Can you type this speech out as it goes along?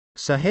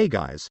So hey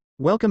guys,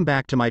 welcome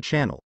back to my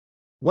channel.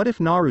 What if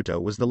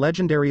Naruto was the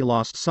legendary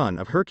lost son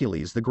of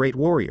Hercules the Great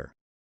Warrior?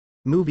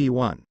 Movie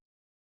 1.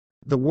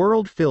 The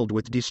world filled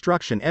with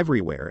destruction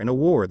everywhere in a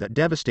war that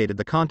devastated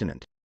the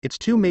continent. Its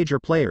two major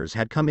players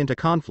had come into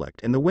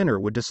conflict and the winner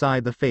would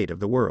decide the fate of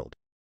the world.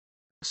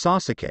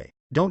 Sasuke,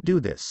 don't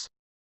do this.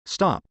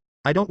 Stop,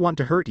 I don't want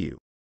to hurt you.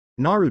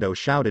 Naruto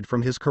shouted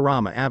from his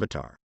Kurama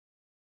avatar.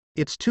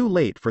 It's too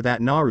late for that,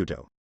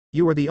 Naruto.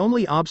 You are the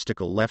only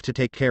obstacle left to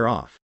take care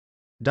of.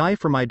 Die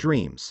for my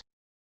dreams.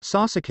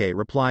 Sasuke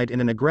replied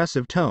in an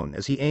aggressive tone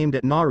as he aimed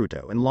at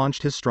Naruto and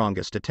launched his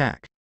strongest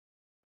attack.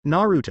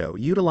 Naruto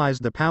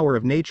utilized the power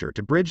of nature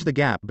to bridge the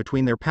gap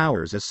between their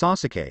powers as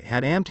Sasuke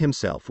had amped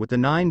himself with the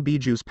 9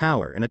 Biju's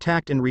power and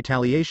attacked in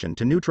retaliation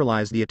to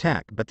neutralize the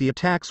attack, but the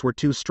attacks were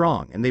too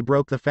strong and they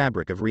broke the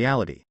fabric of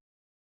reality.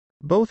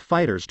 Both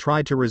fighters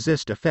tried to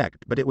resist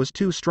effect, but it was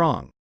too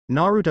strong.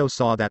 Naruto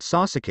saw that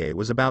Sasuke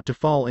was about to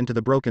fall into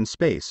the broken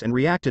space and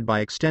reacted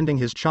by extending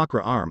his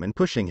chakra arm and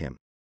pushing him.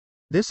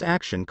 This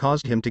action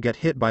caused him to get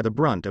hit by the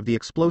brunt of the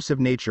explosive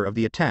nature of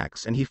the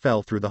attacks and he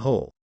fell through the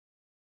hole.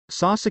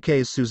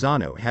 Sasuke's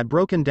Susanoo had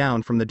broken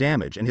down from the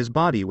damage and his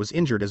body was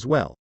injured as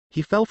well.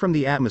 He fell from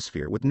the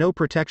atmosphere with no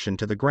protection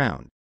to the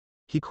ground.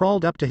 He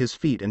crawled up to his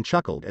feet and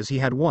chuckled as he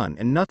had won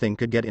and nothing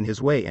could get in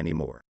his way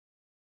anymore.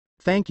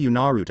 Thank you,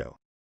 Naruto.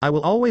 I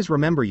will always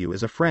remember you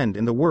as a friend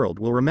and the world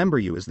will remember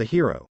you as the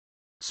hero.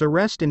 So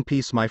rest in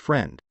peace, my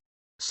friend.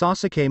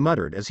 Sasuke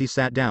muttered as he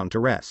sat down to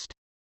rest.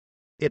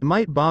 It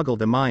might boggle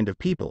the mind of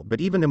people, but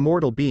even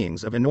immortal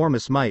beings of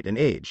enormous might and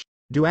age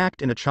do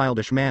act in a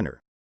childish manner.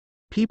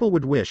 People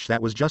would wish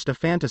that was just a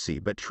fantasy,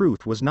 but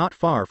truth was not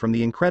far from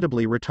the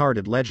incredibly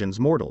retarded legends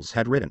mortals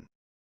had written.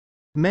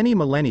 Many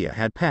millennia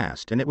had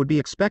passed and it would be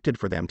expected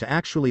for them to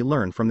actually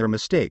learn from their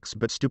mistakes,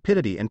 but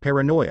stupidity and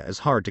paranoia is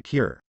hard to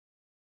cure.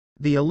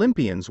 The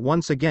Olympians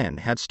once again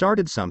had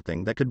started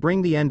something that could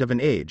bring the end of an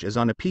age, as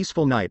on a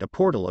peaceful night a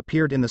portal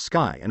appeared in the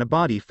sky and a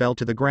body fell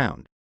to the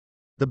ground.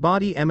 The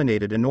body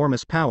emanated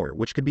enormous power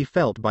which could be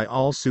felt by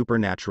all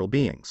supernatural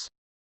beings.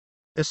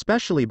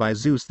 Especially by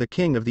Zeus, the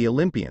king of the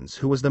Olympians,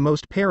 who was the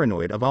most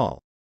paranoid of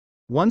all.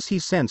 Once he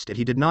sensed it,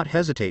 he did not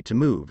hesitate to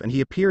move and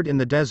he appeared in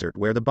the desert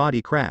where the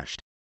body crashed.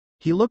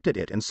 He looked at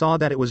it and saw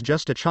that it was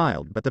just a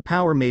child, but the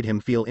power made him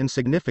feel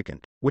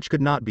insignificant, which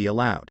could not be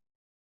allowed.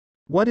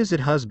 What is it,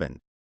 husband?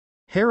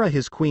 Hera,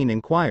 his queen,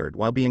 inquired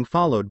while being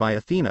followed by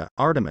Athena,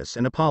 Artemis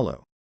and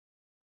Apollo.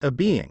 A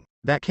being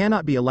that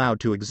cannot be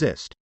allowed to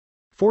exist.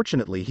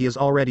 Fortunately he is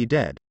already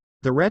dead.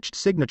 The wretched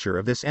signature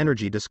of this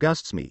energy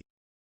disgusts me,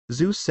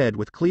 Zeus said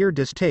with clear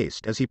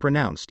distaste as he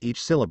pronounced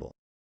each syllable.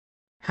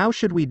 How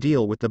should we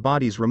deal with the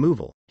body's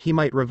removal? He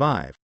might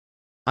revive.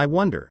 I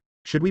wonder,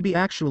 should we be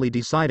actually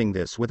deciding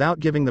this without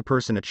giving the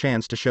person a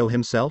chance to show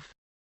himself?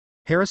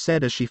 Hera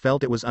said as she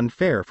felt it was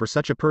unfair for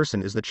such a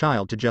person as the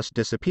child to just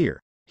disappear.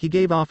 He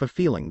gave off a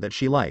feeling that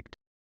she liked.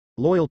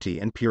 Loyalty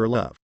and pure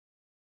love.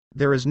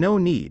 There is no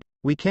need,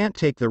 we can't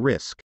take the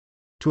risk.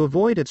 To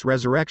avoid its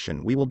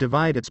resurrection we will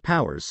divide its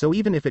powers, so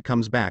even if it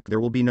comes back there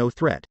will be no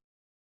threat.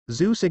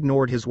 Zeus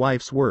ignored his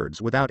wife's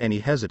words without any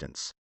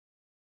hesitance.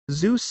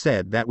 Zeus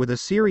said that with a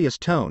serious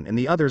tone and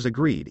the others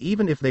agreed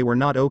even if they were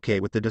not okay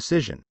with the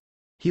decision.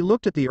 He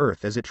looked at the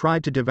earth as it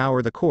tried to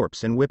devour the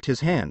corpse and whipped his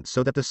hand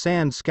so that the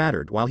sand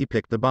scattered while he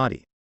picked the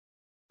body.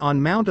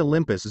 On Mount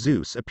Olympus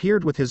Zeus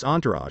appeared with his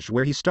entourage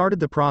where he started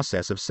the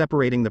process of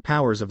separating the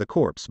powers of the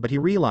corpse, but he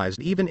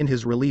realized even in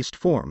his released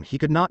form he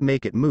could not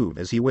make it move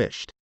as he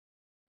wished.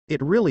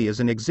 It really is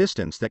an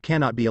existence that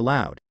cannot be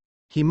allowed.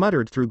 He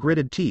muttered through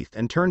gritted teeth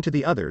and turned to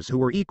the others who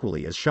were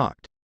equally as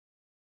shocked.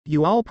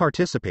 You all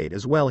participate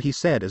as well, he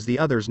said as the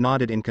others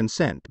nodded in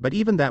consent, but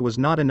even that was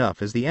not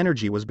enough as the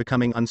energy was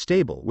becoming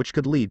unstable, which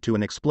could lead to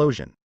an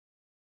explosion.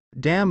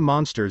 Damn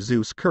monster,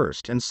 Zeus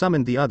cursed and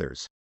summoned the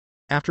others.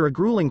 After a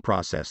grueling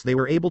process they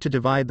were able to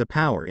divide the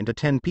power into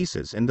 10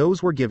 pieces and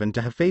those were given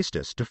to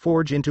Hephaestus to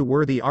forge into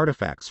worthy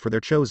artifacts for their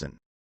chosen.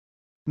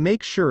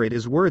 Make sure it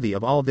is worthy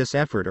of all this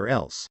effort or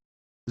else,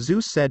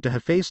 Zeus said to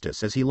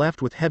Hephaestus as he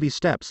left with heavy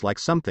steps, like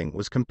something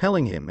was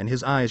compelling him and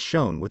his eyes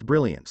shone with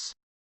brilliance.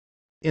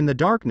 In the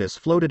darkness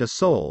floated a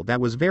soul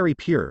that was very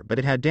pure, but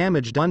it had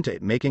damage done to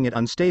it making it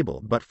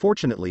unstable, but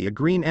fortunately a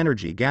green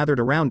energy gathered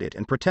around it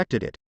and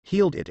protected it,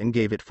 healed it and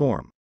gave it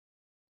form.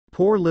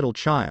 Poor little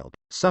child,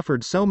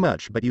 suffered so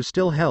much but you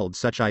still held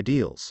such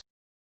ideals.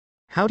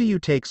 How do you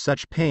take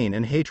such pain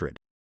and hatred?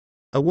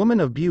 A woman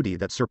of beauty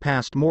that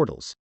surpassed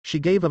mortals, she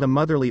gave of a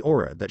motherly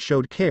aura that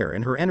showed care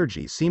and her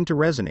energy seemed to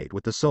resonate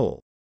with the soul.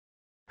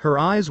 Her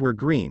eyes were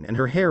green and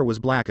her hair was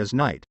black as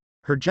night,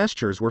 her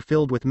gestures were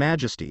filled with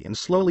majesty and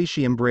slowly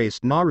she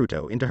embraced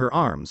Naruto into her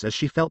arms as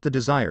she felt the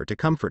desire to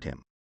comfort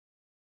him.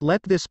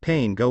 Let this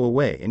pain go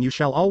away and you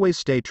shall always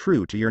stay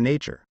true to your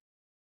nature.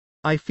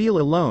 I feel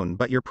alone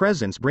but your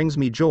presence brings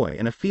me joy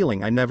and a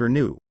feeling I never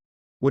knew.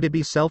 Would it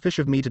be selfish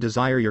of me to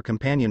desire your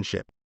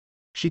companionship?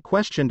 She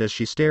questioned as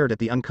she stared at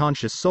the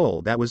unconscious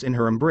soul that was in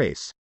her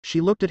embrace.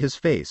 She looked at his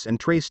face and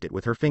traced it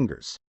with her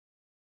fingers.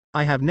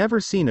 I have never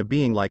seen a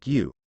being like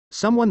you,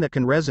 someone that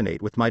can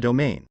resonate with my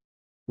domain.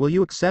 Will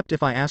you accept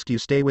if I ask you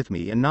stay with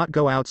me and not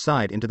go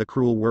outside into the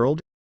cruel world?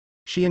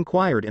 She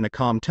inquired in a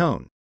calm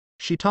tone.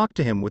 She talked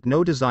to him with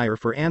no desire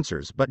for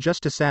answers but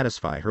just to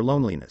satisfy her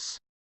loneliness.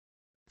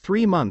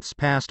 3 months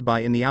passed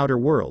by in the outer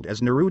world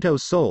as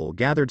Naruto's soul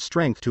gathered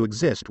strength to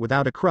exist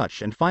without a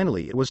crutch, and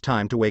finally it was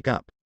time to wake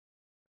up.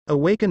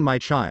 Awaken, my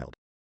child.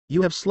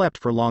 You have slept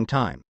for a long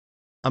time.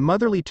 A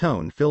motherly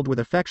tone filled with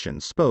affection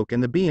spoke,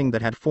 and the being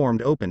that had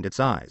formed opened its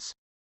eyes.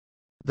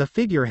 The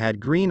figure had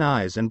green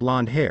eyes and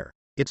blonde hair.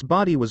 Its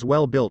body was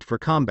well built for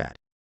combat.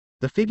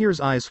 The figure's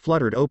eyes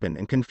fluttered open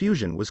and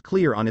confusion was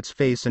clear on its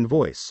face and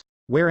voice.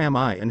 Where am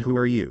I and who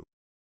are you?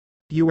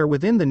 You are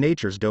within the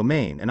nature's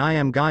domain and I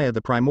am Gaia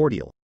the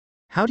primordial.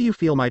 How do you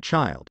feel, my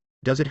child?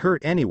 Does it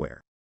hurt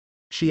anywhere?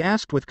 She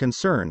asked with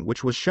concern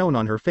which was shown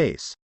on her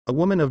face, a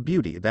woman of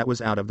beauty that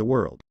was out of the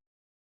world.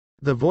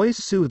 The voice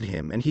soothed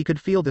him and he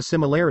could feel the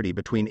similarity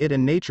between it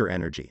and nature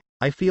energy.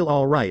 I feel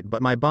all right,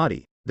 but my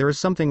body, there is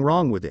something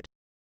wrong with it.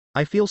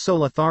 I feel so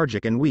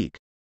lethargic and weak.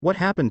 What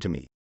happened to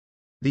me?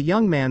 The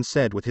young man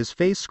said with his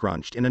face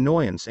scrunched in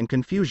annoyance and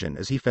confusion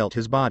as he felt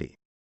his body.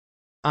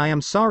 I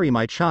am sorry,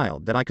 my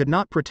child, that I could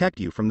not protect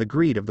you from the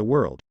greed of the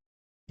world.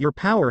 Your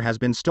power has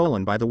been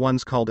stolen by the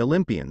ones called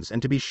Olympians,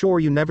 and to be sure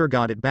you never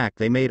got it back.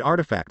 They made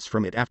artifacts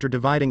from it after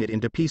dividing it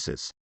into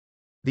pieces.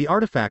 The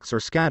artifacts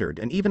are scattered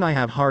and even I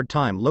have hard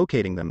time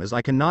locating them as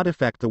I cannot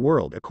affect the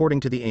world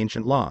according to the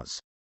ancient laws.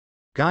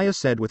 Gaia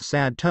said with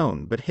sad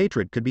tone, but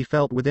hatred could be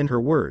felt within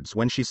her words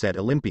when she said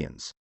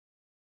Olympians.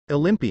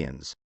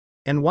 Olympians?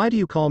 And why do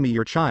you call me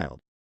your child?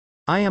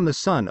 I am the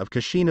son of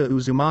Kushina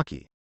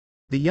Uzumaki.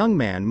 The young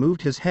man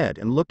moved his head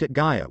and looked at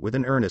Gaia with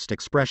an earnest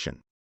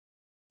expression.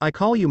 I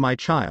call you my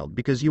child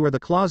because you are the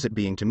closet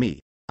being to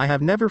me. I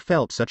have never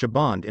felt such a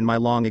bond in my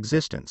long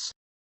existence.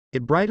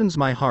 It brightens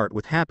my heart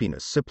with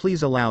happiness, so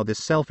please allow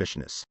this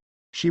selfishness,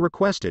 she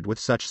requested with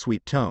such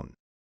sweet tone.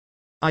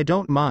 I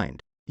don't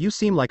mind. You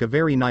seem like a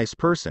very nice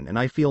person and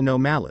I feel no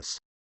malice,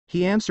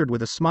 he answered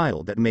with a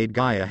smile that made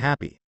Gaia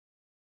happy.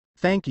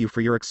 Thank you for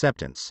your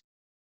acceptance.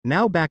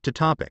 Now back to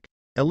topic.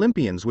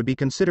 Olympians would be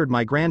considered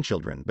my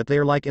grandchildren, but they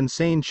are like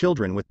insane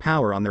children with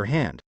power on their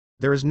hand.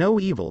 There is no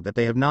evil that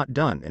they have not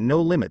done and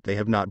no limit they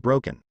have not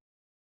broken.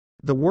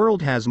 The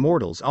world has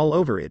mortals all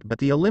over it, but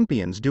the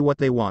Olympians do what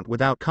they want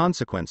without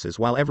consequences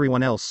while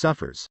everyone else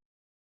suffers.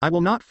 I will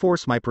not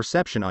force my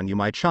perception on you,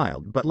 my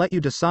child, but let you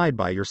decide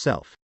by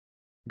yourself.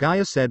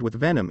 Gaia said with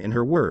venom in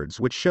her words,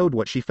 which showed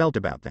what she felt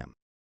about them.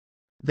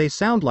 They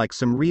sound like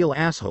some real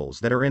assholes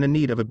that are in a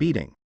need of a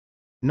beating.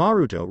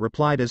 Naruto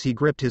replied as he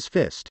gripped his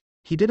fist.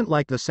 He didn't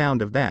like the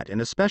sound of that, and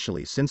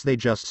especially since they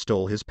just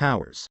stole his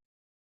powers.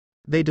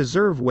 They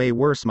deserve way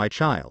worse, my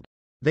child.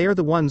 They are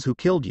the ones who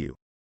killed you.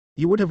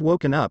 You would have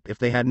woken up if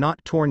they had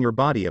not torn your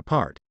body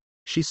apart,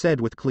 she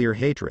said with clear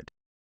hatred.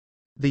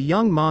 The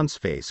young man's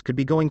face could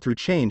be going through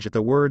change at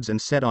the words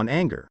and said on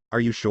anger, Are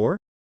you sure?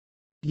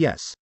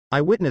 Yes.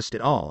 I witnessed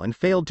it all and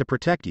failed to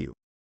protect you.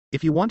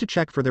 If you want to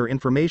check for their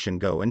information,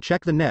 go and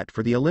check the net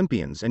for the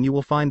Olympians and you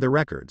will find the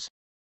records.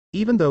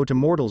 Even though to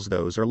mortals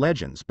those are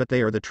legends, but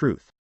they are the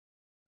truth.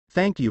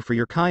 Thank you for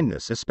your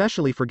kindness,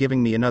 especially for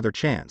giving me another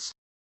chance.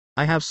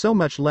 I have so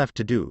much left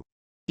to do.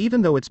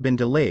 Even though it's been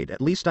delayed, at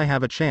least I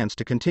have a chance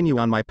to continue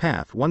on my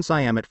path once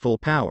I am at full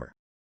power.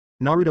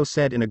 Naruto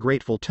said in a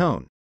grateful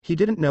tone. He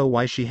didn't know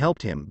why she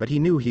helped him, but he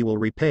knew he will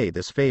repay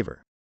this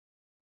favor.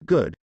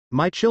 Good.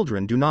 My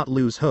children, do not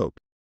lose hope.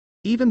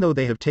 Even though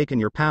they have taken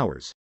your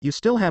powers, you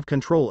still have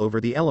control over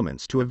the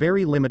elements to a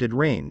very limited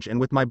range, and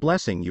with my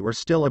blessing you are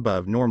still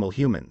above normal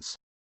humans.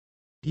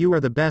 You are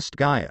the best,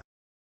 Gaia.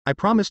 I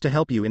promise to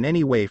help you in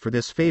any way for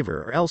this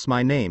favor, or else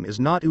my name is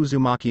not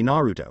Uzumaki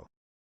Naruto.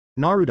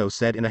 Naruto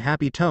said in a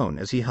happy tone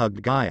as he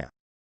hugged Gaia.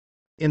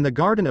 In the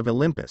Garden of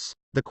Olympus,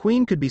 the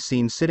queen could be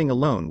seen sitting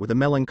alone with a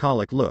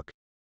melancholic look.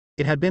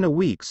 It had been a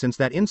week since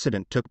that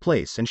incident took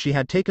place and she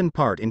had taken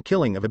part in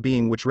killing of a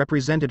being which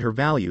represented her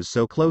values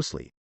so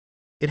closely.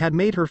 It had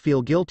made her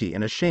feel guilty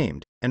and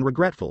ashamed, and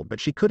regretful, but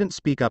she couldn't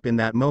speak up in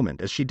that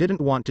moment as she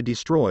didn't want to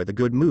destroy the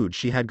good mood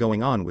she had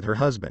going on with her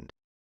husband.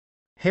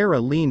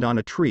 Hera leaned on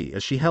a tree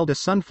as she held a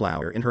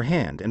sunflower in her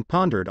hand and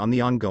pondered on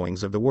the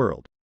ongoings of the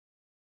world.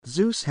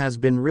 Zeus has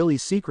been really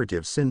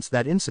secretive since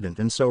that incident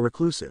and so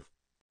reclusive.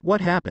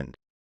 What happened?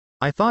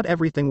 I thought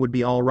everything would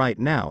be all right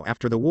now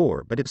after the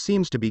war, but it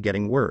seems to be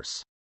getting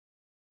worse.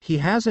 He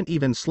hasn't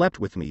even slept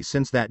with me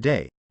since that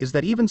day. Is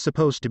that even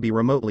supposed to be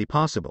remotely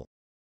possible?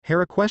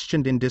 Hera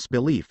questioned in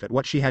disbelief at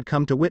what she had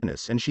come to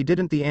witness, and she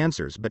didn't the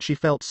answers, but she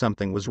felt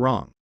something was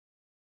wrong.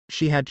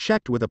 She had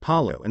checked with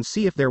Apollo and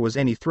see if there was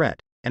any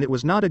threat, and it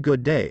was not a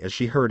good day as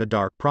she heard a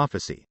dark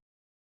prophecy.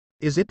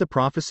 Is it the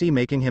prophecy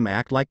making him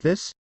act like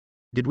this?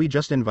 Did we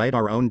just invite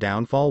our own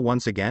downfall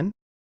once again?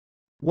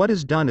 What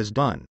is done is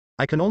done.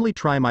 I can only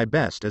try my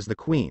best as the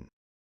queen.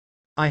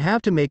 I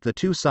have to make the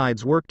two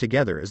sides work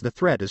together as the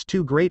threat is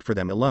too great for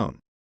them alone.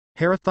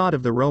 Hera thought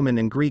of the Roman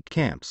and Greek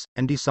camps,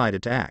 and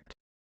decided to act.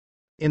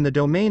 In the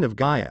domain of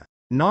Gaia,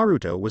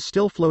 Naruto was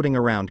still floating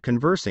around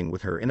conversing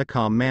with her in a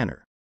calm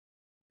manner.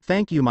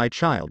 Thank you, my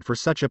child, for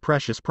such a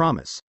precious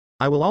promise.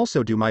 I will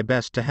also do my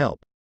best to help.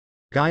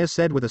 Gaia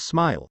said with a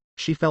smile.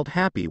 She felt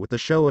happy with the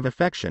show of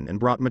affection and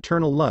brought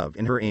maternal love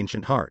in her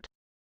ancient heart.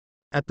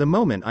 At the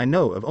moment I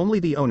know of only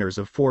the owners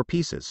of 4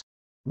 pieces.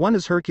 One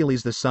is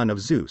Hercules, the son of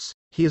Zeus.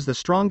 He is the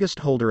strongest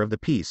holder of the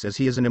piece as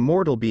he is an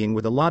immortal being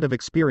with a lot of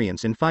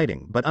experience in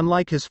fighting, but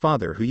unlike his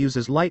father who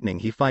uses lightning,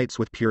 he fights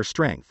with pure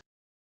strength.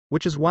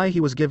 Which is why he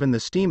was given the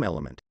steam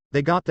element.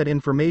 They got that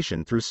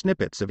information through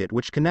snippets of it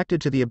which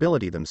connected to the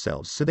ability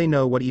themselves, so they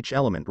know what each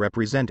element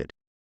represented.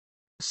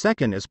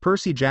 Second is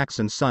Percy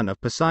Jackson, son of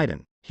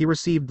Poseidon. He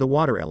received the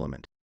water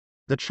element.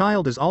 The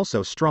child is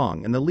also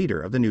strong and the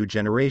leader of the new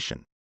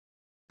generation.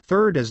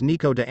 Third is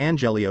Nico de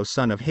Angelio,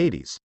 son of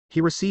Hades.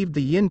 He received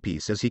the yin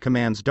piece as he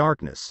commands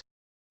darkness.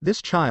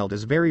 This child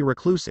is very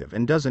reclusive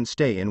and doesn't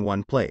stay in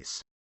one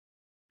place.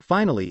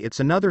 Finally, it's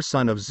another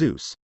son of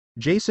Zeus,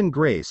 Jason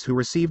Grace, who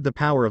received the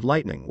power of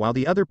lightning, while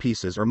the other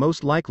pieces are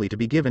most likely to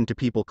be given to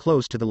people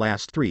close to the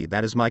last 3.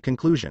 That is my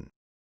conclusion.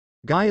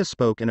 Gaia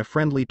spoke in a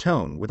friendly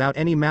tone without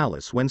any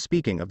malice when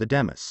speaking of the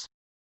Demas.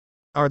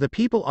 Are the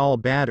people all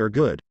bad or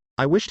good?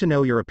 I wish to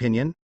know your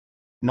opinion.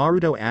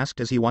 Naruto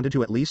asked as he wanted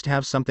to at least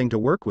have something to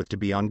work with to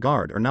be on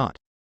guard or not.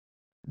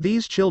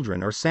 These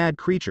children are sad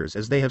creatures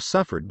as they have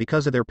suffered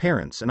because of their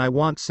parents, and I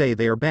won't say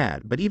they are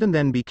bad, but even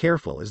then be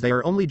careful as they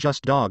are only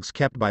just dogs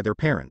kept by their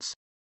parents.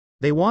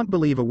 They won't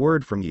believe a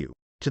word from you.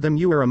 To them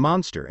you are a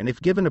monster, and if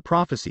given a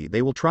prophecy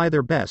they will try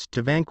their best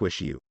to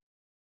vanquish you.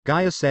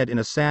 Gaia said in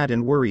a sad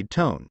and worried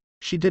tone.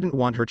 She didn't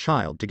want her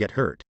child to get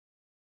hurt.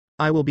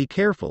 I will be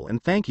careful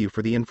and thank you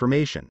for the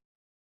information.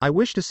 I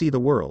wish to see the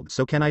world,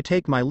 so can I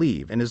take my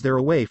leave, and is there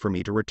a way for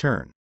me to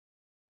return?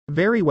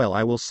 Very well,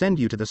 I will send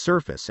you to the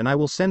surface and I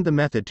will send the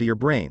method to your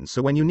brain,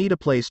 so when you need a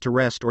place to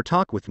rest or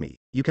talk with me,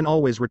 you can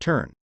always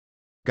return.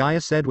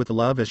 Gaia said with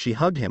love as she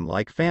hugged him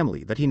like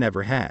family that he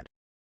never had.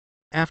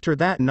 After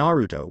that,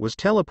 Naruto was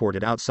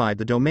teleported outside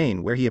the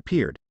domain where he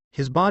appeared.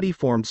 His body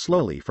formed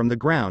slowly from the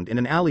ground in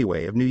an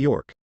alleyway of New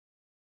York.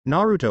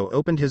 Naruto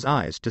opened his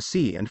eyes to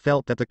see and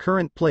felt that the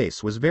current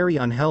place was very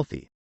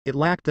unhealthy. It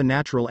lacked the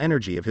natural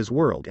energy of his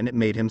world and it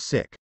made him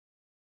sick.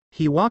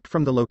 He walked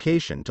from the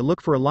location to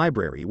look for a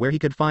library where he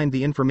could find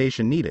the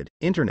information needed.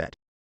 Internet.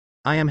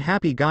 I am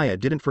happy Gaia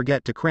didn't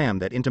forget to cram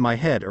that into my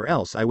head, or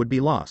else I would be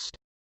lost.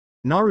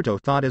 Naruto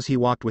thought as he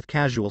walked with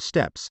casual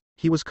steps.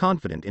 He was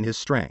confident in his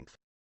strength.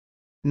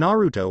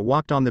 Naruto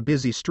walked on the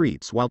busy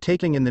streets while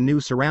taking in the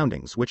new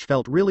surroundings, which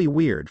felt really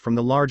weird, from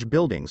the large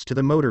buildings to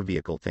the motor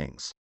vehicle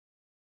things.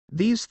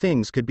 These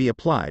things could be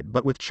applied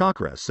but with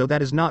chakra, so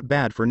that is not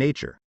bad for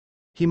nature.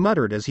 He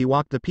muttered as he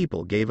walked. The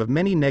people gave of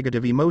many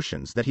negative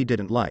emotions that he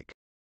didn't like.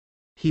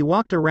 He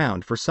walked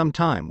around for some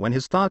time when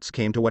his thoughts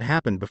came to what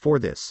happened before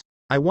this.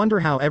 I wonder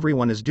how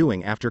everyone is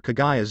doing after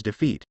Kagaya's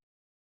defeat.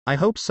 I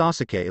hope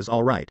Sasuke is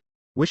alright.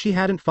 Wish he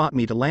hadn't fought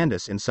me to land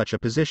us in such a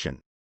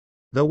position.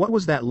 Though what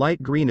was that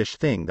light greenish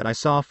thing that I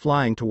saw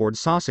flying towards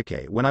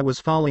Sasuke when I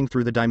was falling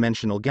through the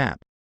dimensional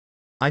gap?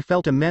 I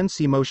felt immense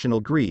emotional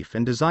grief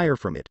and desire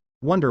from it.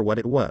 Wonder what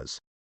it was.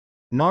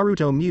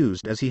 Naruto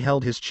mused as he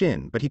held his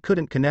chin, but he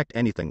couldn't connect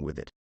anything with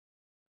it.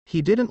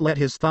 He didn't let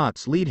his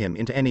thoughts lead him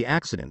into any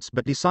accidents,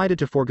 but decided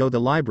to forego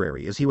the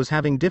library as he was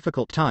having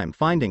difficult time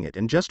finding it,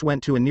 and just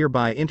went to a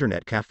nearby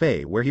internet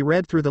cafe where he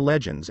read through the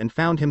legends and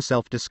found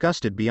himself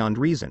disgusted beyond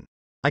reason.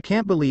 I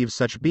can't believe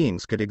such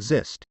beings could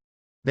exist.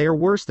 They are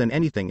worse than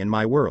anything in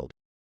my world.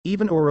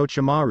 Even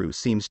Orochimaru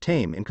seems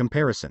tame in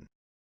comparison.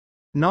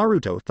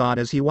 Naruto thought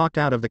as he walked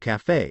out of the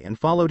cafe and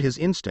followed his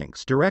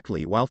instincts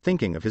directly while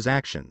thinking of his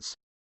actions.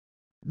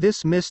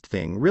 This mist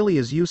thing really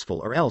is useful,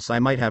 or else I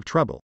might have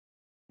trouble.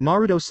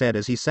 Naruto said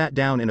as he sat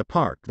down in a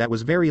park that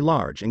was very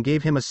large and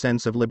gave him a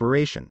sense of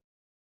liberation.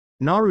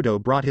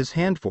 Naruto brought his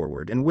hand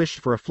forward and wished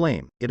for a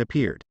flame. It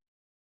appeared.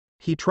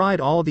 He tried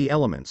all the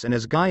elements, and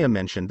as Gaia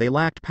mentioned, they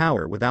lacked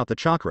power without the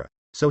chakra,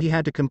 so he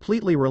had to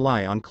completely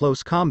rely on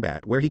close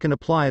combat where he can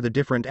apply the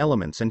different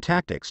elements and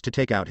tactics to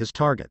take out his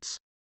targets.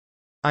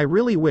 I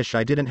really wish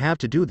I didn't have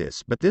to do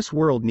this, but this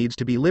world needs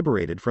to be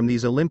liberated from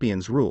these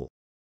Olympians' rule.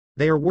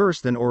 They are worse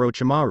than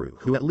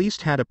Orochimaru, who at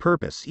least had a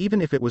purpose.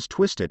 Even if it was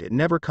twisted, it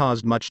never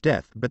caused much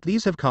death, but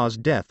these have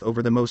caused death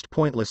over the most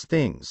pointless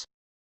things.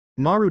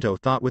 Naruto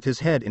thought with his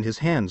head in his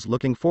hands,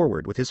 looking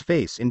forward with his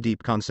face in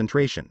deep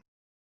concentration.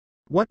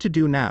 What to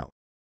do now?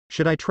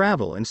 Should I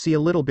travel and see a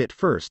little bit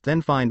first,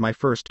 then find my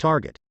first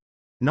target?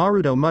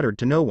 Naruto muttered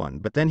to no one,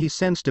 but then he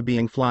sensed a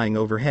being flying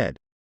overhead.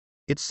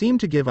 It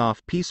seemed to give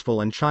off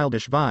peaceful and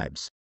childish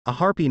vibes. A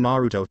harpy,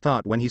 Naruto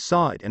thought when he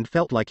saw it, and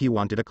felt like he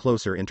wanted a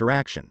closer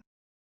interaction.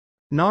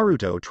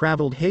 Naruto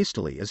traveled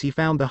hastily as he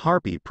found the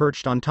harpy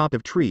perched on top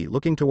of tree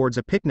looking towards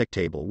a picnic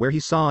table where he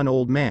saw an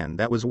old man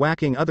that was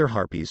whacking other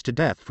harpies to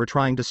death for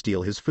trying to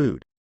steal his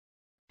food.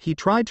 He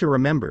tried to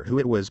remember who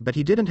it was, but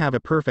he didn't have a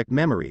perfect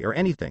memory or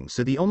anything,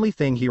 so the only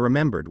thing he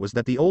remembered was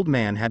that the old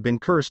man had been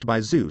cursed by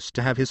Zeus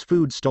to have his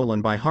food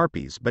stolen by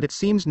harpies, but it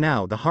seems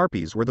now the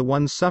harpies were the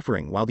ones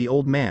suffering while the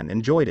old man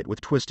enjoyed it with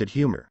twisted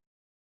humor.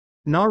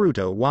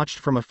 Naruto watched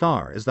from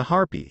afar as the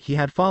harpy he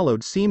had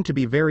followed seemed to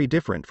be very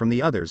different from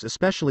the others,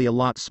 especially a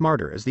lot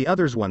smarter, as the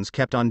others ones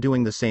kept on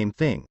doing the same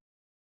thing.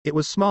 It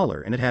was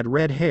smaller and it had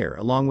red hair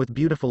along with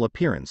beautiful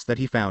appearance that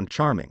he found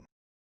charming.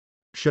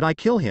 Should I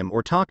kill him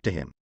or talk to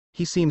him?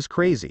 He seems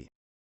crazy.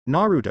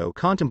 Naruto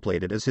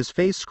contemplated as his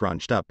face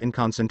scrunched up in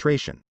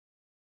concentration.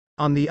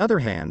 On the other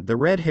hand, the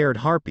red-haired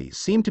harpy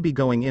seemed to be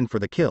going in for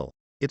the kill.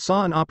 It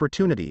saw an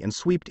opportunity and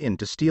swooped in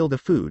to steal the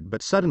food,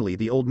 but suddenly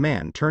the old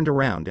man turned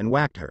around and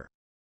whacked her.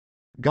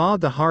 Gah!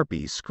 The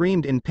harpy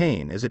screamed in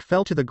pain as it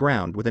fell to the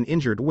ground with an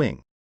injured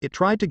wing. It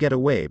tried to get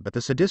away, but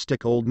the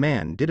sadistic old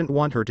man didn't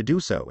want her to do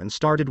so and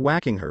started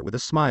whacking her with a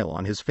smile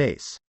on his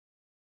face.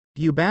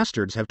 You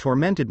bastards have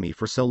tormented me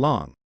for so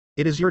long.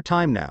 It is your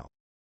time now.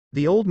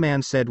 The old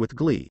man said with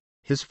glee,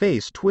 his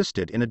face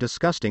twisted in a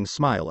disgusting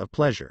smile of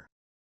pleasure.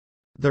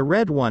 The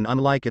red one,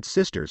 unlike its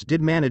sisters,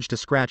 did manage to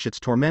scratch its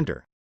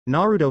tormentor.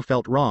 Naruto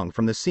felt wrong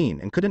from the scene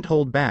and couldn't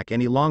hold back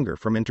any longer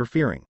from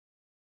interfering.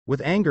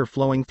 With anger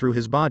flowing through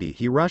his body,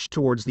 he rushed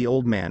towards the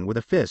old man with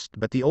a fist,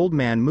 but the old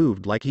man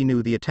moved like he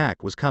knew the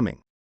attack was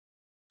coming.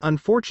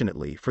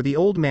 Unfortunately for the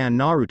old man,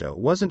 Naruto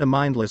wasn't a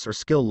mindless or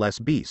skill-less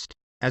beast,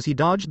 as he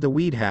dodged the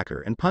weed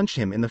hacker and punched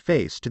him in the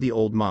face to the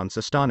old man's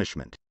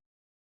astonishment.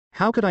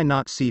 How could I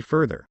not see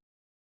further?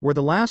 Were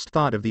the last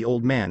thought of the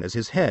old man as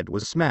his head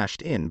was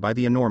smashed in by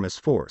the enormous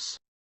force.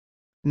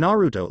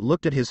 Naruto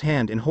looked at his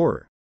hand in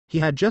horror. He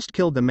had just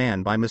killed the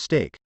man by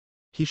mistake.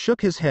 He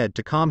shook his head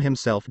to calm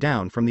himself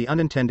down from the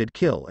unintended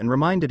kill and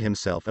reminded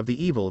himself of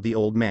the evil the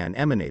old man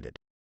emanated.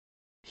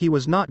 He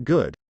was not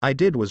good. I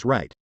did was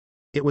right.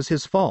 It was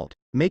his fault,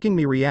 making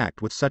me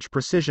react with such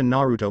precision,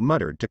 Naruto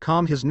muttered to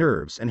calm his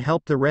nerves and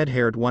help the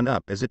red-haired one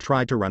up as it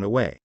tried to run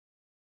away.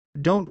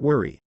 Don't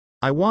worry.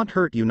 I won't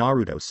hurt you,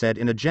 Naruto said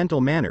in a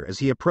gentle manner as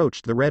he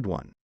approached the red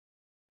one.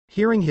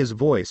 Hearing his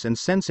voice and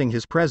sensing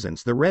his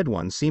presence, the red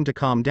one seemed to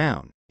calm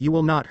down. You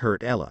will not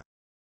hurt Ella.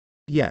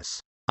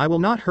 Yes. I will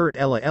not hurt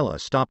Ella. Ella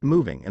stopped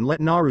moving and let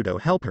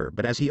Naruto help her,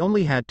 but as he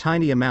only had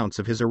tiny amounts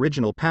of his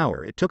original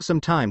power, it took some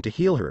time to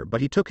heal her,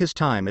 but he took his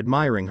time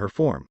admiring her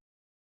form.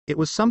 It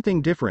was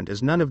something different,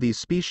 as none of these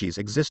species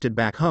existed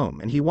back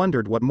home, and he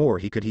wondered what more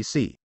could he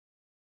see.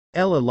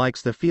 Ella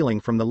likes the feeling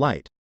from the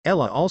light.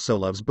 Ella also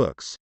loves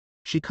books.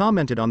 She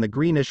commented on the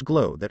greenish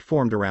glow that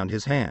formed around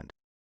his hand.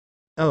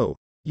 Oh,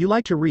 you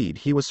like to read?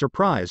 He was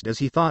surprised as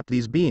he thought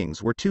these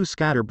beings were too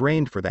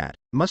scatter-brained for that.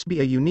 Must be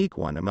a unique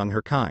one among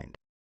her kind.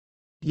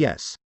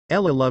 Yes,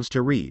 Ella loves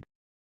to read.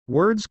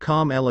 Words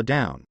calm Ella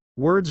down.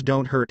 Words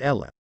don't hurt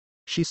Ella.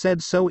 She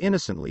said so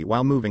innocently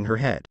while moving her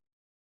head.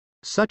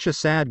 Such a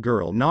sad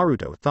girl,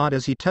 Naruto thought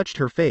as he touched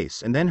her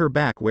face and then her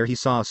back where he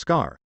saw a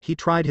scar. He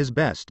tried his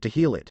best to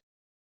heal it.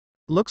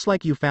 Looks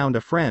like you found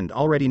a friend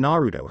already.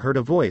 Naruto heard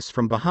a voice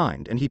from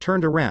behind and he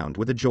turned around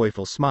with a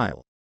joyful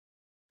smile.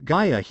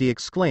 Gaia, he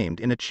exclaimed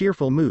in a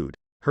cheerful mood.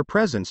 Her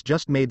presence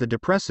just made the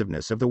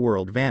depressiveness of the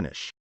world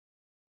vanish.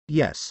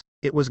 Yes,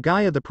 it was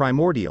Gaia the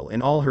primordial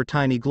in all her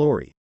tiny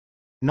glory.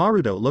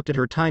 Naruto looked at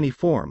her tiny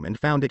form and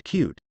found it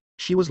cute.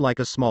 She was like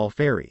a small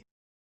fairy.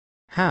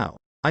 How?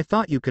 I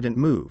thought you couldn't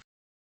move.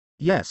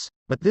 Yes,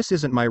 but this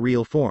isn't my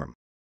real form.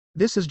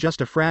 This is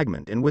just a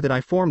fragment, and with it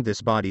I formed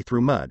this body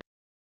through mud.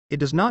 It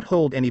does not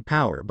hold any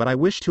power, but I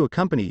wish to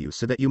accompany you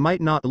so that you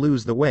might not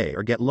lose the way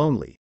or get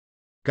lonely.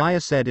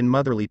 Gaia said in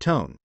motherly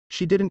tone.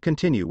 She didn't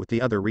continue with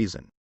the other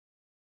reason.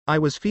 I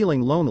was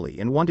feeling lonely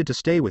and wanted to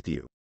stay with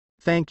you.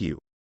 Thank you.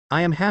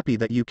 I am happy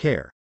that you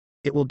care.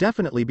 It will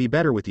definitely be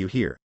better with you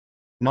here.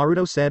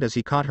 Naruto said as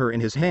he caught her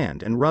in his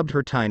hand and rubbed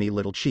her tiny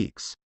little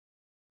cheeks.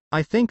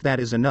 I think that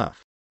is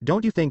enough.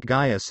 Don't you think?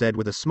 Gaia said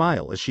with a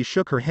smile as she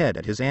shook her head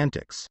at his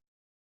antics.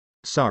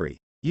 Sorry,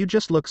 you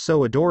just look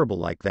so adorable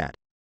like that.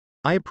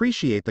 I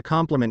appreciate the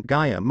compliment,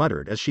 Gaia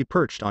muttered as she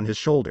perched on his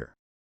shoulder.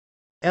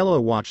 Ella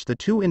watched the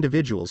two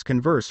individuals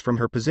converse from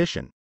her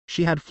position.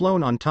 She had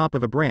flown on top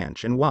of a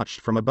branch and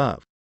watched from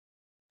above.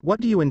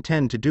 What do you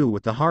intend to do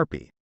with the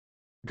harpy?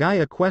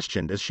 Gaia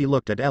questioned as she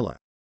looked at Ella.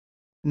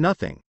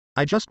 Nothing.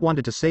 I just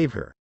wanted to save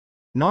her.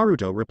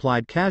 Naruto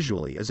replied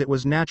casually as it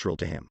was natural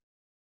to him.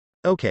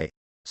 Okay.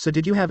 So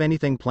did you have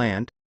anything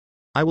planned?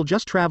 I will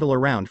just travel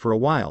around for a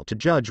while to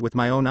judge with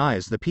my own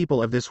eyes the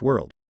people of this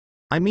world.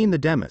 I mean the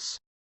Demis.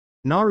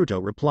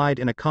 Naruto replied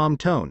in a calm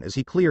tone as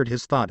he cleared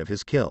his thought of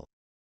his kill.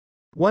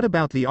 What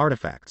about the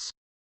artifacts?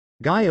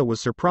 Gaia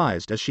was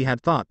surprised as she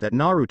had thought that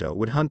Naruto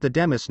would hunt the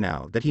Demis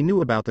now that he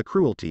knew about the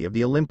cruelty of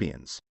the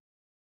Olympians.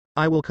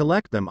 I will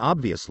collect them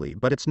obviously,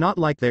 but it's not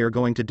like they are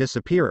going to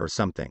disappear or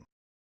something.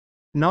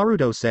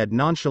 Naruto said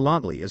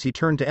nonchalantly as he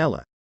turned to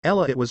Ella.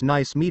 Ella, it was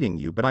nice meeting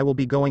you, but I will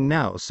be going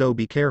now, so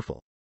be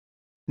careful.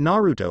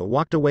 Naruto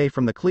walked away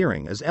from the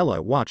clearing as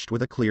Ella watched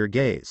with a clear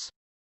gaze.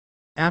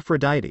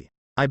 Aphrodite,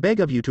 I beg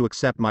of you to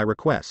accept my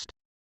request.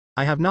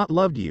 I have not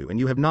loved you and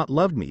you have not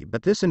loved me,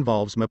 but this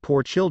involves my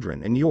poor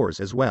children and yours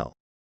as well.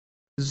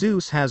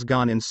 Zeus has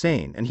gone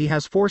insane and he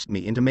has forced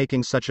me into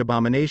making such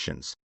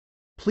abominations.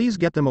 Please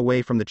get them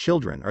away from the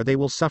children or they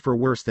will suffer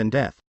worse than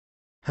death.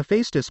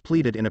 Hephaestus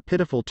pleaded in a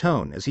pitiful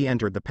tone as he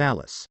entered the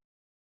palace.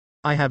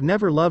 I have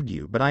never loved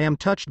you, but I am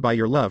touched by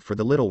your love for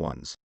the little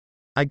ones.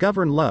 I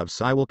govern love,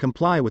 so I will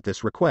comply with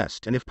this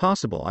request, and if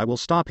possible I will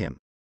stop him.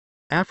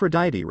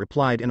 Aphrodite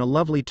replied in a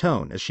lovely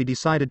tone as she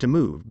decided to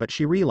move, but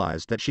she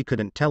realized that she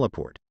couldn't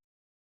teleport.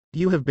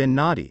 You have been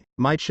naughty,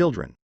 my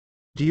children.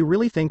 Do you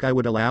really think I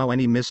would allow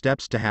any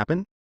missteps to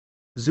happen?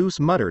 Zeus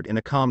muttered in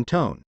a calm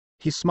tone.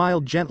 He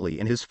smiled gently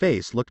and his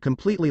face looked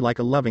completely like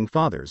a loving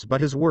father's,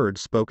 but his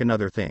words spoke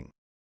another thing.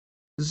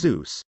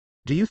 Zeus,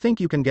 do you think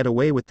you can get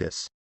away with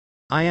this?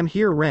 I am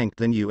higher ranked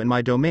than you and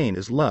my domain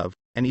is love,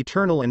 an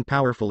eternal and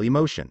powerful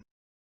emotion.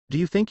 Do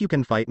you think you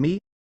can fight me?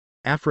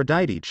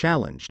 Aphrodite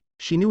challenged.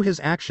 She knew his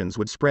actions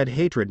would spread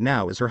hatred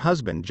now as her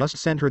husband just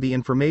sent her the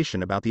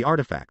information about the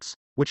artifacts,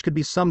 which could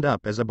be summed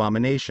up as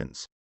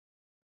abominations.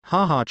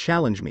 Haha,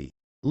 challenge me.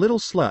 Little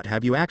slut,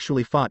 have you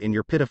actually fought in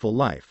your pitiful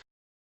life?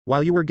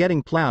 While you were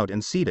getting plowed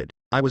and seated,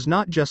 I was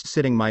not just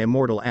sitting my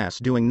immortal ass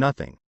doing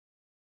nothing.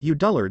 You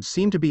dullards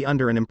seem to be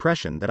under an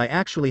impression that I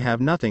actually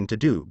have nothing to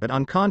do, but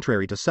on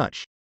contrary to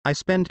such, I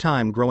spend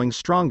time growing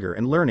stronger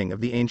and learning of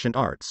the ancient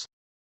arts.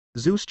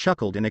 Zeus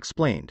chuckled and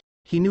explained.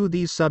 He knew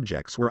these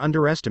subjects were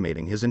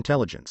underestimating his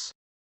intelligence.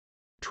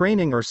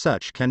 Training or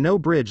such can no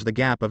bridge the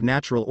gap of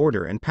natural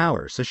order and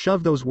power, so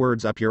shove those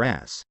words up your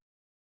ass.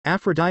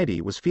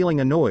 Aphrodite was feeling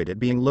annoyed at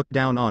being looked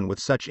down on with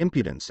such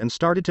impudence and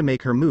started to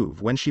make her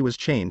move when she was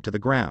chained to the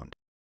ground.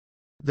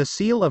 The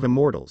seal of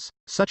immortals,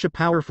 such a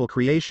powerful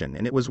creation,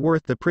 and it was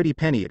worth the pretty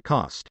penny it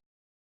cost.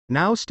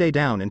 Now stay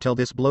down until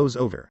this blows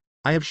over.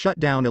 I have shut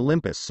down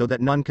Olympus so that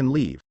none can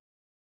leave.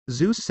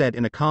 Zeus said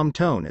in a calm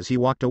tone as he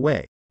walked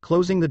away,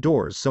 closing the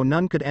doors so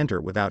none could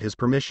enter without his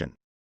permission.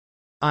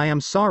 I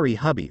am sorry,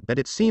 hubby, but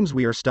it seems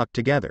we are stuck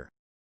together.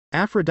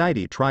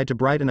 Aphrodite tried to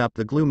brighten up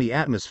the gloomy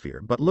atmosphere,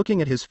 but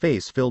looking at his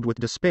face filled with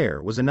despair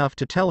was enough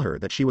to tell her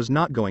that she was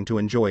not going to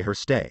enjoy her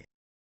stay.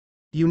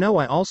 You know,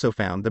 I also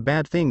found the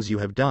bad things you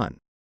have done.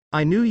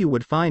 I knew you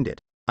would find it.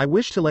 I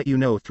wish to let you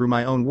know through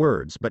my own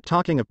words, but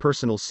talking of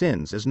personal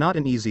sins is not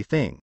an easy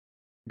thing.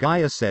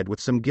 Gaia said with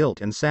some guilt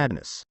and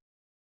sadness.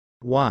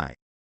 Why?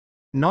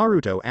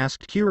 Naruto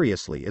asked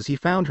curiously as he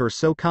found her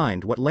so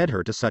kind. What led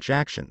her to such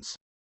actions?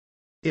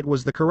 It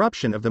was the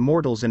corruption of the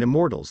mortals and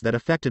immortals that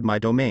affected my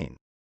domain.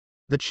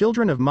 The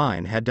children of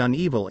mine had done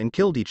evil and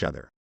killed each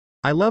other.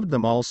 I loved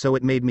them all, so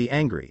it made me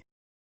angry.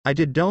 I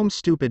did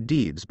stupid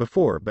deeds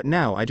before, but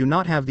now I do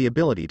not have the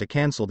ability to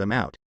cancel them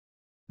out.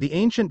 The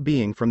ancient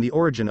being from the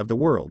origin of the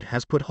world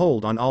has put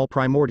hold on all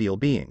primordial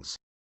beings.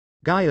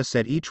 Gaia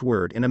said each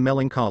word in a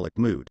melancholic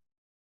mood.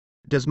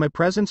 Does my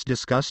presence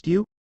disgust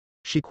you?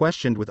 She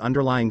questioned with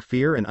underlying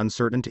fear and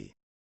uncertainty.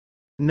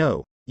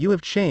 No, you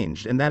have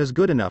changed, and that is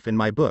good enough in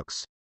my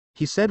books,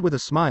 he said with a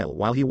smile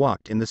while he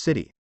walked in the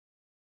city.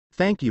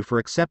 Thank you for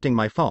accepting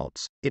my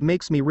faults, it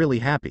makes me really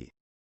happy.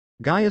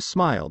 Gaia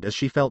smiled as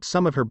she felt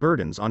some of her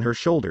burdens on her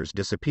shoulders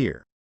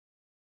disappear.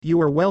 You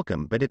are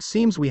welcome, but it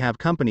seems we have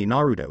company,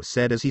 Naruto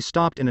said as he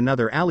stopped in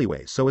another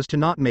alleyway so as to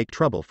not make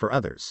trouble for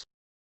others.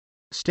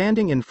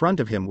 Standing in front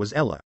of him was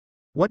Ella.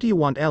 What do you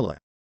want, Ella?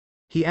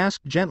 He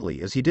asked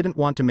gently as he didn't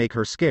want to make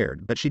her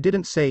scared, but she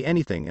didn't say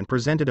anything and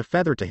presented a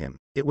feather to him.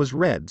 It was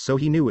red, so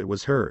he knew it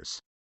was hers.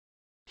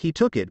 He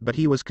took it, but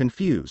he was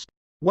confused.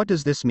 What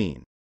does this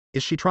mean?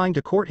 Is she trying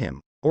to court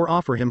him, or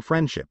offer him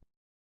friendship?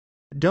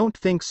 Don't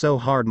think so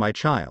hard, my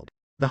child.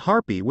 The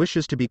harpy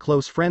wishes to be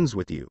close friends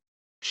with you.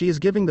 She is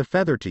giving the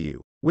feather to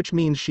you, which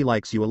means she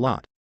likes you a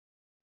lot.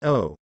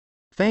 Oh.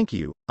 Thank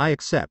you, I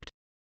accept.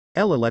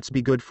 Ella, let's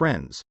be good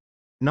friends.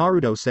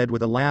 Naruto said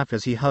with a laugh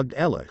as he hugged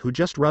Ella, who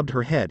just rubbed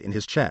her head in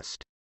his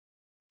chest.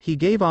 He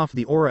gave off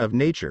the aura of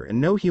nature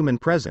and no human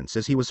presence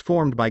as he was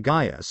formed by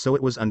Gaia, so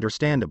it was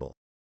understandable.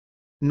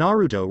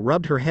 Naruto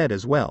rubbed her head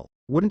as well.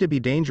 Wouldn't it be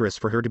dangerous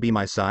for her to be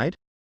my side?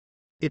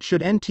 It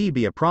shouldn't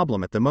be a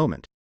problem at the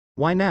moment.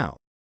 Why now?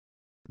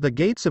 The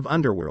gates of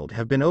Underworld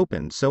have been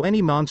opened, so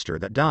any monster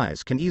that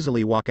dies can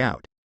easily walk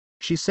out,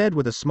 she said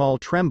with a small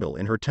tremble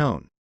in her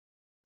tone.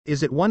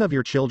 Is it one of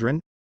your children?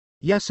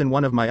 Yes, and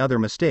one of my other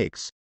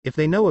mistakes. If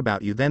they know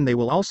about you, then they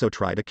will also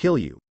try to kill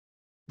you.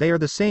 They are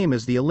the same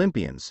as the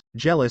Olympians,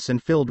 jealous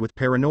and filled with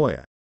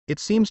paranoia. It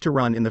seems to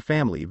run in the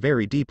family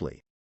very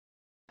deeply.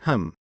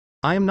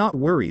 I am not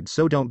worried,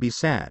 so don't be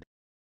sad,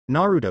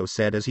 Naruto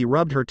said as he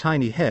rubbed her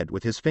tiny head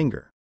with his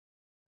finger.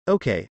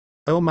 Okay,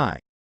 oh my.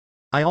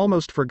 I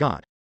almost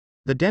forgot.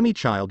 The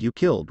demi-child you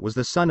killed was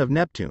the son of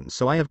Neptune,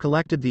 so I have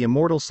collected the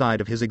immortal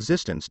side of his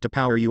existence to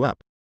power you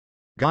up,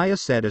 Gaia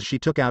said as she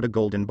took out a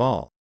golden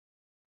ball.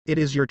 It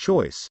is your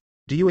choice.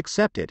 Do you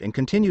accept it and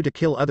continue to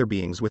kill other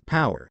beings with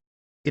power?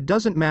 It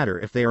doesn't matter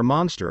if they are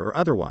monster or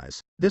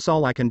otherwise, this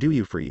all I can do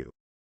you for you.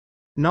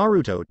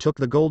 Naruto took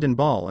the golden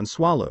ball and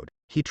swallowed.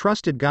 He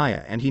trusted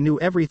Gaia and he knew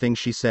everything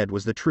she said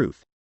was the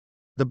truth.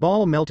 The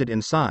ball melted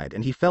inside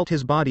and he felt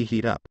his body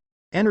heat up.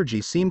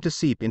 Energy seemed to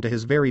seep into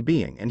his very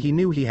being and he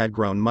knew he had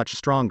grown much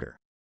stronger.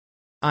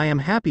 I am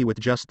happy with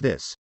just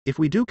this. If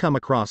we do come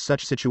across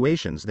such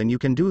situations, then you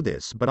can do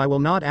this, but I will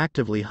not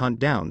actively hunt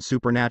down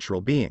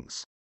supernatural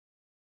beings.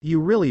 You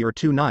really are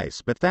too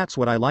nice, but that's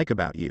what I like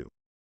about you.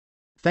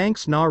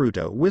 Thanks,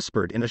 Naruto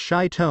whispered in a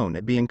shy tone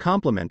at being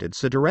complimented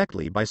so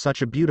directly by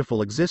such a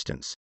beautiful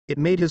existence. It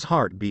made his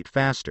heart beat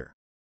faster.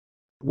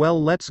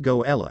 Well, let's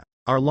go, Ella.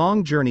 Our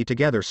long journey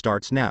together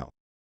starts now.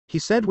 he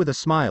said with a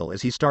smile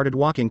as he started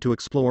walking to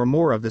explore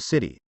more of the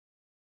city.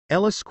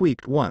 Ella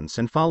squeaked once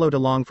and followed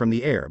along from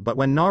the air, but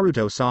when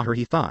Naruto saw her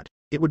he thought,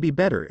 it would be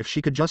better if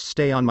she could just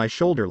stay on my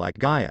shoulder like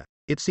Gaia,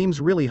 it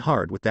seems really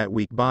hard with that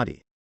weak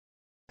body.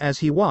 As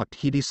he walked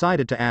he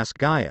decided to ask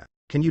Gaia,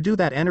 can you do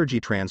that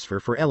energy transfer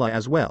for Ella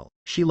as well,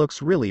 she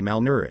looks really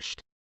malnourished.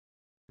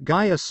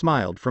 Gaia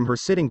smiled from her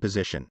sitting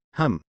position,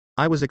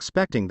 I was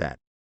expecting that.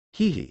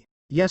 Hee.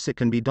 Yes, it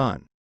can be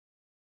done.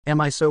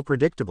 Am I so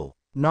predictable?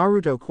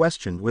 Naruto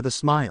questioned with a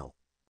smile.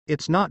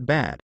 It's not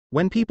bad,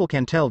 when people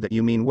can tell that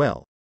you mean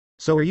well.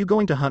 So are you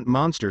going to hunt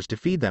monsters to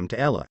feed them to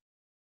Ella?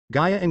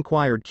 Gaia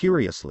inquired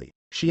curiously,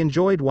 she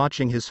enjoyed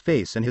watching his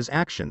face and his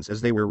actions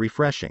as they were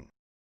refreshing.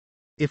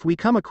 If we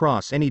come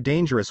across any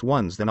dangerous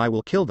ones then I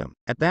will kill them,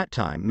 at that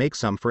time make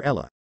some for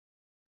Ella.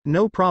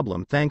 No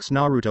problem thanks,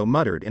 Naruto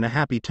muttered in a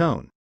happy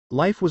tone.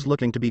 Life was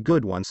looking to be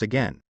good once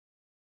again.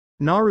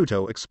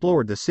 Naruto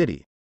explored the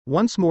city,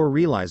 once more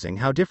realizing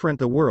how different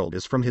the world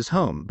is from his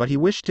home, but he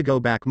wished to go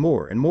back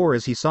more and more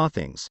as he saw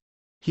things.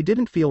 He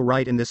didn't feel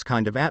right in this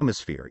kind of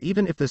atmosphere.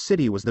 Even if the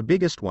city was the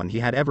biggest one he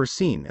had ever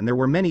seen and there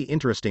were many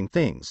interesting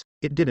things,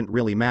 it didn't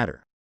really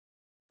matter.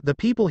 The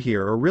people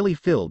here are really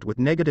filled with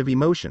negative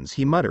emotions,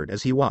 he muttered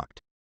as he walked.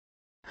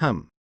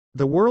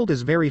 The world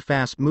is very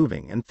fast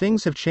moving and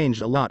things have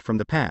changed a lot from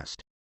the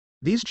past.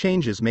 These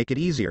changes make it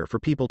easier for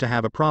people to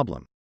have a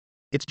problem.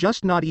 It's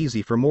just not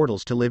easy for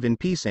mortals to live in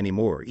peace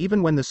anymore,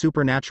 even when the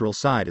supernatural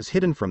side is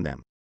hidden from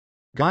them.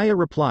 Gaia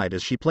replied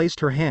as she placed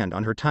her hand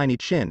on her tiny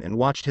chin and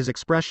watched his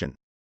expression.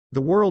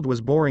 The world was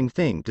a boring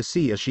thing to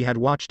see as she had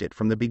watched it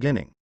from the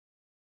beginning.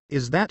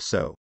 Is that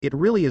so? It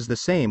really is the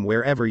same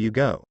wherever you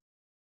go.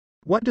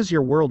 What does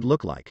your world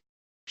look like?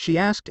 She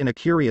asked in a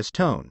curious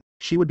tone.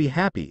 She would be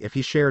happy if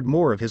he shared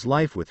more of his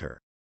life with her.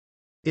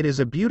 It is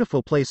a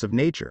beautiful place of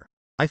nature.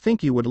 I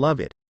think you would love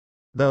it.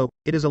 Though,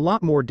 it is a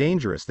lot more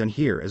dangerous than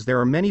here as there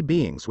are many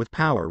beings with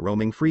power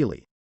roaming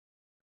freely.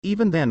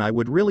 Even then I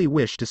would really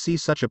wish to see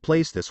such a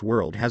place. This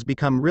world has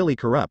become really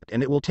corrupt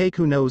and it will take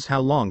who knows how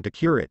long to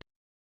cure it.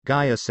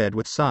 Gaia said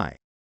with sigh.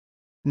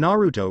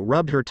 Naruto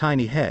rubbed her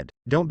tiny head,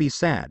 don't be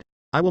sad,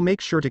 I will make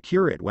sure to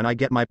cure it when I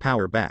get my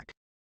power back.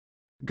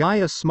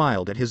 Gaia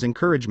smiled at his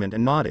encouragement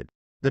and nodded.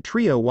 The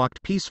trio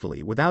walked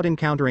peacefully without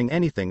encountering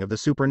anything of the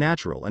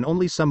supernatural and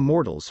only some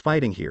mortals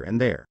fighting here and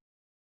there.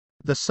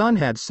 The sun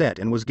had set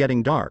and was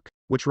getting dark,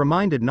 which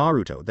reminded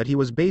Naruto that he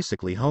was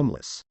basically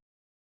homeless.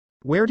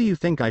 Where do you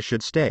think I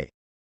should stay?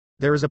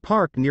 There is a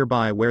park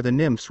nearby where the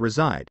nymphs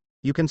reside,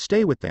 you can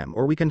stay with them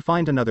or we can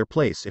find another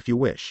place if you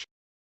wish.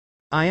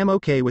 I am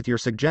okay with your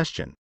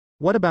suggestion.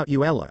 What about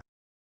you, Ella?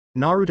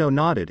 Naruto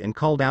nodded and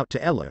called out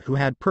to Ella who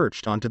had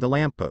perched onto the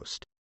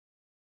lamppost.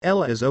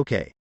 Ella is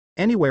okay.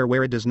 Anywhere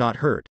where it does not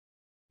hurt.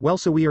 Well,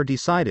 so we are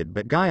decided,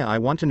 but Gaia, I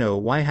want to know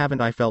why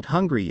haven't I felt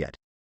hungry yet?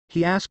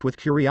 He asked with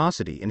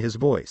curiosity in his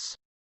voice.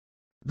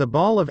 The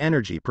ball of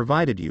energy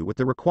provided you with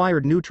the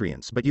required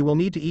nutrients, but you will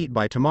need to eat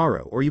by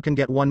tomorrow or you can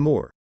get one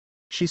more.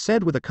 She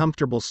said with a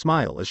comfortable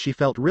smile as she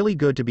felt really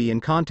good to be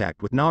in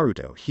contact with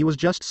Naruto. He was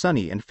just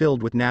sunny and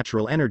filled with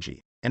natural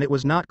energy, and it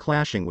was not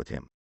clashing with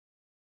him.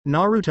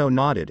 Naruto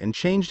nodded and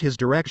changed his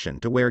direction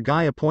to where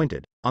Gaia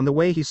pointed. On the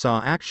way he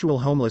saw actual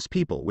homeless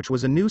people, which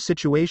was a new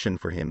situation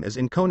for him as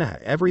in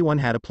Konoha everyone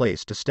had a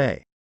place to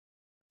stay.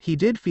 He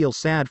did feel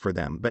sad for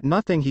them but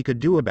nothing he could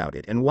do about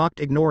it and walked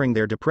ignoring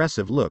their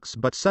depressive looks,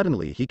 but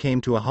suddenly he came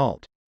to a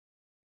halt.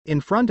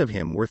 In front of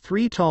him were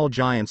three tall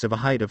giants of a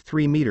height of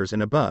 3 meters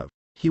and above.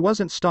 He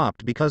wasn't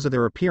stopped because of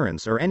their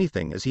appearance or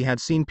anything as he had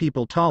seen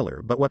people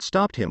taller, but what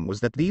stopped him was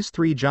that these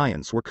three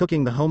giants were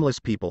cooking the homeless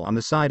people on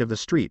the side of the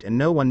street and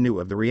no one knew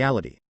of the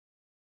reality.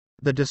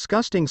 The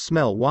disgusting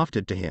smell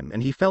wafted to him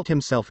and he felt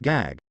himself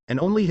gag, and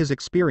only his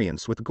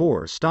experience with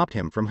gore stopped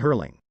him from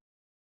hurling.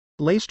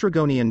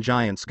 Laestrygonian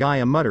giants,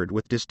 Gaia muttered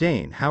with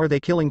disdain. How are they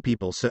killing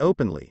people so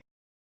openly?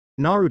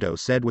 Naruto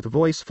said with a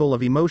voice full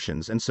of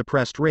emotions and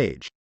suppressed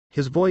rage.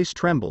 His voice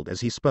trembled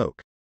as he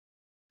spoke.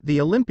 The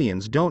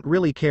Olympians don't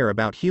really care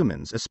about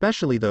humans,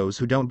 especially those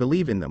who don't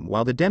believe in them,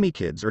 while the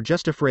demi-kids are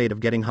just afraid of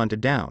getting hunted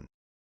down.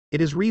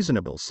 It is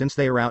reasonable since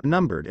they are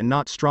outnumbered and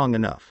not strong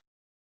enough.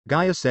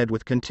 Gaia said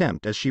with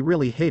contempt as she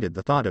really hated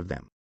the thought of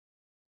them.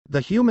 The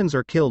humans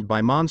are killed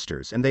by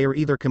monsters and they are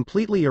either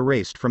completely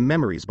erased from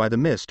memories by the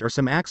mist or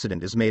some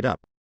accident is made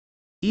up.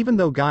 Even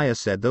though Gaia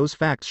said those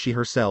facts, she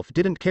herself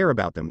didn't care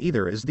about them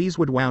either, as these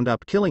would wound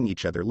up killing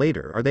each other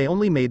later, or they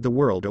only made the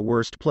world a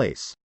worse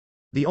place.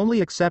 The only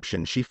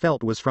exception she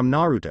felt was from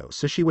Naruto,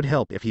 so she would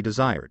help if he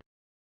desired.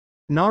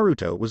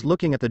 Naruto was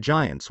looking at the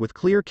giants with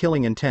clear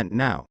killing intent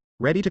now,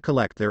 ready to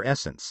collect their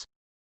essence.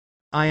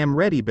 I am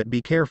ready, but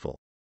be careful.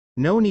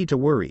 No need to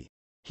worry,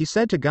 he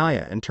said to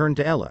Gaia and turned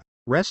to Ella.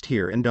 Rest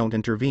here and don't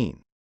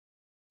intervene.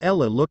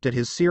 Ella looked at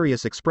his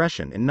serious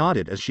expression and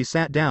nodded as she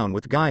sat down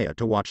with Gaia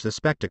to watch the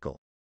spectacle.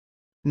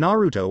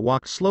 Naruto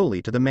walked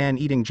slowly to the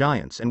man-eating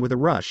giants and with a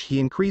rush he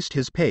increased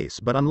his pace,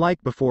 but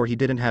unlike before he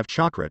didn't have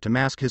chakra to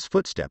mask his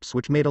footsteps,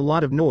 which made a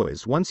lot of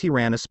noise once he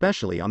ran,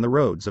 especially on the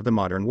roads of the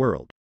modern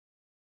world.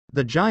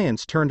 The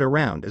giants turned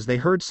around as they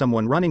heard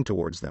someone running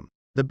towards them,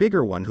 the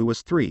bigger one who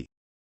was 3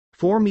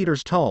 4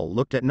 meters tall,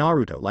 looked at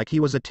Naruto like he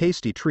was a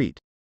tasty treat.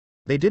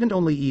 They didn't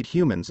only eat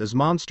humans, as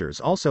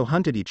monsters also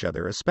hunted each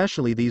other,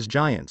 especially these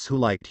giants who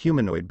liked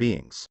humanoid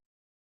beings.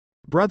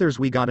 Brothers,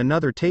 we got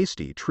another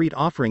tasty treat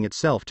offering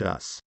itself to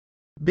us.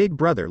 Big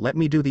brother, let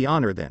me do the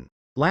honor then.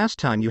 Last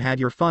time you had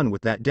your fun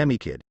with that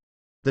demi-kid.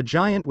 The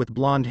giant with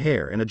blonde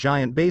hair and a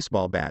giant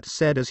baseball bat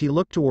said as he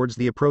looked towards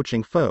the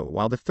approaching foe,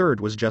 while the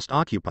third was just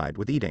occupied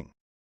with eating.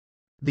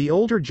 The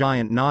older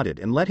giant nodded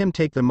and let him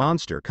take the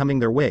monster coming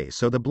their way,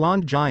 so the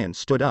blonde giant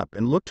stood up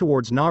and looked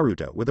towards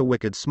Naruto with a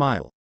wicked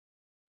smile.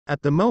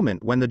 At the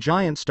moment when the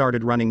giant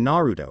started running,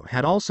 Naruto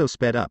had also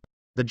sped up.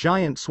 The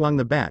giant swung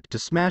the bat to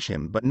smash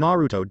him, but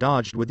Naruto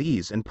dodged with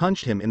ease and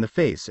punched him in the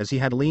face as he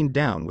had leaned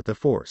down with the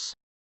force.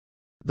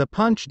 The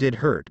punch did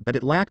hurt, but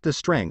it lacked the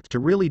strength to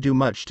really do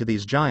much to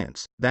these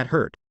giants. That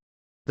hurt,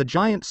 the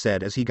giant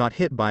said as he got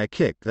hit by a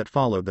kick that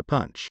followed the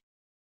punch.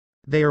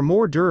 They are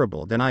more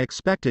durable than I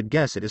expected.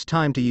 Guess it is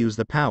time to use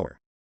the power.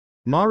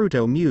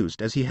 Naruto mused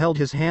as he held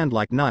his hand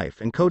like knife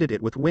and coated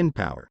it with wind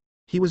power.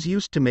 He was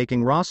used to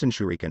making Rasen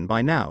Shuriken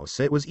by now,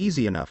 so it was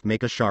easy enough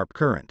make a sharp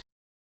current.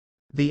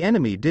 The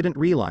enemy didn't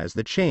realize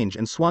the change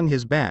and swung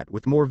his bat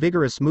with more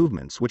vigorous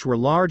movements which were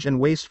large and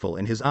wasteful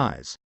in his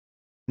eyes.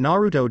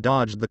 Naruto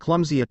dodged the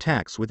clumsy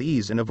attacks with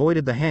ease and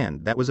avoided the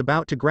hand that was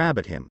about to grab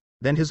at him,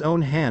 then his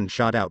own hand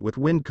shot out with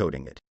wind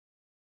coating it.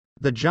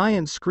 The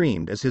giant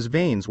screamed as his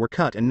veins were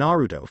cut, and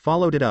Naruto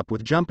followed it up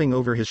with jumping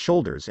over his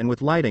shoulders, and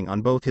with lighting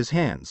on both his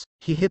hands,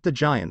 he hit the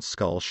giant's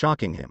skull,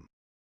 shocking him.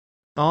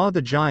 Ah!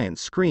 The giant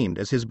screamed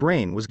as his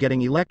brain was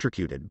getting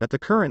electrocuted, but the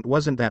current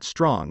wasn't that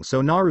strong,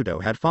 so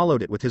Naruto had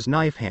followed it with his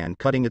knife hand,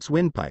 cutting its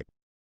windpipe.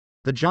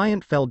 The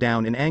giant fell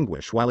down in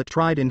anguish while it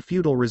tried in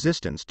futile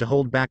resistance to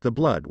hold back the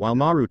blood, while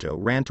Naruto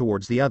ran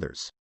towards the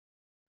others.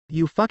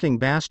 You fucking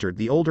bastard!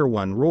 The older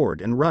one roared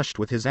and rushed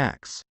with his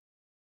axe.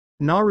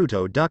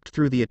 Naruto ducked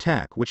through the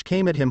attack which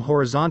came at him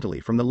horizontally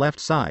from the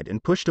left side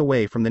and pushed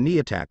away from the knee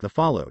attack that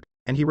followed,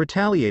 and he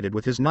retaliated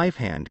with his knife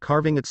hand,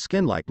 carving its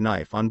skin like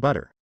knife on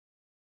butter.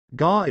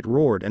 Gah! It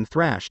roared and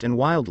thrashed, and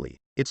wildly,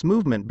 its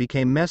movement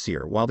became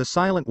messier while the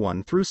silent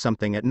one threw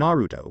something at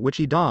Naruto which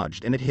he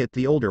dodged, and it hit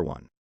the older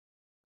one.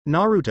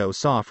 Naruto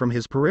saw from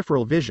his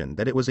peripheral vision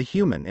that it was a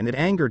human, and it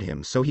angered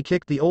him, so he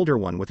kicked the older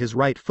one with his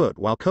right foot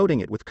while coating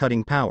it with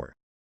cutting power.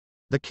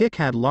 The kick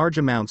had large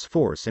amounts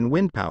force and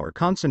wind power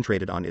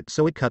concentrated on it,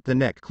 so it cut the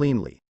neck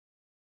cleanly.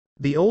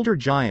 The older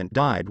giant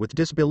died with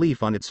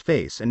disbelief on its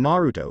face, and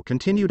Naruto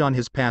continued on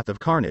his path of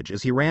carnage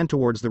as he ran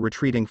towards the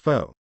retreating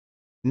foe.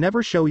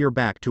 Never show your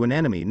back to an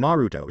enemy,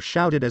 Naruto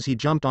shouted as he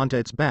jumped onto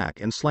its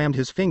back and slammed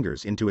his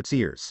fingers into its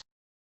ears.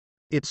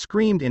 It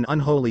screamed in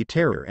unholy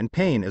terror and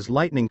pain as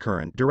lightning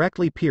current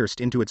directly pierced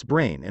into its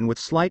brain, and with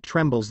slight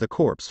trembles the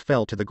corpse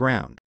fell to the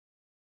ground.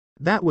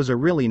 That was a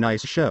really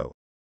nice show.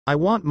 I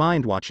won't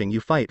mind watching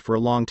you fight for a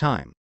long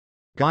time.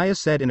 Gaia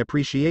said in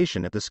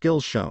appreciation at the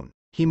skills shown.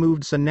 He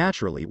moved so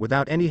naturally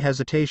without any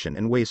hesitation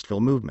and wasteful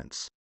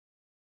movements.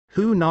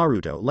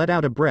 Naruto let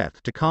out a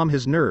breath to calm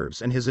his nerves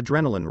and his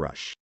adrenaline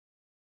rush.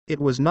 It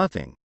was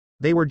nothing.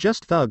 They were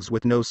just thugs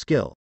with no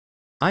skill.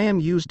 I am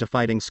used to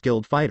fighting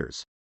skilled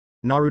fighters,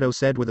 Naruto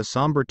said with a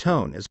somber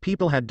tone as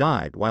people had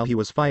died while he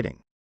was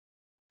fighting.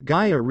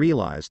 Gaia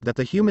realized that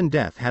the human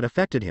death had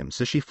affected him,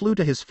 so she flew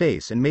to his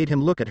face and made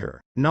him look at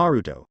her.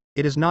 Naruto,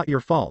 it is not your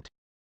fault.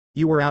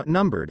 You were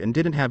outnumbered and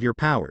didn't have your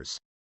powers.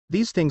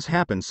 These things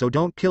happen, so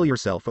don't kill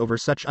yourself over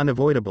such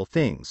unavoidable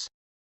things.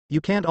 You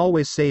can't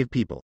always save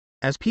people.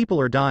 As people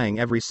are dying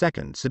every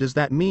second, so does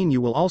that mean you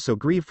will also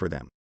grieve for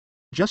them?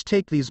 Just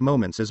take these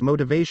moments as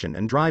motivation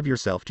and drive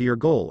yourself to your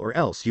goal, or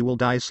else you will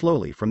die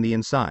slowly from the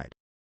inside.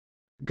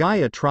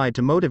 Gaia tried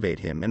to motivate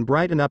him and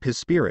brighten up his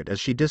spirit, as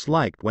she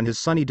disliked when his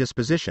sunny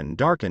disposition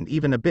darkened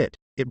even a bit.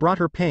 It brought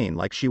her pain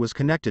like she was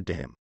connected to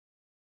him.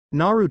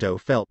 Naruto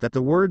felt that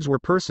the words were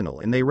personal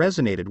and they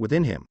resonated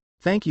within him.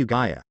 Thank you,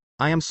 Gaia.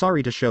 I am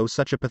sorry to show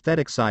such a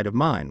pathetic side of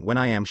mine when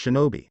I am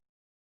shinobi.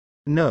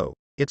 No,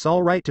 it's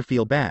all right to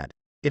feel bad.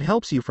 It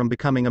helps you from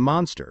becoming a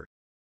monster,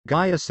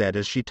 Gaia said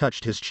as she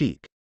touched his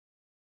cheek.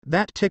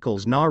 That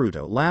tickles,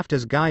 Naruto laughed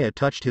as Gaia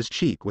touched his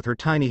cheek with her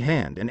tiny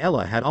hand, and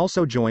Ella had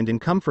also joined in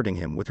comforting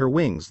him with her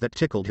wings that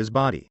tickled his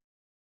body.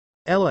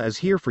 Ella is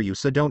here for you,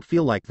 so don't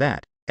feel like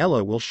that.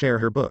 Ella will share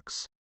her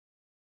books.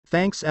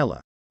 Thanks,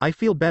 Ella. I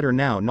feel better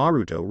now.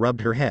 Naruto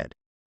rubbed her head.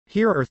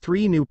 Here are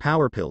 3 new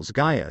power pills,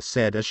 Gaia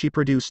said as she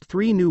produced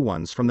 3 new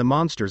ones from the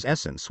monster's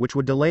essence, which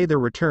would delay their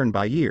return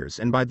by years,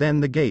 and by then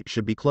the gate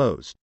should be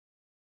closed.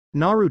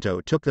 Naruto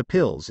took the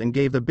pills and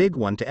gave the big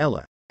one to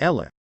Ella.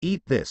 Ella,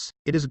 eat this,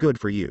 it is good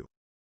for you.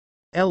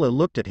 Ella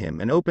looked at him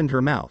and opened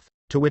her mouth,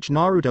 to which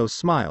Naruto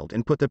smiled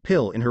and put the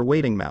pill in her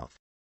waiting mouth.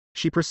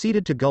 She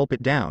proceeded to gulp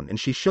it down, and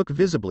she shook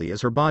visibly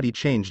as her body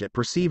changed at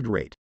perceived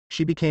rate.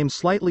 She became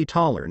slightly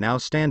taller, now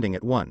standing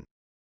at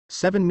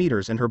 1.7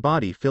 meters, and her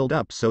body filled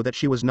up so that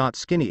she was not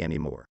skinny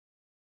anymore.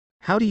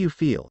 How do you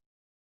feel?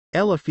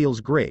 Ella feels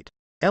great.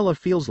 Ella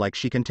feels like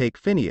she can take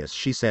Phineas,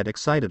 she said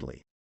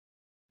excitedly.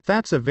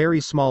 That's a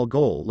very small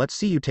goal, let's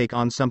see you take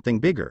on something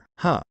bigger,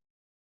 huh?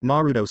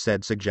 Naruto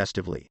said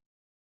suggestively.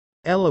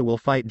 Ella will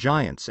fight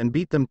giants and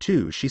beat them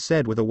too, she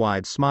said with a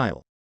wide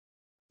smile.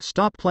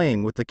 Stop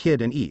playing with the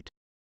kid and eat.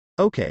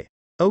 Okay.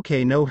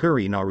 Okay, no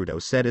hurry,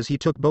 Naruto said as he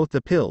took both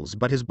the pills,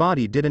 but his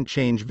body didn't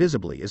change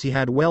visibly as he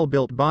had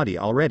well-built body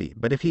already,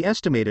 but if he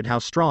estimated how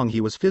strong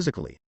he was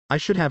physically, I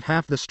should have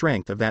half the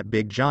strength of that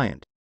big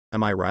giant.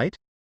 Am I right?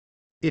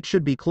 It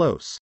should be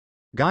close.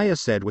 Gaia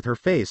said with her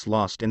face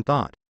lost in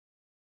thought.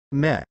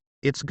 Meh.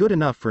 It's good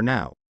enough for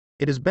now.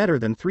 It is better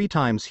than 3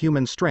 times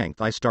human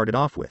strength I started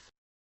off with.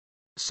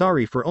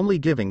 Sorry for only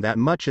giving that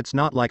much, it's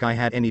not like I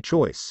had any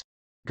choice.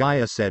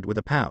 Gaia said with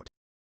a pout.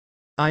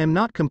 I am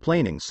not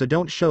complaining, so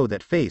don't show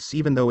that face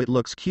even though it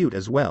looks cute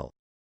as well.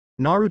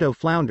 Naruto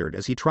floundered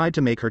as he tried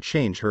to make her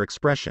change her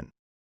expression.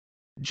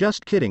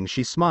 Just kidding,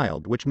 she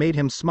smiled, which made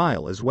him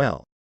smile as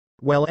well.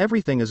 Well,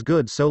 everything is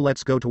good, so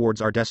let's go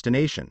towards our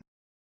destination.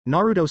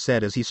 Naruto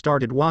said as he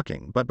started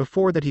walking, but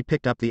before that he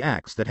picked up the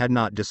axe that had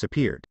not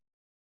disappeared.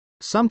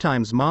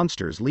 Sometimes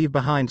monsters leave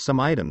behind some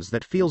items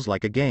that feels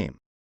like a game.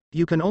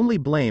 You can only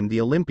blame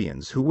the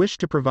Olympians who wish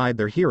to provide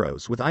their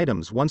heroes with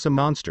items once a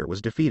monster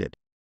was defeated.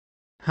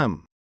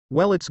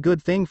 Well, it's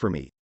good thing for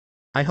me.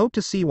 I hope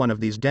to see one of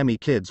these demi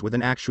kids with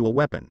an actual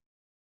weapon.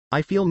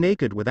 I feel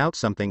naked without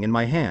something in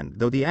my hand,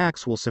 though the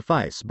axe will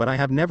suffice, but I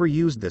have never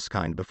used this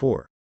kind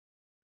before.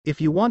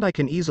 If you want I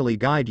can easily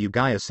guide you,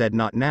 Gaia said.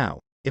 Not now.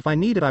 If I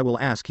need it I will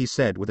ask, he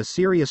said with a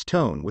serious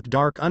tone with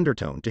dark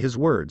undertone to his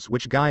words,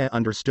 which Gaia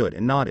understood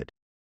and nodded.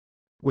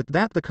 With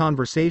that the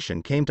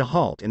conversation came to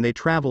halt and they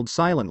traveled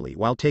silently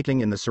while taking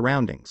in the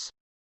surroundings.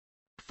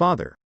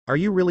 Father, are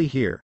you really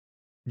here?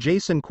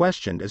 Jason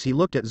questioned as he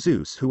looked at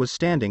Zeus, who was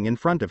standing in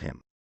front of him.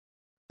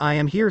 I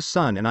am here,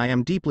 son, and I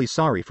am deeply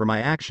sorry for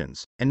my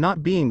actions, and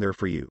not being there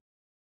for you.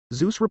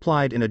 Zeus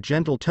replied in a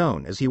gentle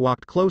tone as he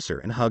walked closer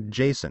and hugged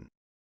Jason.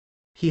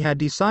 He had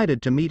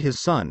decided to meet his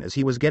son as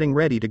he was getting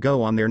ready to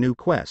go on their new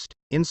quest,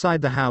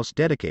 inside the house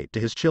dedicated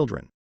to his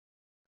children.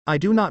 I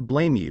do not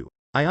blame you.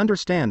 I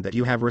understand that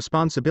you have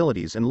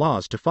responsibilities and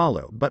laws to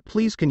follow, but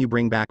please can you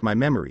bring back my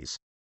memories?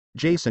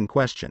 Jason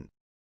questioned.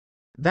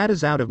 That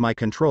is out of my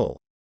control.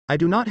 I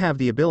do not have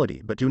the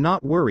ability, but do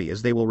not worry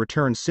as they will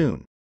return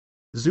soon.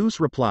 Zeus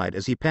replied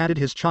as he patted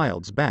his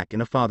child's back in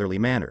a fatherly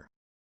manner.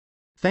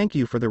 Thank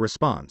you for the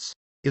response.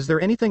 Is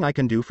there anything I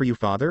can do for you,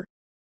 father?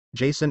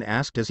 Jason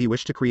asked as he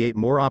wished to create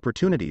more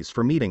opportunities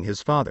for meeting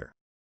his father.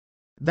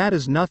 That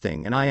is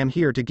nothing, and I am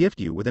here to gift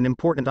you with an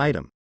important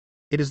item.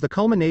 It is the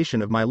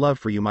culmination of my love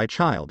for you, my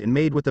child, and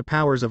made with the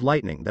powers of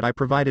lightning that I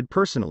provided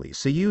personally,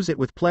 so use it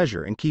with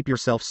pleasure and keep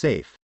yourself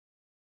safe.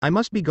 I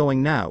must be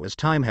going now as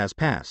time has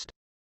passed.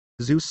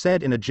 Zeus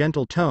said in a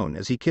gentle tone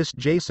as he kissed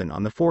Jason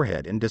on the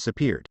forehead and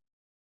disappeared.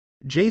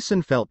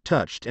 Jason felt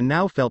touched and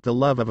now felt the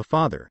love of a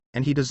father,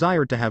 and he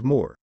desired to have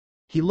more.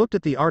 He looked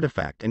at the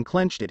artifact and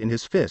clenched it in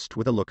his fist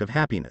with a look of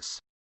happiness.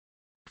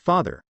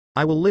 Father,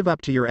 I will live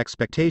up to your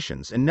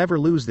expectations and never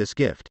lose this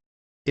gift.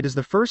 It is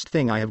the first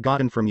thing I have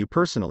gotten from you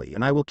personally,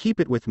 and I will keep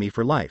it with me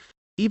for life,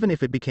 even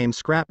if it became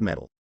scrap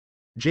metal.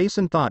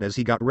 Jason thought as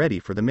he got ready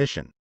for the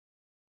mission.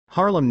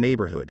 Harlem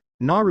neighborhood.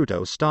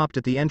 Naruto stopped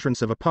at the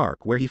entrance of a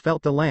park where he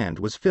felt the land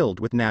was filled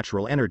with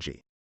natural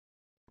energy.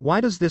 Why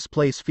does this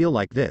place feel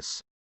like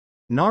this?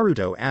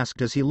 Naruto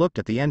asked as he looked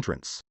at the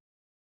entrance.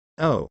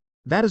 Oh,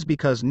 that is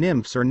because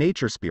nymphs are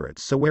nature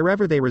spirits, so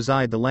wherever they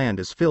reside the land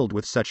is filled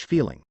with such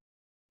feeling.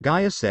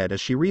 Gaia said as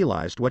she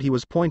realized what he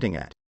was pointing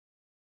at.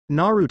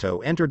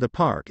 Naruto entered the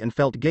park and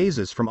felt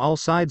gazes from all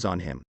sides on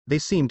him. They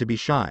seemed to be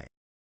shy.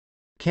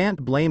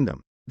 Can't blame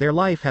them. Their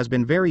life has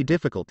been very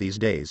difficult these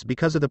days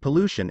because of the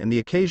pollution and the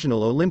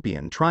occasional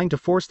Olympian trying to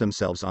force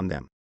themselves on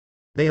them.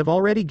 They have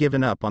already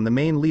given up on the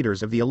main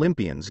leaders of the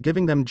Olympians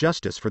giving them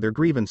justice for their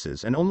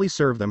grievances and only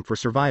serve them for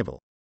survival.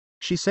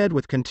 She said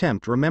with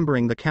contempt,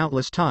 remembering the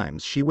countless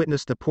times she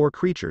witnessed the poor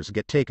creatures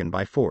get taken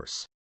by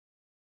force.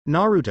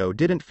 Naruto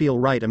didn't feel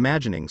right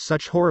imagining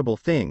such horrible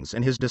things,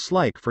 and his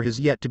dislike for his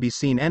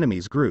yet-to-be-seen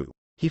enemies grew.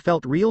 He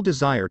felt real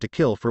desire to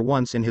kill for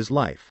once in his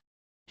life.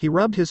 He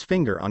rubbed his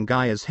finger on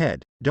Gaia's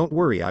head. Don't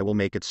worry, I will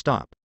make it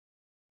stop.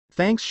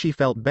 Thanks. She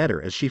felt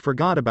better as she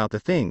forgot about the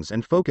things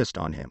and focused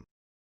on him.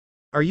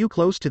 Are you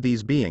close to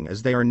these beings,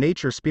 as they are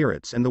nature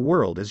spirits and the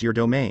world is your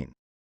domain?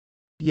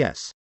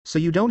 Yes. So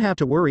you don't have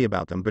to worry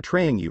about them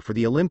betraying you for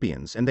the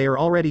Olympians, and they are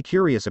already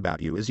curious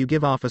about you as you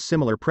give off a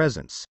similar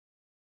presence.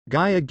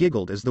 Gaia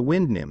giggled as the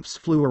wind nymphs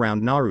flew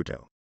around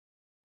Naruto.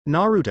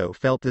 Naruto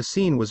felt the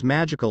scene was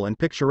magical and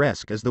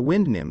picturesque as the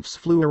wind nymphs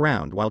flew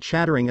around while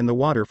chattering, and the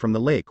water from the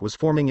lake was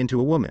forming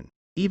into a woman.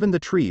 Even the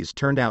trees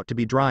turned out to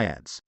be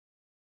dryads.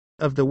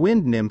 Of the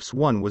wind nymphs,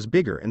 one was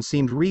bigger and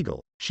seemed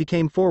regal. She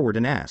came forward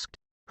and asked,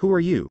 "Who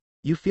are you?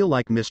 You feel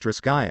like Mistress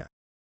Gaia."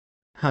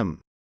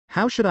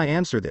 How should I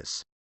answer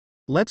this?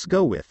 Let's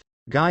go with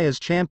Gaia's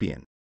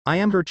champion. I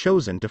am her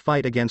chosen to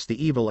fight against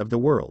the evil of the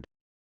world.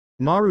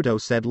 Naruto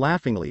said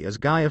laughingly as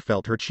Gaia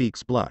felt her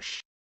cheeks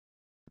blush.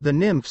 The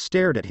nymph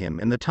stared at him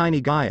and the tiny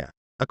Gaia.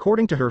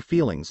 According to her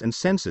feelings and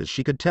senses,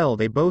 she could tell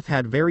they both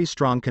had very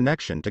strong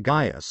connection to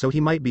Gaia, so he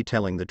might be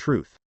telling the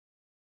truth.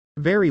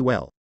 Very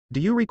well. Do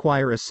you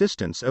require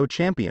assistance, O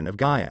champion of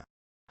Gaia?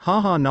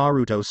 Haha,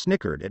 Naruto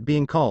snickered at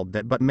being called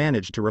that but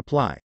managed to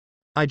reply.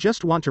 I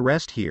just want to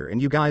rest here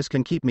and you guys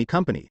can keep me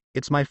company,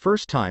 it's my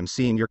first time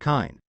seeing your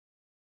kind.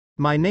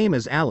 My name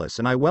is Alice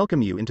and I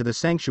welcome you into the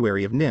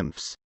sanctuary of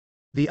nymphs.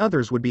 The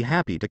others would be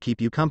happy to keep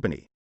you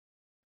company.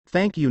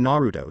 Thank you,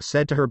 Naruto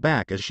said to her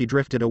back as she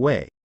drifted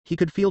away. He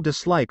could feel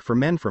dislike for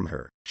men from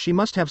her, she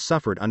must have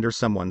suffered under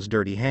someone's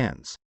dirty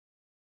hands.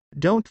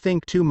 Don't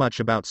think too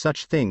much about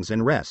such things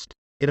and rest,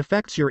 it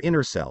affects your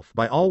inner self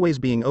by always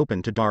being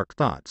open to dark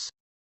thoughts.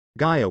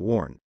 Gaia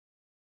warned.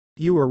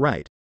 You were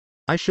right.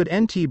 I should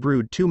nt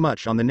brood too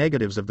much on the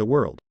negatives of the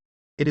world.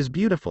 It is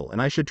beautiful and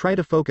I should try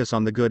to focus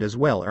on the good as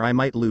well or I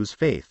might lose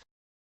faith.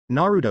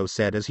 Naruto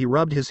said as he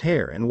rubbed his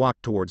hair and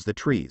walked towards the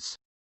trees.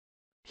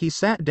 He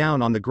sat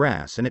down on the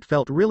grass and it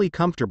felt really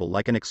comfortable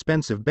like an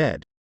expensive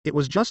bed. It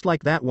was just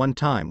like that one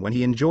time when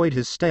he enjoyed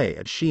his stay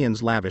at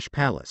Shien's lavish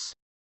palace.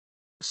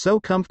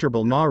 So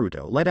comfortable.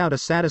 Naruto let out a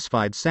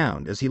satisfied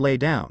sound as he lay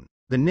down.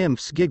 The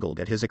nymphs giggled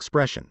at his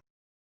expression.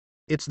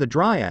 It's the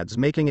dryads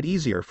making it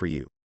easier for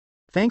you.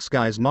 Thanks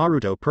guys.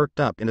 Naruto perked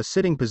up in a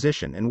sitting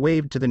position and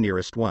waved to the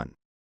nearest one.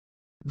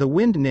 The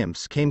wind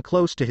nymphs came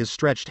close to his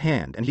stretched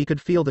hand and he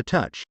could feel the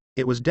touch.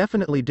 It was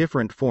definitely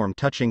different form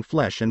touching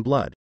flesh and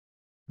blood.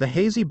 The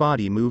hazy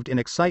body moved in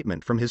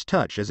excitement from his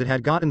touch as it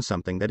had gotten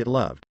something that it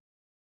loved.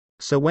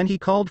 So when he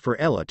called for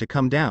Ella to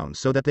come down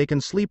so that they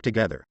can sleep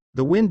together,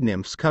 the wind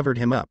nymphs covered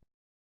him up.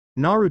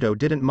 Naruto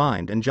didn't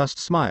mind and just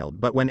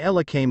smiled, but when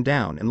Ella came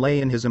down and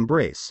lay in his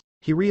embrace,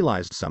 he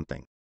realized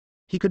something.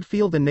 He could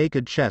feel the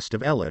naked chest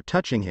of Ella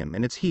touching him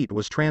and its heat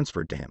was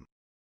transferred to him.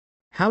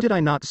 How did I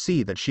not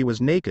see that she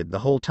was naked the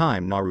whole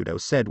time? Naruto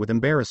said with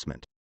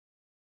embarrassment.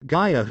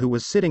 Gaia, who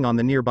was sitting on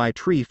the nearby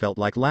tree, felt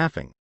like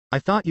laughing. I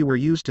thought you were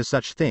used to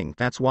such thing,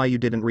 that's why you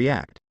didn't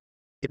react.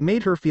 It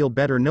made her feel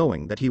better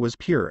knowing that he was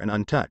pure and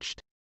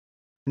untouched.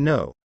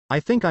 No,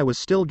 I think I was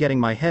still getting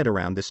my head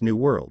around this new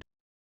world.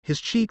 His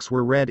cheeks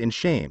were red in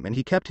shame and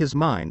he kept his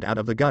mind out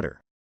of the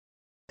gutter.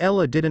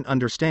 Ella didn't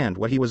understand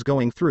what he was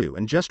going through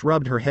and just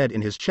rubbed her head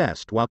in his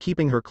chest while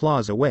keeping her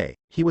claws away.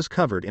 He was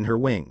covered in her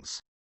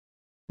wings.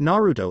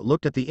 Naruto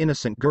looked at the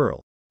innocent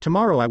girl.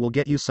 Tomorrow I will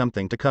get you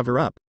something to cover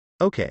up.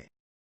 Okay.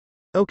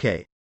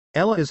 Okay.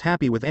 Ella is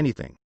happy with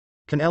anything.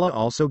 Can Ella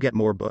also get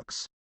more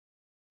books?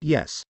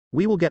 Yes,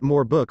 we will get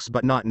more books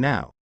but not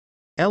now.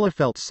 Ella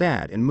felt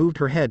sad and moved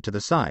her head to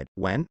the side.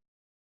 When?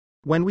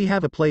 When we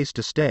have a place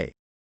to stay.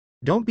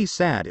 Don't be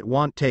sad, it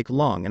won't take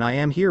long and I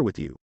am here with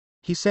you,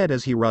 he said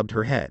as he rubbed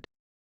her head.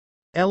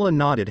 Ella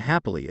nodded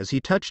happily as he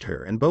touched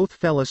her and both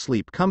fell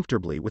asleep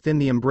comfortably within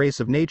the embrace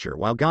of nature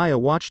while Gaia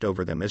watched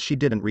over them as she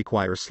didn't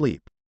require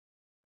sleep.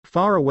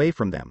 Far away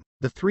from them,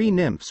 the three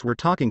nymphs were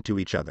talking to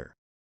each other.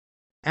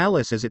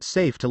 Alice, is it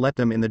safe to let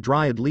them in? The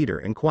dryad leader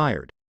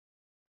inquired.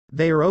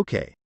 They are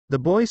okay. The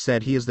boy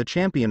said he is the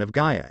champion of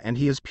Gaia and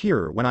he is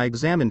pure when I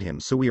examined him,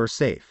 so we are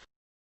safe.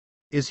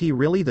 Is he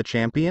really the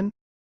champion?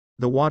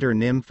 The water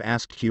nymph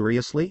asked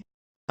curiously.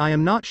 I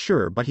am not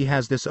sure, but he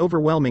has this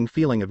overwhelming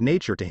feeling of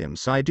nature to him,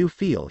 so I do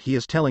feel he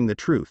is telling the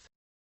truth.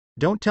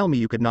 Don't tell me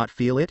you could not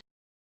feel it?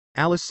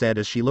 Alice said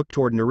as she looked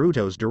toward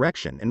Naruto's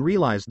direction and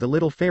realized the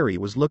little fairy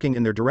was looking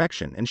in their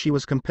direction and she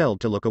was compelled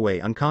to look away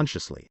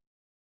unconsciously.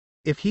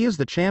 If he is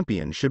the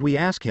champion, should we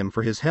ask him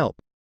for his help?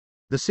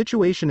 The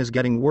situation is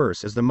getting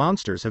worse as the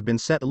monsters have been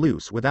set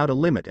loose without a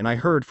limit and I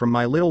heard from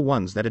my little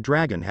ones that a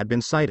dragon had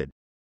been sighted.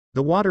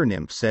 The water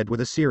nymph said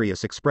with a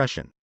serious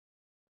expression.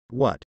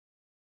 What?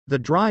 The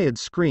dryad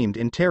screamed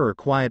in terror.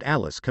 Quiet,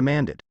 Alice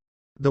commanded.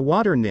 The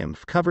water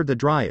nymph covered the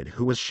dryad,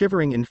 who was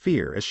shivering in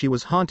fear as she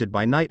was haunted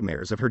by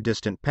nightmares of her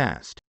distant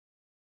past.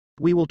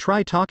 We will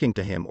try talking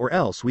to him or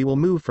else we will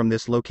move from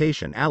this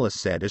location, Alice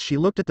said as she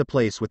looked at the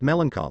place with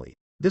melancholy.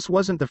 This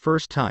wasn't the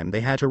first time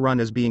they had to run,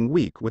 as being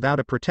weak without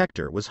a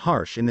protector was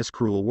harsh in this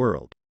cruel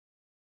world.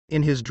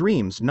 In his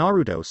dreams,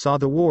 Naruto saw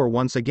the war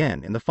once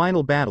again in the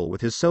final battle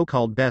with his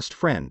so-called best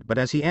friend, but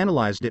as he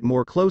analyzed it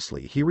more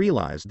closely he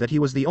realized that he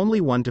was the only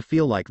one to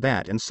feel like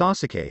that and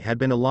Sasuke had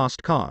been a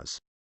lost cause.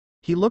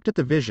 He looked at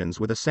the visions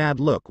with a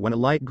sad look when a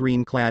light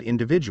green-clad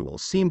individual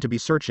seemed to be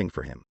searching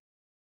for him.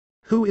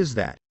 Who is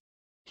that?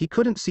 He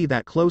couldn't see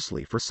that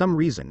closely for some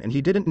reason and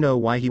he didn't know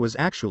why he was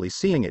actually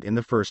seeing it in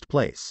the first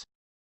place.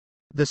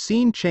 The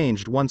scene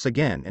changed once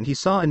again and he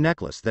saw a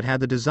necklace that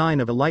had the design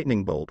of a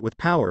lightning bolt with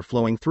power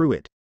flowing through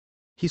it.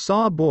 He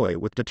saw a boy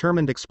with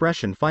determined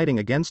expression fighting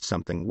against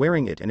something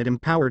wearing it and it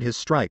empowered his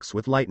strikes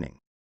with lightning.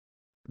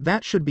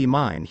 That should be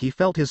mine, he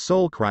felt his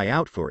soul cry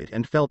out for it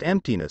and felt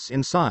emptiness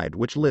inside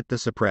which lit the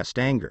suppressed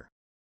anger.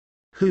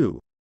 Who?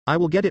 I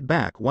will get it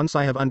back once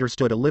I have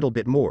understood a little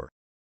bit more.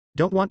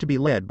 Don't want to be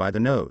led by the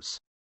nose.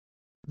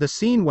 The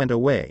scene went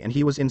away and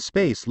he was in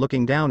space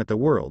looking down at the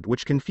world,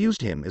 which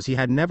confused him as he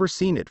had never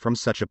seen it from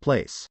such a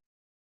place.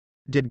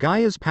 Did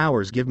Gaia's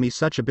powers give me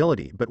such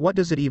ability, but what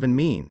does it even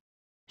mean?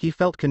 He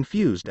felt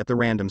confused at the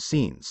random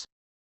scenes.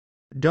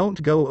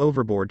 Don't go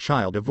overboard,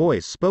 child, a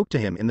voice spoke to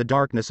him in the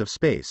darkness of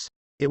space.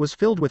 It was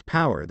filled with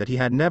power that he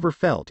had never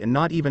felt and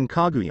not even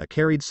Kaguya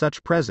carried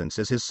such presence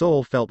as his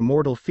soul felt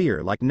mortal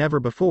fear like never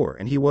before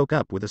and he woke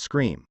up with a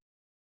scream.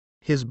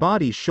 His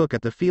body shook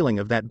at the feeling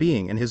of that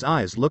being and his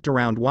eyes looked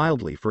around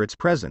wildly for its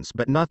presence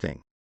but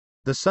nothing.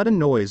 The sudden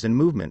noise and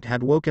movement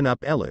had woken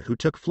up Ella, who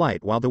took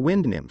flight while the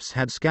wind nymphs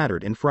had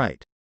scattered in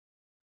fright.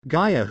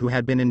 Gaia, who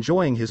had been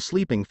enjoying his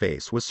sleeping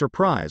face, was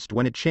surprised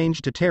when it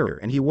changed to terror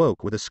and he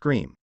woke with a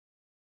scream.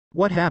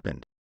 What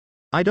happened?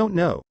 I don't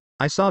know.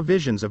 I saw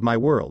visions of my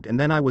world and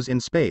then I was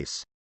in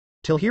space.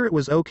 Till here it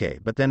was okay,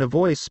 but then a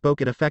voice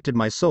spoke. It affected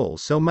my soul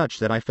so much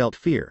that I felt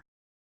fear.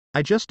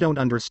 I just don't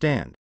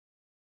understand.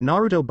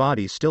 Naruto's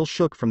body still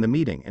shook from the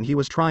meeting and he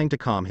was trying to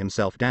calm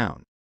himself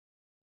down.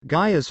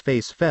 Gaia's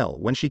face fell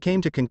when she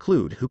came to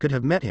conclude who could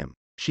have met him.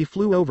 She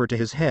flew over to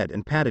his head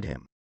and patted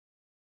him.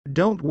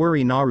 Don't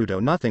worry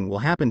Naruto, nothing will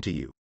happen to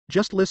you.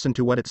 Just listen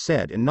to what it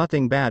said and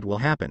nothing bad will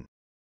happen,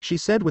 she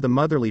said with a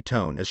motherly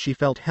tone as she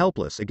felt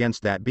helpless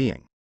against that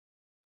being.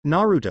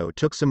 Naruto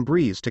took some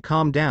breeze to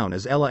calm down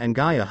as Ella and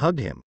Gaia hugged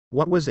him.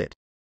 What was it?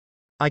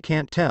 I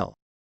can't tell.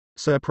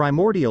 So a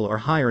primordial or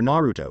higher,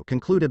 Naruto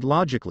concluded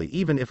logically.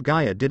 Even if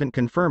Gaia didn't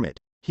confirm it,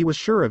 he was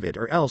sure of it,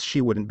 or else she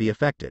wouldn't be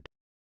affected.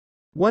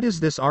 What is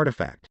this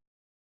artifact?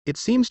 It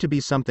seems to be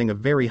something of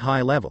very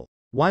high level.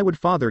 Why would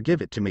father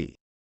give it to me?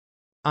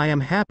 I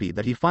am happy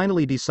that he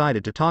finally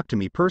decided to talk to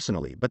me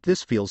personally, but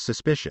this feels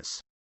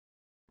suspicious.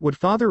 Would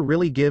father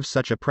really give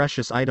such a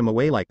precious item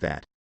away like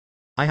that?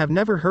 I have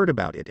never heard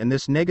about it and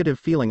this negative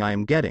feeling I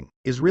am getting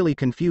is really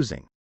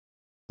confusing.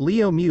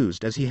 Leo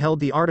mused as he held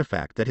the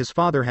artifact that his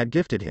father had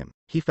gifted him.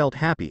 He felt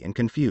happy and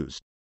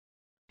confused.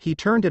 He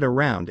turned it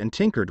around and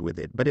tinkered with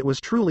it, but it was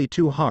truly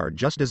too hard,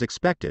 just as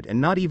expected, and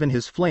not even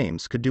his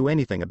flames could do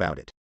anything about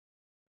it.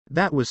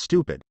 That was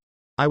stupid.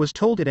 I was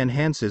told it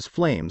enhances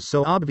flames,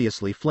 so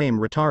obviously flame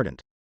retardant.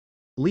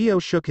 Leo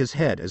shook his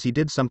head as he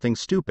did something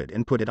stupid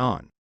and put it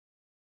on.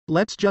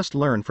 Let's just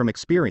learn from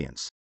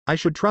experience. I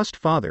should trust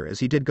father as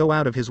he did go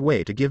out of his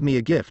way to give me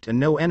a gift, and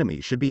no enemy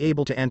should be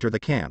able to enter the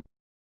camp.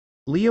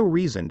 Leo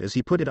reasoned as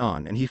he put it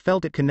on, and he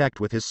felt it connect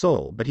with his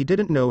soul, but he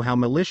didn't know how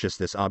malicious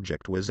this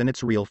object was and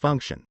its real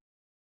function.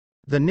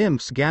 The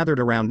nymphs gathered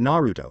around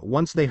Naruto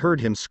once they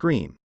heard him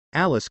scream.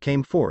 Alice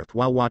came forth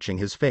while watching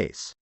his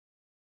face.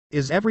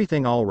 Is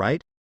everything all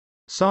right?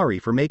 Sorry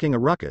for making a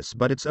ruckus,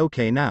 but it's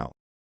okay now,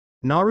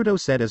 Naruto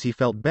said as he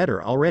felt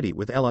better already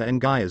with Ella and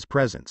Gaia's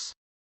presence.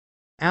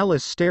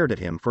 Alice stared at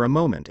him for a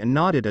moment and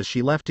nodded as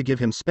she left to give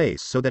him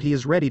space so that he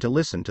is ready to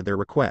listen to their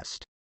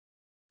request.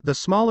 The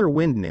smaller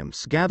wind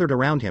nymphs gathered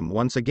around him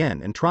once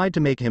again and tried to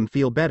make him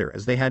feel better,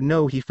 as they had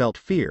know he felt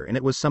fear and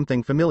it was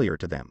something familiar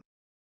to them.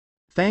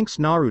 Thanks,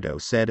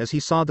 Naruto said as he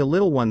saw the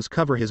little ones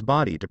cover his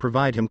body to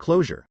provide him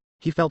closure.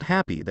 He felt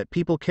happy that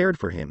people cared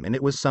for him and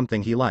it was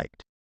something he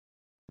liked.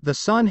 The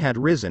sun had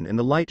risen and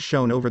the light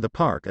shone over the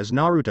park as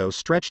Naruto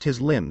stretched his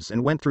limbs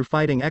and went through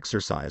fighting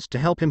exercise to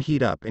help him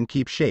heat up and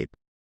keep shape.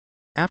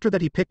 After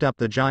that he picked up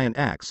the giant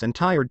axe and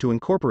tried to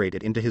incorporate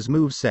it into his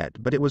move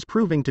set, but it was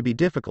proving to be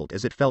difficult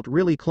as it felt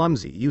really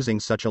clumsy using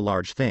such a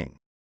large thing.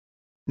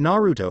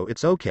 Naruto,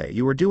 it's okay,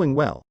 you are doing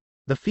well.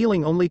 The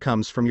feeling only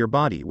comes from your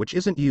body, which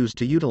isn't used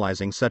to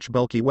utilizing such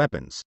bulky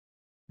weapons,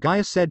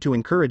 Gaia said to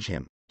encourage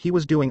him. He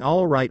was doing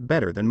all right,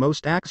 better than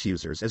most axe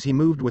users as he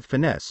moved with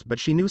finesse, but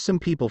she knew some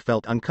people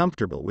felt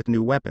uncomfortable with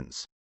new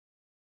weapons.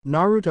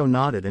 Naruto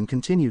nodded and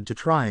continued to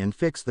try and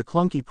fix the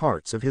clunky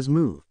parts of his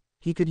move.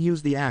 He could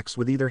use the axe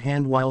with either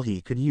hand while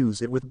he could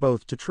use it with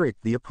both to trick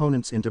the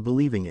opponents into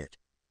believing it.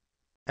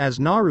 As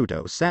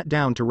Naruto sat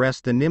down to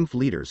rest, the nymph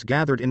leaders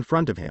gathered in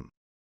front of him.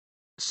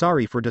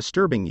 Sorry for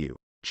disturbing you,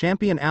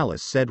 Champion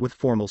Alice said with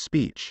formal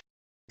speech.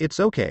 It's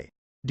okay.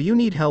 Do you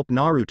need help?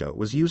 Naruto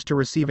was used to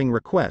receiving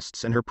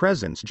requests and her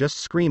presence just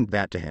screamed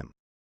that to him.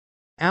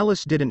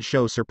 Alice didn't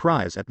show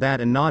surprise at that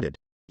and nodded.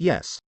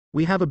 Yes,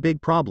 we have a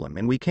big problem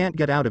and we can't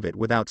get out of it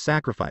without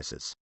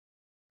sacrifices.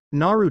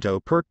 Naruto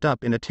perked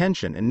up in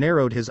attention and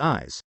narrowed his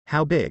eyes.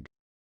 How big?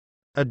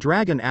 A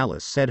dragon,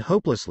 Alice said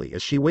hopelessly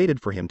as she waited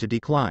for him to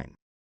decline.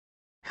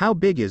 How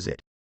big is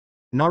it?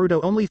 Naruto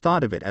only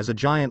thought of it as a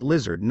giant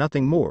lizard,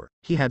 nothing more.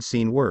 He had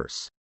seen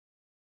worse.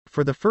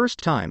 For the first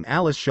time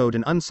Alice showed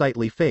an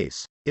unsightly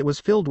face. It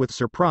was filled with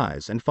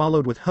surprise and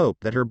followed with hope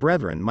that her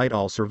brethren might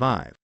all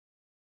survive.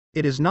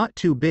 It is not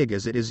too big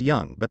as it is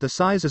young, but the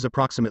size is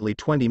approximately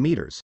 20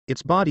 meters,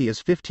 its body is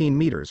 15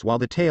 meters while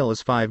the tail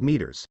is 5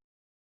 meters.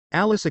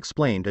 Alice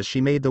explained as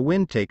she made the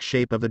wind take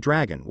shape of the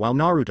dragon while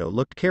Naruto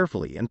looked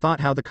carefully and thought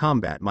how the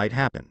combat might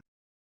happen.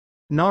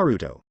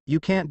 Naruto, you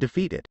can't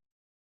defeat it.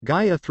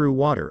 Gaia threw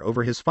water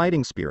over his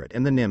fighting spirit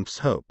and the nymph's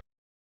hope.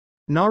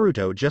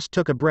 Naruto just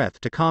took a breath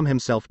to calm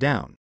himself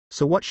down.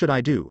 So what should I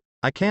do?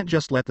 I can't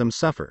just let them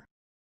suffer,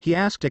 he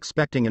asked,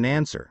 expecting an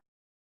answer.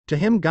 To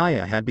him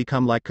Gaia had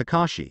become like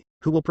Kakashi,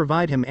 who will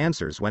provide him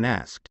answers when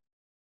asked.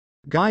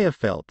 Gaia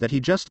felt that he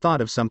just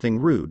thought of something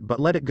rude but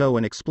let it go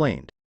and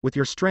explained, with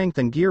your strength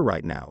and gear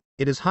right now,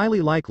 it is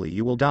highly likely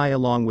you will die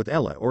along with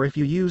Ella, or if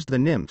you used the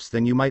nymphs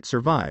then you might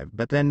survive,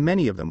 but then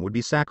many of them would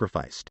be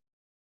sacrificed.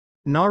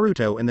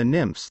 Naruto and the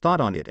nymphs thought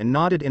on it and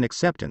nodded in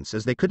acceptance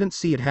as they couldn't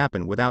see it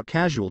happen without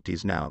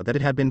casualties now that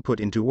it had been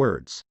put into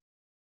words.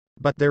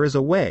 But there is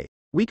a way.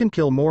 We can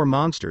kill more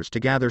monsters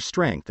to gather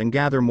strength and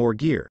gather more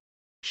gear.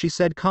 she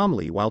said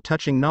calmly while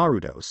touching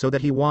Naruto so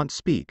that he won't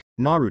speak.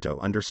 Naruto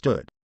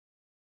understood.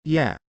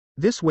 Yeah.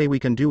 This way we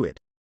can do it.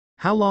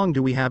 How long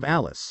do we have,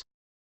 Alice?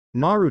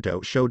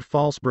 Naruto showed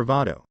false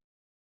bravado.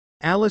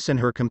 Alice and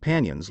her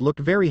companions looked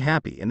very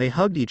happy and they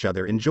hugged each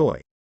other in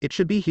joy. It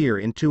should be here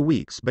in 2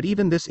 weeks, but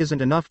even this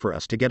isn't enough for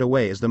us to get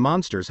away as the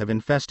monsters have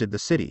infested the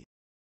city.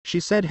 She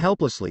said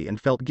helplessly and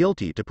felt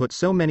guilty to put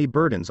so many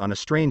burdens on a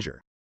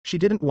stranger. She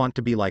didn't want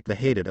to be like the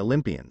hated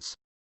Olympians.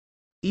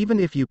 Even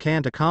if you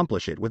can't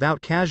accomplish it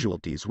without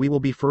casualties, we will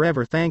be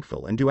forever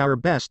thankful and do our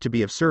best to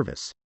be of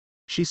service,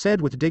 she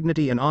said with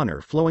dignity and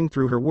honor flowing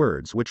through her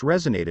words, which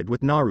resonated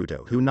with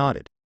Naruto, who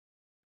nodded.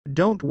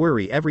 Don't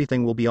worry,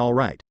 everything will be all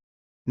right,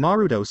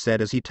 Naruto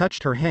said as he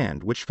touched her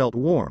hand, which felt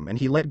warm, and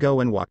he let go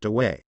and walked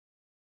away.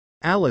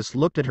 Alice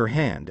looked at her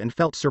hand and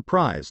felt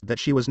surprised that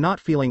she was not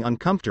feeling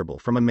uncomfortable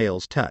from a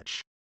male's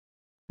touch.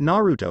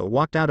 Naruto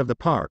walked out of the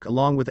park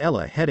along with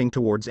Ella, heading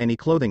towards any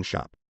clothing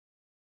shop.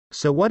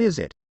 So what is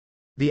it?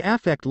 The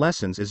affect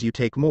lessens as you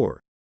take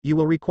more. You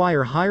will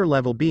require higher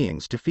level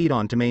beings to feed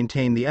on to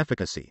maintain the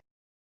efficacy.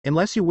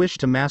 Unless you wish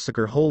to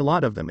massacre whole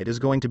lot of them, it is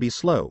going to be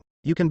slow.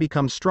 You can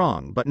become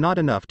strong but not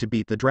enough to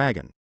beat the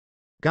dragon,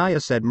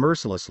 Gaia said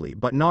mercilessly,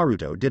 but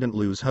Naruto didn't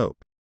lose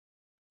hope.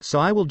 So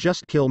I will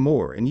just kill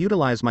more and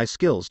utilize my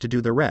skills to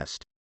do the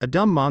rest. A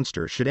dumb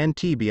monster should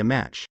NT be a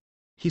match,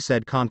 he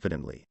said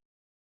confidently.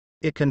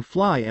 It can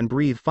fly and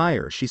breathe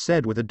fire, she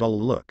said with a dull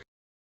look.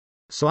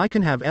 So I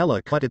can have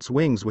Ella cut its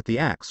wings with the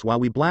axe while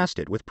we blast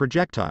it with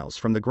projectiles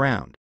from the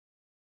ground.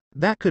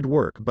 That could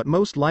work, but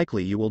most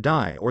likely you will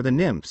die, or the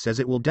nymphs, as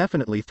it will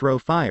definitely throw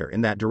fire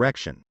in that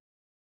direction.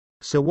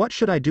 So what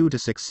should I do to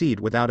succeed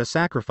without a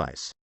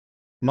sacrifice?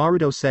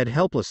 Naruto said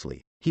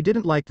helplessly. He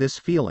didn't like this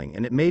feeling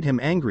and it made him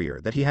angrier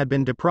that he had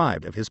been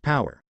deprived of his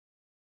power.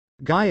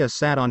 Gaia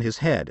sat on his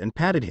head and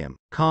patted him.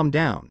 Calm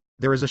down,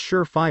 there is a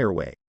surefire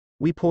way.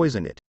 We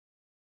poison it.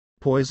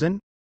 Poison?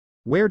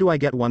 Where do I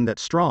get one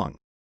that's strong?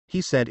 He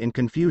said in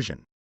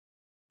confusion.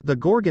 The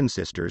Gorgon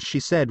sisters, she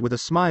said with a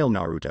smile.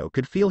 Naruto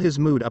could feel his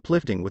mood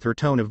uplifting with her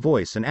tone of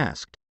voice and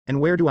asked, and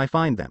where do I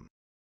find them?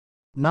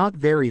 Not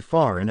very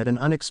far and at an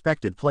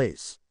unexpected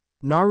place.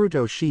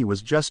 Naruto, she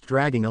was just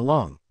dragging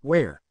along.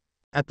 Where?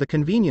 At the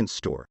convenience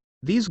store.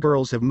 These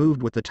girls have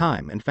moved with the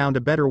time and found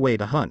a better way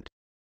to hunt,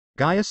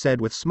 Gaia said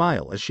with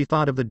smile as she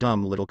thought of the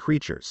dumb little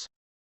creatures.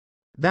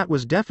 That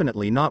was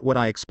definitely not what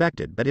I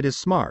expected, but it is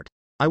smart.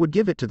 I would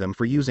give it to them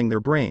for using their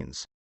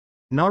brains,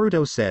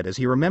 Naruto said as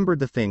he remembered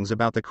the things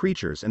about the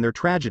creatures and their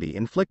tragedy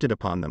inflicted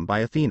upon them by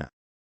Athena.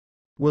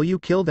 Will you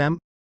kill them?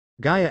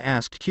 Gaia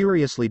asked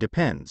curiously.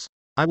 Depends.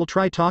 I will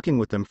try talking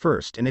with them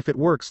first, and if it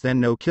works then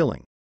no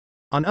killing.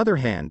 On other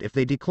hand, if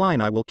they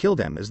decline, I will kill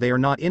them as they are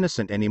not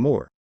innocent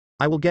anymore.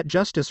 I will get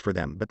justice for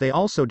them, but they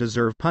also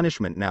deserve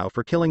punishment now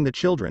for killing the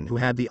children who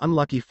had the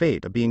unlucky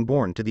fate of being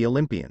born to the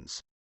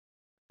Olympians.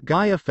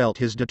 Gaia felt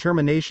his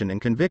determination and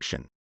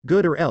conviction.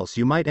 Good, or else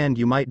you might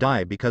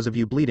die because of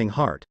you, bleeding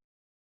heart.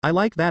 I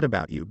like that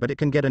about you, but it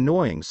can get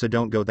annoying, so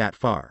don't go that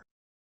far.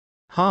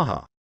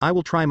 Haha, I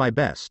will try my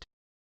best,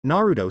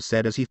 Naruto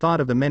said as he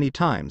thought of the many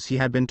times he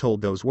had been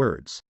told those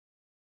words.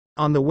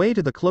 On the way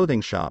to the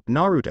clothing shop,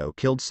 Naruto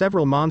killed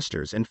several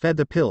monsters and fed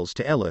the pills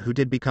to Ella, who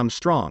did become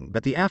strong,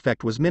 but the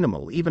effect was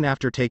minimal even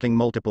after taking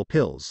multiple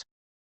pills.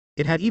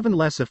 It had even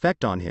less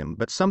effect on him,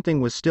 but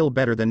something was still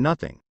better than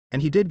nothing,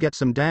 and he did get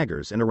some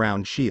daggers and a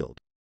round shield.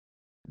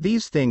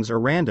 These things are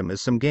random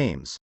as some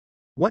games.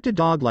 What did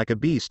dog like a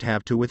beast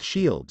have to with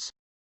shields?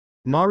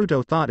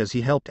 Naruto thought as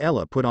he helped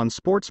Ella put on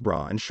sports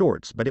bra and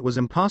shorts, but it was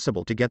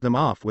impossible to get them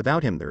off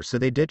without him there, so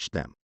they ditched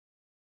them.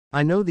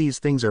 I know these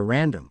things are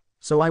random,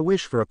 so I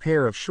wish for a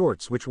pair of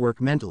shorts which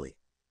work mentally,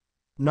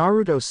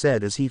 Naruto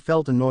said as he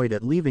felt annoyed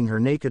at leaving her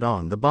naked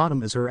on the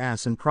bottom as her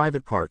ass and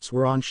private parts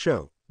were on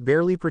show,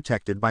 barely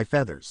protected by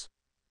feathers.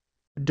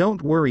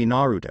 Don't worry,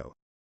 Naruto.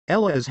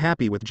 Ella is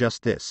happy with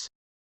just this,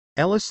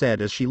 Ella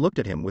said as she looked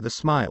at him with a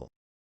smile.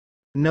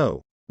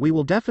 No, we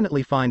will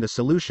definitely find a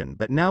solution,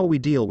 but now we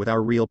deal with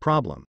our real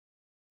problem,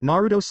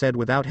 Naruto said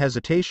without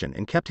hesitation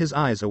and kept his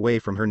eyes away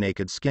from her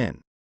naked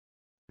skin.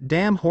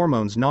 Damn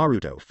hormones.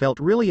 Naruto felt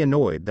really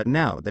annoyed that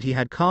now that he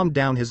had calmed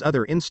down, his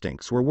other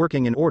instincts were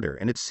working in order,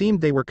 and it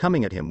seemed they were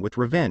coming at him with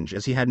revenge,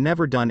 as he had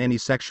never done any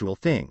sexual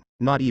thing,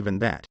 not even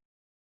that.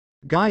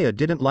 Gaia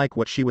didn't like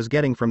what she was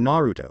getting from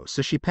Naruto,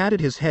 so she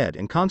patted his head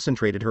and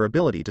concentrated her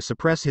ability to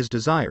suppress his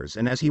desires,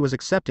 and as he was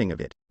accepting of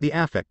it, the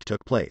affect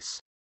took place.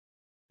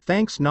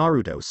 Thanks,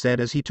 Naruto said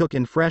as he took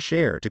in fresh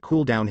air to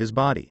cool down his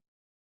body.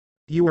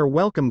 You are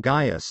welcome,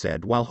 Gaia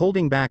said while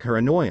holding back her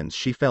annoyance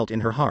she felt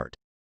in her heart.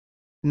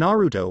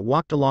 Naruto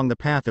walked along the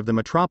path of the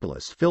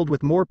metropolis filled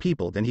with more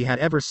people than he had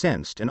ever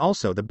sensed, and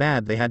also the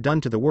bad they had done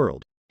to the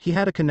world. He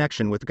had a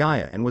connection with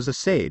Gaia and was a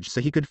sage,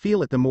 so he could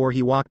feel it the more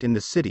he walked in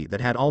this city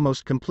that had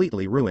almost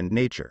completely ruined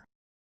nature.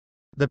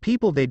 The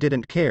people, they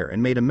didn't care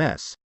and made a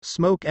mess.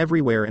 Smoke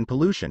everywhere and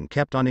pollution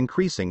kept on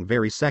increasing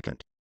very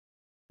second.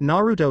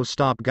 Naruto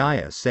stopped,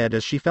 Gaia said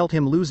as she felt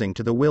him losing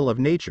to the will of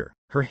nature,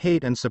 her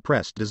hate and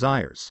suppressed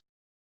desires.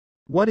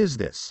 What is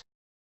this?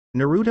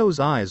 Naruto's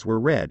eyes were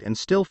red and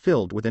still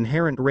filled with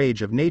inherent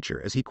rage of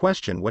nature as he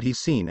questioned what he's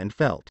seen and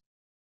felt.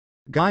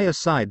 Gaia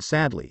sighed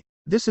sadly.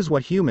 This is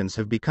what humans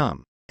have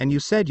become. And you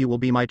said you will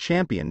be my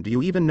champion. Do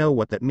you even know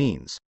what that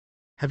means?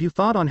 Have you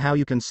thought on how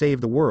you can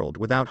save the world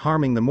without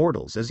harming the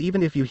mortals, as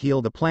even if you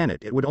heal the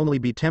planet it would only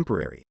be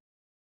temporary?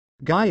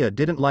 Gaia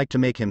didn't like to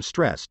make him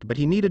stressed, but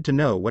he needed to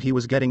know what he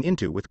was getting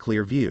into with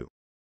clear view.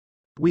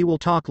 We will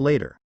talk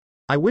later.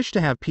 I wish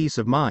to have peace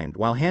of mind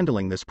while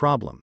handling this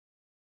problem.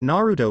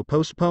 Naruto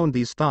postponed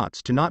these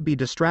thoughts to not be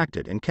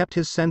distracted and kept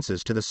his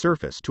senses to the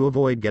surface to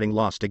avoid getting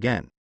lost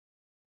again.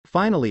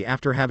 Finally,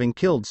 after having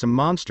killed some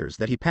monsters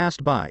that he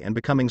passed by and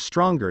becoming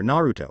stronger,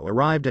 Naruto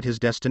arrived at his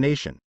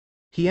destination.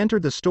 He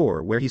entered the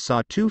store where he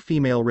saw two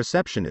female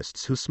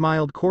receptionists who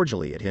smiled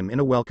cordially at him in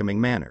a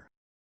welcoming manner.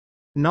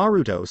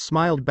 Naruto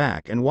smiled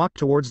back and walked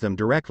towards them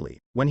directly,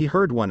 when he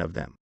heard one of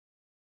them.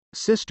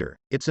 "Sister,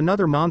 it's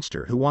another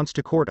monster who wants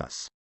to court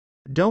us.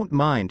 Don't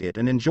mind it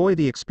and enjoy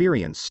the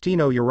experience,"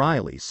 Steno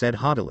Urieli said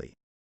haughtily.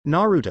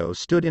 Naruto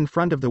stood in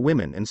front of the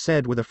women and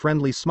said with a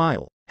friendly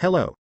smile,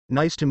 "Hello,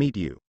 nice to meet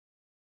you.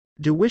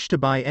 Do wish to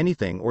buy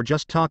anything or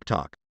just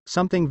talk?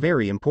 Something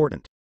very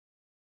important?"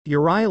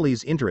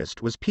 Urieli's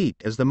interest was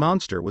piqued as the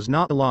monster was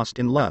not lost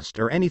in lust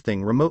or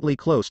anything remotely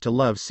close to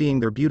love. Seeing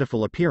their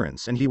beautiful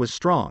appearance and he was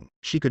strong,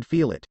 she could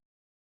feel it.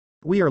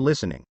 "We are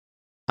listening.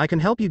 I can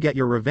help you get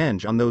your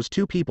revenge on those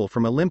two people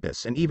from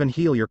Olympus and even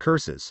heal your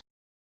curses,"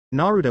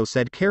 Naruto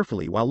said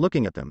carefully while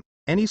looking at them.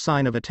 "Any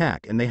sign of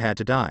attack and they had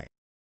to die."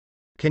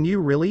 "Can you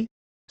really?"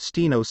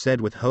 Steno said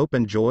with hope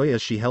and joy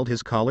as she held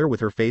his collar with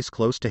her face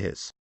close to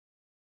his.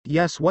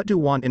 "Yes, what do you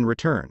want in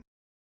return?"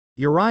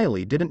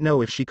 Urieli didn't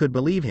know if she could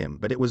believe him,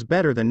 but it was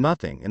better than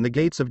nothing, and the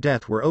gates of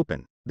death were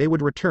open. They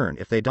would return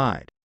if they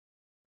died.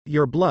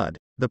 "Your blood,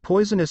 the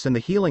poisonous and the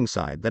healing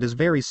side. That is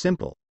very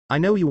simple. I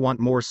know you want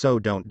more, so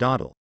don't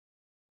dawdle.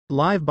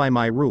 Live by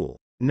my rule,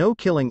 no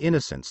killing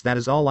innocents, that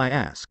is all I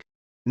ask,"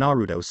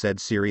 Naruto said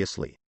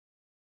seriously.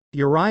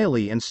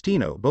 Urieli and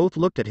Steno both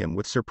looked at him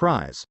with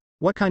surprise.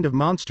 What kind of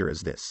monster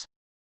is this?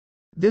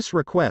 "This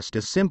request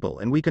is simple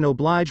and we can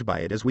oblige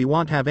by it, as we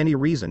won't have any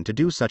reason to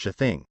do such a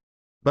thing.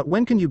 But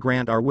when can you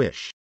grant our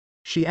wish?"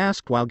 she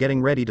asked while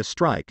getting ready to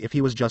strike if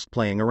he was just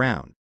playing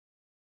around.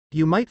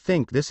 "You might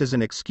think this is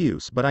an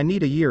excuse, but I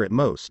need a year at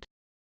most,"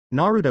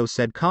 Naruto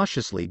said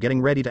cautiously,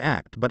 getting ready to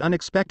act, but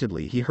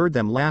unexpectedly he heard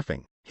them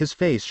laughing. His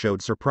face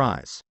showed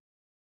surprise.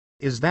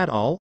 "Is that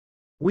all?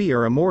 We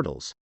are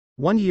immortals.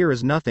 1 year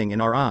is nothing in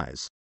our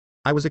eyes.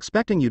 I was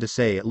expecting you to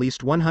say at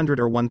least 100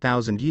 or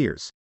 1,000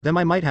 years, then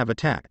I might have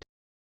attacked.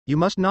 You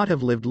must not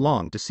have lived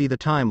long to see the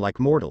time like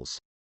mortals."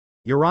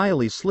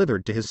 Urieli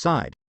slithered to his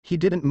side. He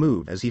didn't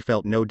move as he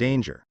felt no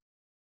danger.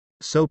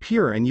 "So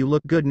pure, and you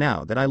look good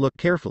now that I look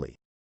carefully.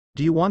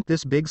 Do you want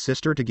this big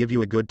sister to give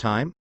you a good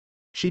time?"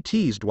 she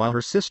teased while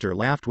her sister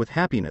laughed with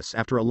happiness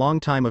after a long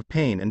time of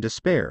pain and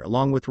despair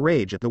along with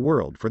rage at the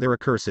world for their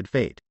accursed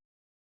fate.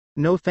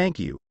 "No thank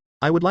you.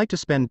 I would like to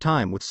spend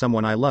time with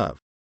someone I love.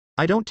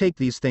 I don't take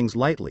these things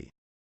lightly,"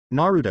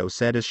 Naruto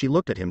said as she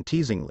looked at him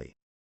teasingly.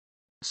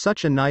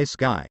 "Such a nice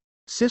guy.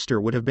 Sister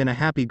would have been a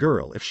happy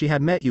girl if she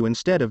had met you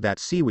instead of that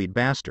seaweed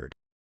bastard,"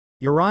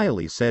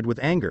 Urieli said with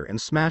anger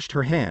and smashed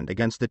her hand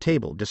against the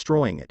table,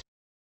 destroying it.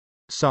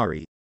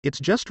 "Sorry. It's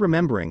just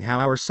remembering how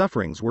our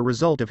sufferings were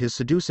result of his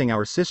seducing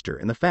our sister,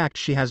 and the fact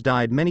she has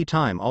died many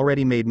times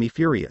already made me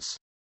furious,"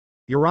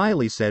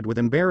 Urieli said with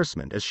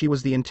embarrassment as she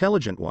was the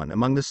intelligent one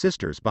among the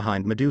sisters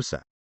behind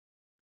Medusa.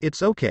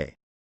 "It's okay.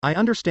 I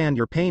understand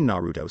your pain,"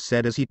 Naruto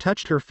said as he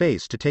touched her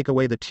face to take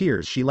away the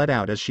tears she let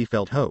out as she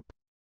felt hope.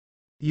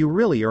 "You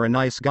really are a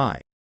nice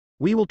guy.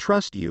 We will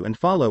trust you and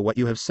follow what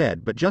you have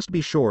said, but just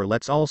be sure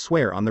let's all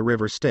swear on the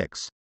river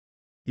Styx."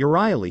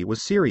 Urieli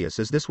was serious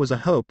as this was a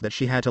hope that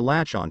she had to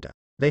latch onto.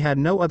 They had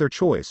no other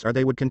choice or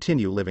they would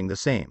continue living the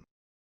same.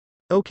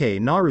 Okay,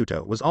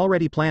 Naruto was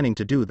already planning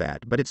to do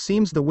that, but it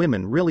seems the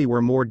women really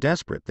were more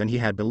desperate than he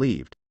had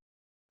believed.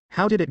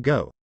 "How did it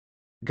go?"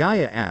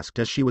 Gaia asked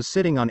as she was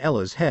sitting on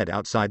Ella's head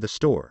outside the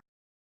store.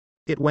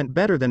 "It went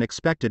better than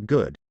expected.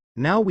 Good.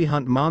 Now we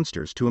hunt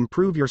monsters to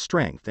improve your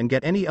strength and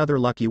get any other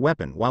lucky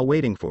weapon while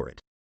waiting for it."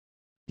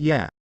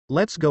 "Yeah.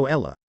 Let's go,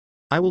 Ella.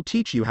 I will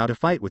teach you how to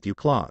fight with your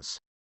claws."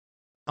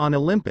 On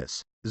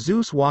Olympus,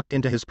 Zeus walked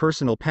into his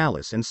personal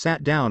palace and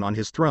sat down on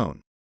his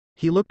throne.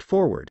 He looked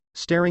forward,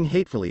 staring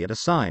hatefully at a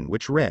sign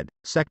which read,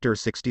 "Sector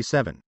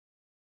 67.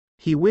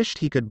 He wished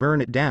he could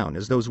burn it down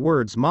as those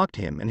words mocked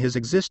him and his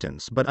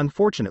existence, but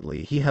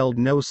unfortunately he held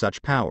no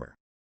such power.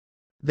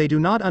 "They do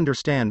not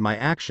understand my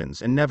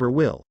actions and never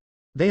will.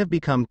 They have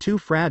become too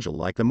fragile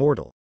like the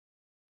mortal.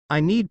 I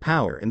need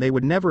power and they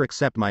would never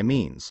accept my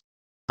means.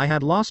 I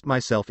had lost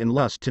myself in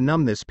lust to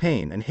numb this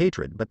pain and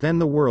hatred, but then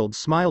the world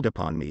smiled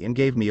upon me and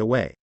gave me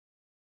away.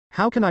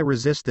 How can I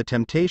resist the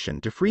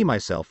temptation to free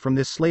myself from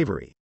this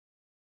slavery?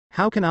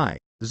 How can I,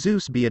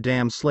 Zeus, be a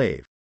damn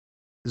slave?"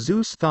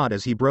 Zeus thought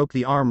as he broke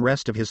the arm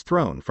rest of his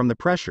throne from the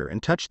pressure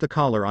and touched the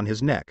collar on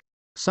his neck,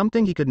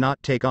 something he could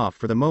not take off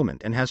for the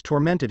moment and has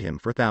tormented him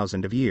for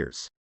thousands of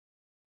years.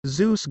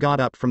 Zeus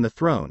got up from the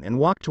throne and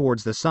walked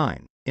towards the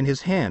sign. In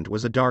his hand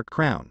was a dark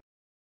crown.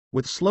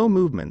 With slow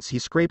movements he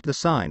scraped the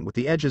sign with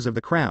the edges of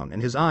the crown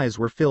and his eyes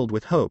were filled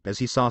with hope as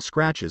he saw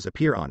scratches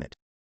appear on it.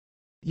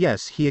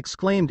 Yes, he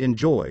exclaimed in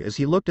joy as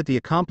he looked at the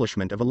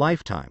accomplishment of a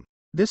lifetime.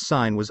 This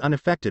sign was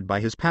unaffected by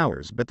his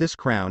powers, but this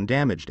crown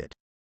damaged it.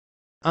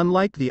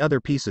 Unlike the other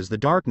pieces, the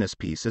darkness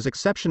piece is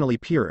exceptionally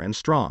pure and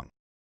strong.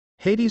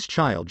 Hades'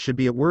 child should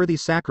be a worthy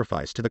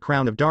sacrifice to the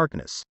crown of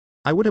darkness.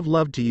 I would have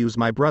loved to use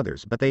my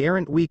brothers, but they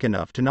aren't weak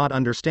enough to not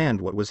understand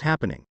what was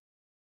happening.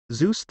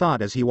 Zeus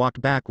thought as he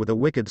walked back with a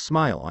wicked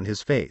smile on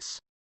his face.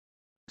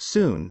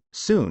 Soon,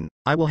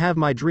 I will have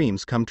my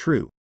dreams come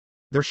true.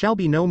 There shall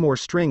be no more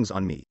strings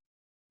on me.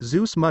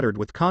 Zeus muttered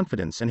with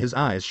confidence and his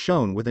eyes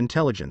shone with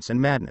intelligence and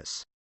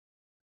madness.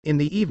 In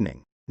the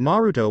evening,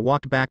 Naruto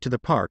walked back to the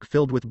park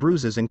filled with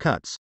bruises and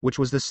cuts, which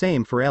was the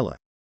same for Ella.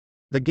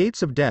 The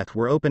gates of death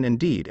were open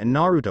indeed, and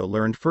Naruto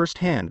learned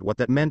firsthand what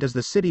that meant as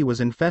the city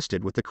was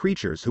infested with the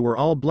creatures who were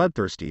all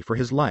bloodthirsty for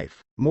his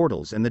life,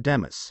 mortals and the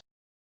Demas.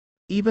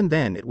 Even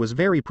then it was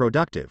very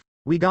productive.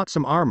 We got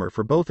some armor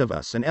for both of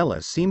us and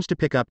Ella seems to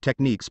pick up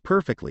techniques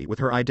perfectly with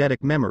her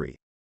eidetic memory.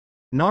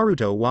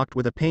 Naruto walked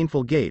with a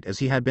painful gait as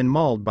he had been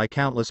mauled by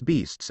countless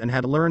beasts and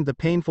had learned the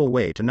painful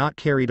way to not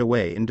carried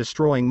away in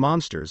destroying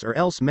monsters, or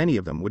else many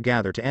of them would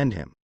gather to end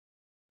him.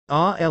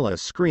 Ah! Ella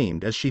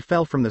screamed as she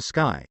fell from the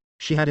sky.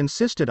 She had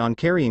insisted on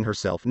carrying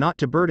herself not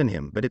to burden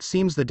him, but it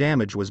seems the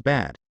damage was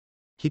bad.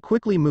 He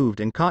quickly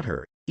moved and caught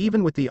her.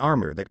 Even with the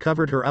armor that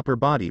covered her upper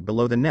body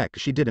below the neck,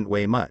 she didn't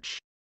weigh much.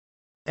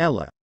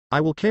 Ella,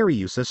 I will carry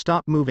you, so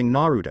stop moving,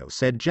 Naruto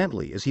said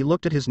gently as he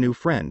looked at his new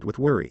friend with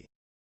worry.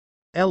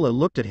 Ella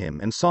looked at him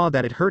and saw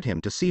that it hurt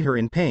him to see her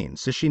in pain,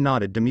 so she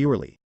nodded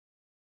demurely.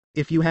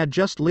 If you had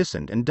just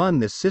listened and done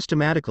this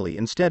systematically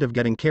instead of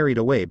getting carried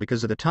away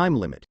because of the time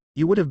limit,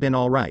 you would have been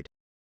alright.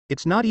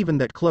 It's not even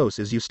that close,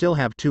 as you still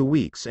have 2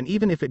 weeks, and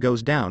even if it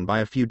goes down by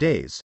a few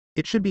days,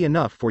 it should be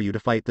enough for you to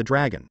fight the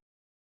dragon.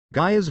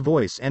 Gaia's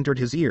voice entered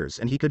his ears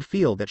and he could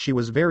feel that she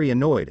was very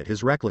annoyed at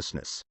his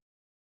recklessness.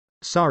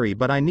 Sorry,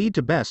 but I need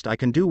to best I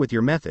can do with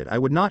your method. I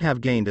would not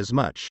have gained as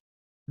much.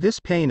 This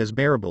pain is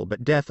bearable,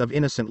 but death of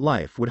innocent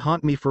life would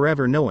haunt me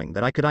forever, knowing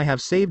that I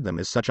have saved them.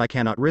 As such, I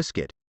cannot risk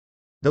it.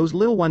 Those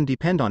little ones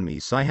depend on me,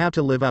 so I have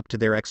to live up to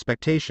their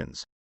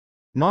expectations.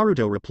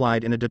 Naruto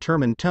replied in a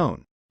determined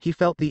tone. He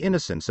felt the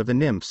innocence of the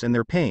nymphs and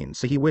their pain,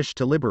 so he wished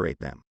to liberate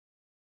them.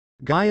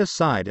 Gaia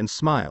sighed and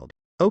smiled.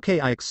 Okay,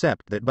 I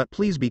accept that, but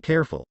please be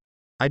careful.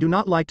 I do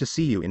not like to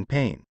see you in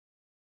pain.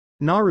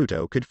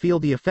 Naruto could feel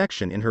the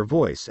affection in her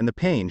voice and the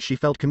pain she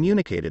felt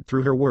communicated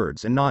through her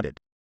words and nodded.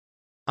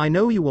 I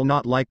know you will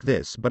not like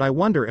this, but I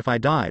wonder if I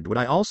died, would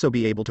I also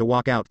be able to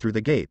walk out through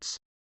the gates?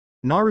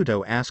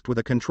 Naruto asked with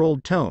a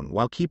controlled tone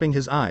while keeping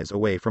his eyes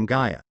away from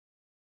Gaia.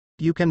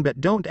 You can,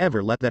 but don't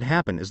ever let that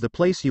happen, as the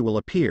place you will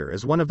appear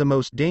as one of the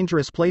most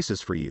dangerous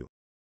places for you.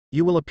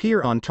 You will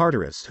appear on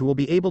Tartarus, who will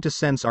be able to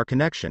sense our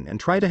connection and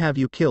try to have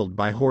you killed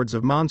by hordes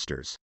of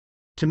monsters.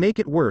 To make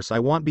it worse, I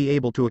won't be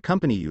able to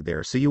accompany you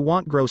there, so you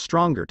won't grow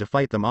stronger to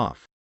fight them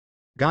off.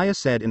 Gaia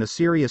said in a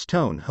serious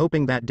tone,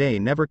 hoping that day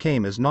never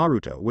came, as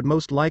Naruto would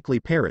most likely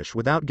perish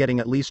without getting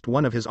at least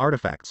one of his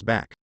artifacts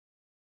back.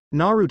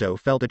 Naruto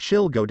felt a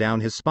chill go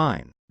down his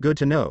spine. Good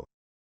to know,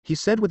 he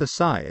said with a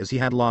sigh, as he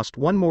had lost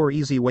one more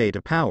easy way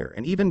to power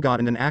and even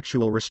gotten an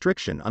actual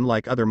restriction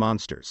unlike other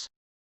monsters.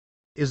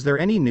 Is there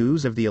any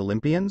news of the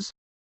Olympians?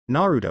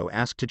 Naruto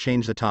asked to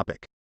change the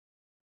topic.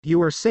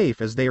 You are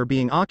safe, as they are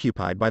being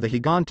occupied by the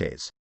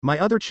Gigantes, my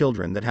other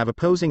children that have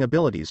opposing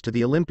abilities to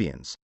the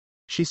Olympians,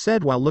 she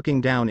said while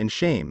looking down in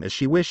shame as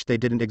she wished they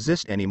didn't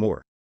exist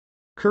anymore.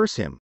 Curse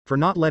him, for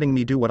not letting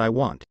me do what I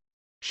want.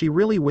 She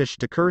really wished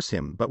to curse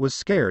him, but was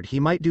scared he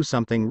might do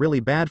something really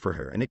bad for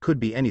her, and it could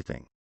be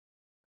anything.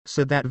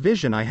 So that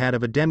vision I had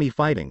of a demi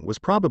fighting was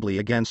probably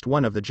against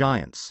one of the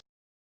giants.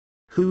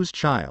 Whose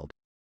child?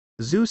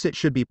 Zeus. It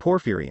should be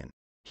Porphyrion.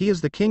 He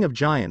is the king of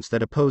giants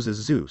that opposes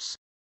Zeus.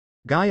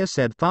 Gaia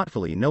said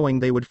thoughtfully, knowing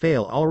they would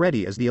fail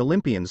already, as the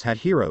Olympians had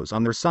heroes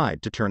on their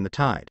side to turn the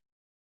tide.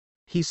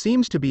 He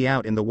seems to be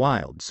out in the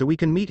wild, so we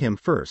can meet him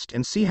first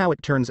and see how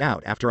it turns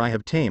out after I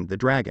have tamed the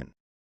dragon.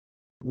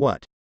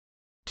 What?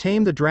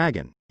 Tame the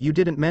dragon? You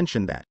didn't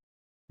mention that.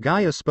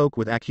 Gaia spoke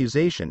with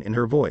accusation in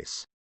her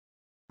voice.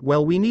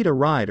 Well, we need a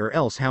ride, or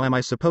else how am I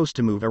supposed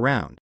to move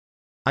around?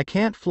 I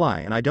can't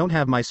fly and I don't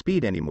have my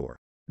speed anymore.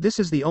 This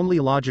is the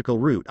only logical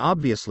route,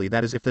 obviously,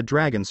 that is if the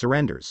dragon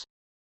surrenders.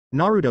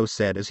 Naruto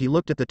said as he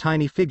looked at the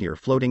tiny figure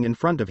floating in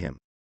front of him.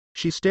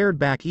 She stared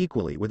back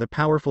equally with a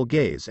powerful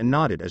gaze and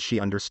nodded as she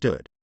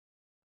understood.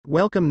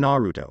 Welcome,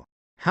 Naruto.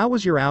 How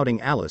was your outing?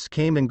 Alice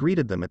came and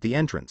greeted them at the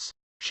entrance.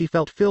 She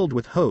felt filled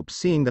with hope,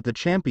 seeing that the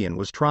champion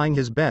was trying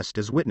his best,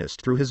 as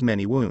witnessed through his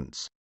many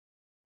wounds.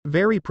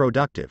 Very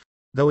productive.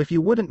 Though if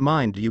you wouldn't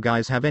mind, do you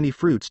guys have any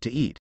fruits to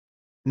eat?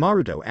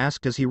 Naruto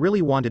asked, as he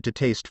really wanted to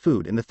taste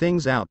food, and the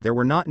things out there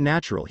were not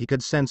natural. He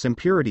could sense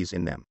impurities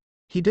in them.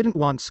 He didn't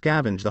want to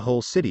scavenge the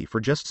whole city for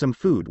just some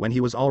food when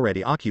he was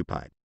already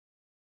occupied.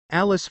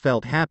 Alice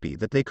felt happy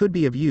that they could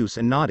be of use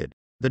and nodded.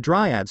 The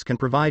dryads can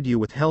provide you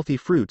with healthy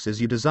fruits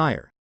as you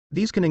desire.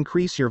 These can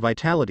increase your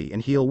vitality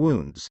and heal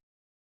wounds.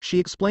 She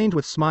explained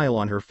with a smile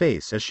on her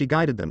face as she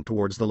guided them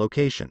towards the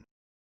location.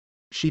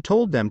 She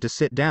told them to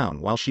sit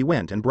down while she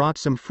went and brought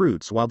some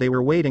fruits. While they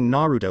were waiting,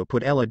 Naruto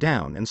put Ella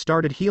down and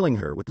started healing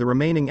her with the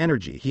remaining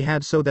energy he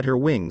had so that her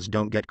wings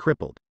don't get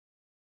crippled.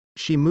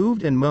 She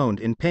moved and moaned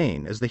in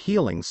pain as the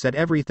healing set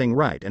everything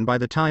right, and by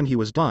the time he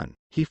was done,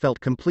 he felt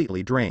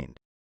completely drained.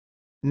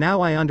 Now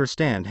I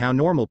understand how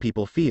normal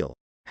people feel.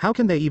 How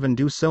can they even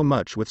do so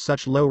much with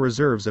such low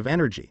reserves of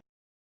energy?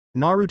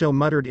 Naruto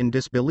muttered in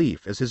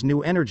disbelief as his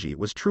new energy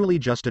was truly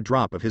just a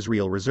drop of his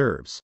real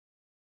reserves.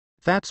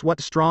 That's what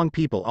strong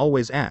people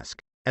always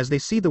ask, as they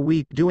see the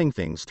weak doing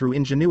things through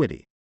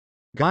ingenuity.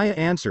 Gaia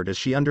answered as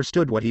she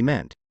understood what he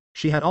meant.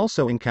 She had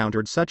also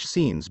encountered such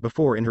scenes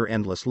before in her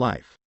endless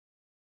life.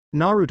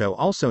 Naruto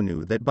also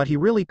knew that, but he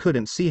really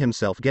couldn't see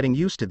himself getting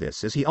used to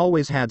this as he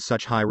always had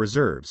such high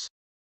reserves.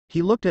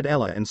 He looked at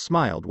Ella and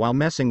smiled while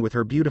messing with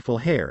her beautiful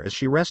hair as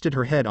she rested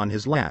her head on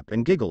his lap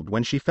and giggled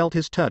when she felt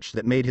his touch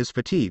that made his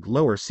fatigue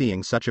lower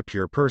seeing such a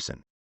pure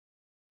person.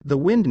 The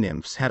wind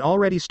nymphs had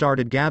already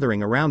started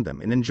gathering around them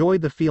and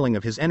enjoyed the feeling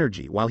of his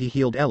energy while he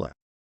healed Ella.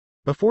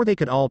 Before they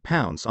could all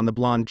pounce on the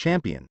blonde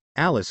champion,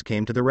 Alice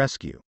came to the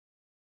rescue.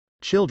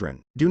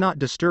 "Children, do not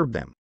disturb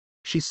them,"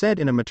 she said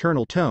in a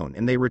maternal tone,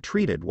 and they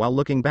retreated while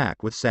looking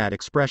back with sad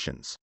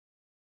expressions.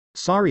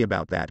 "Sorry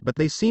about that, but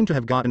they seem to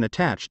have gotten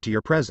attached to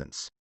your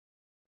presence."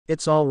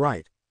 It's all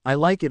right. I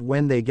like it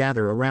when they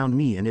gather around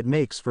me and it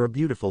makes for a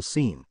beautiful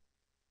scene.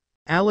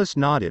 Alice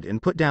nodded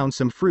and put down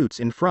some fruits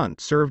in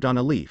front served on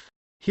a leaf.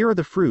 "Here are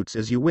the fruits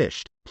as you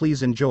wished,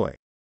 please enjoy."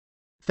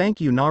 "Thank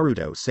you,"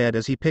 Naruto said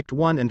as he picked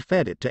one and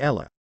fed it to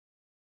Ella.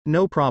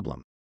 "No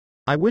problem.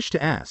 I wish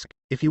to ask,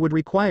 if you would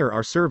require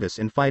our service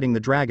in fighting the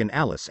dragon,"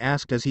 Alice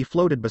asked as he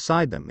floated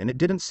beside them, and it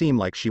didn't seem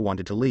like she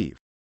wanted to leave.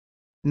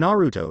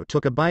 Naruto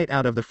took a bite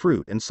out of the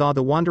fruit and saw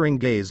the wandering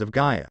gaze of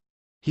Gaia.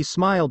 He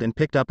smiled and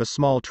picked up a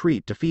small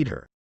treat to feed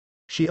her.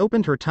 She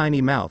opened her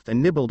tiny mouth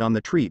and nibbled on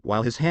the treat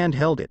while his hand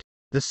held it.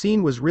 The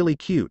scene was really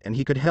cute and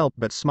he could help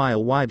but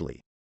smile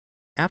widely.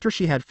 After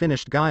she had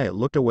finished, Gaia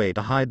looked away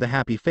to hide the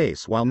happy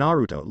face while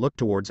Naruto looked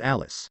towards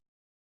Alice.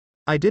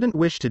 "I didn't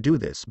wish to do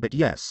this, but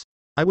yes,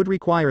 I would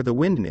require the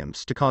wind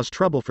nymphs to cause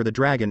trouble for the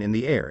dragon in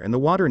the air and the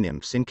water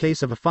nymphs in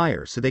case of a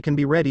fire so they can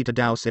be ready to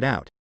douse it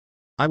out.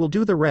 I will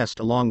do the rest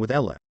along with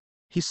Ella,"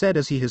 he said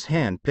as his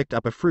hand picked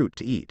up a fruit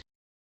to eat.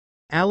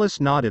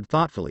 Alice nodded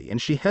thoughtfully and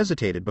she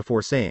hesitated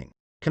before saying,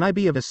 "Can I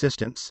be of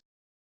assistance?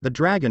 The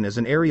dragon is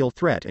an aerial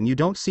threat and you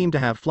don't seem to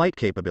have flight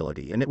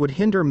capability, and it would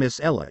hinder Miss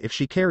Ella if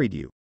she carried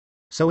you.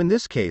 So in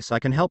this case I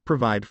can help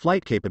provide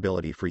flight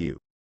capability for you."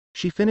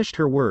 She finished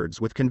her words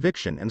with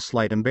conviction and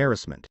slight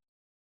embarrassment.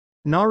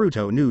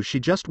 Naruto knew she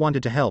just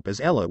wanted to help as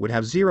Ella would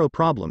have zero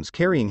problems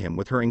carrying him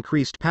with her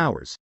increased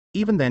powers.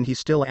 Even then he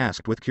still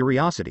asked with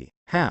curiosity,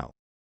 "How?"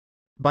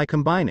 "By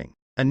combining.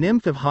 A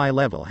nymph of high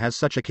level has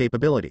such a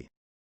capability.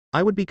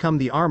 I would become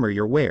the armor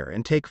you wear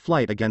and take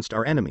flight against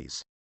our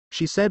enemies,"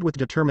 she said with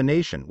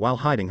determination while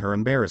hiding her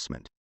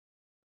embarrassment.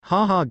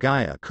 Haha,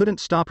 Gaia couldn't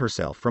stop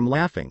herself from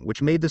laughing,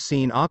 which made the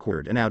scene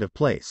awkward and out of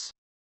place.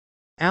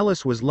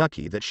 Alice was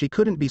lucky that she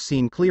couldn't be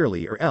seen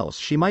clearly, or else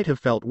she might have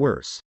felt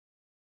worse.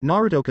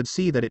 Naruto could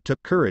see that it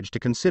took courage to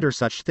consider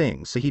such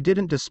things, so he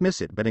didn't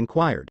dismiss it but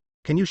inquired,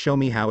 "Can you show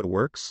me how it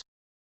works?"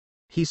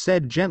 he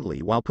said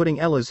gently while putting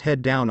Ella's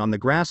head down on the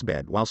grass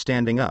bed while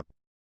standing up.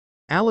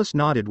 Alice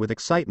nodded with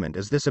excitement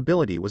as this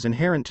ability was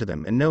inherent to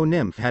them and no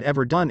nymph had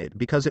ever done it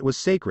because it was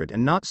sacred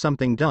and not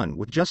something done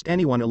with just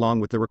anyone, along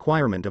with the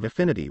requirement of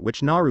affinity, which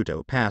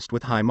Naruto passed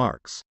with high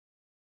marks.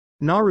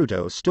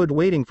 Naruto stood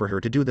waiting for her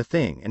to do the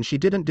thing, and she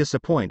didn't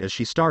disappoint as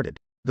she started.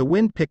 The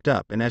wind picked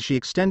up, and as she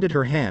extended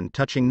her hand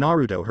touching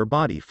Naruto, her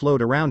body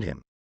flowed around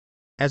him.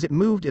 As it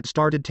moved, it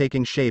started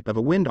taking shape of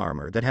a wind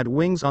armor that had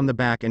wings on the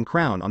back and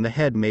crown on the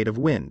head made of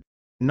wind.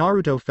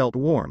 Naruto felt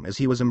warm as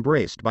he was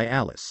embraced by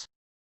Alice.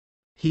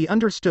 He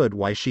understood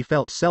why she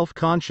felt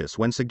self-conscious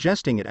when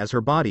suggesting it, as her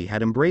body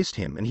had embraced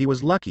him and he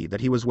was lucky that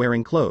he was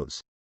wearing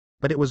clothes.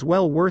 But it was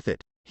well worth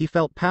it. He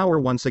felt power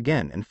once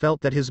again and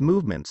felt that his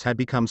movements had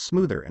become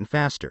smoother and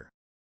faster.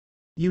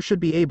 "You should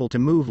be able to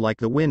move like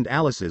the wind,"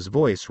 Alice's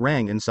voice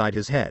rang inside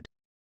his head.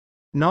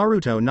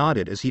 Naruto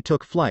nodded as he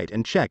took flight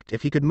and checked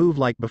if he could move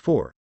like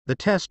before. The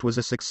test was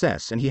a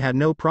success and he had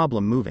no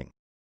problem moving.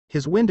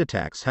 His wind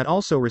attacks had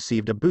also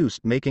received a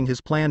boost, making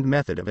his planned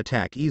method of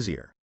attack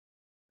easier.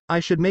 "I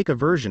should make a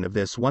version of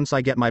this once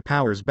I get my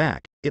powers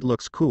back, it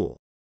looks cool."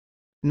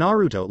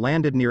 Naruto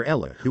landed near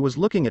Ella, who was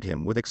looking at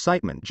him with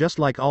excitement just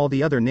like all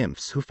the other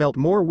nymphs, who felt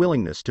more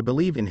willingness to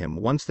believe in him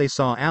once they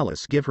saw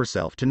Alice give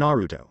herself to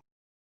Naruto.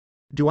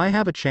 "Do I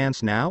have a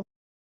chance now?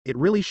 It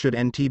really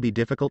shouldn't be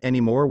difficult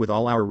anymore with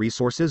all our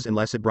resources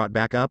unless it brought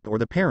back up or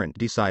the parent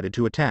decided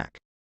to attack."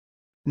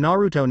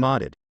 Naruto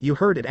nodded. "You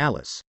heard it,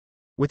 Alice.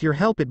 With your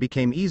help it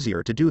became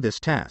easier to do this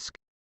task."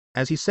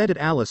 As he said it,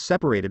 Alice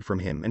separated from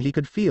him and he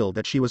could feel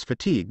that she was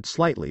fatigued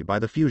slightly by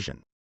the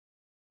fusion.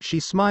 She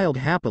smiled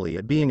happily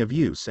at being of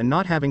use and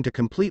not having to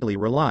completely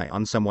rely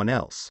on someone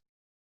else.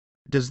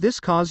 "Does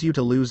this cause you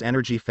to lose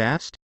energy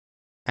fast?"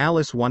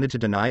 Alice wanted to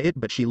deny it,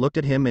 but she looked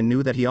at him and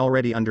knew that he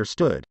already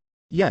understood.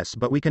 Yes,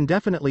 but we can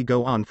definitely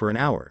go on for an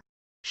hour,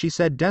 she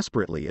said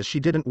desperately, as she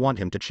didn't want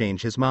him to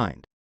change his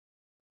mind.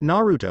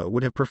 Naruto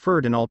would have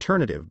preferred an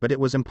alternative, but it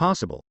was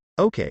impossible.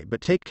 Okay,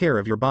 but take care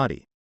of your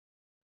body.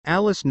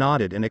 Alice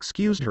nodded and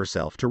excused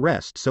herself to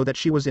rest so that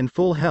she was in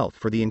full health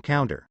for the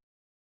encounter.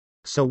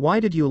 So why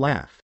did you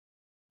laugh?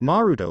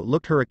 Naruto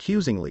looked her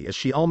accusingly as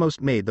she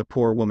almost made the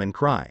poor woman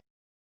cry.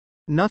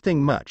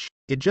 Nothing much,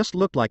 it just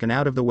looked like an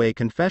out-of-the-way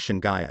confession,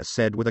 Gaia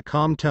said with a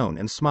calm tone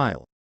and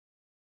smile.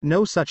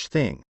 No such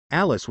thing,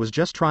 Alice was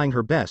just trying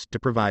her best to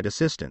provide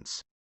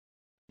assistance.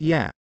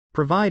 Yeah,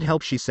 provide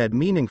help, she said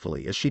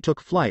meaningfully as she took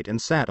flight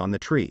and sat on the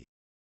tree.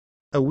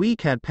 A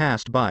week had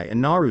passed by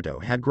and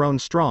Naruto had grown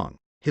strong.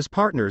 His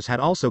partners had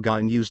also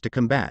gotten used to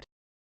combat.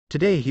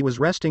 Today he was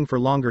resting for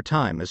longer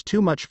time as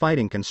too much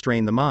fighting can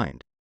strain the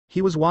mind.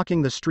 He was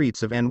walking the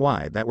streets of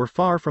NY that were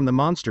far from the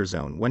monster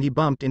zone when he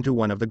bumped into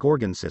one of the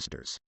Gorgon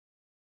sisters.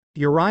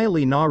 Uriah,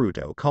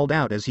 Naruto called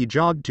out as he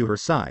jogged to her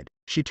side.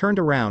 She turned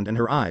around and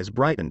her eyes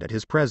brightened at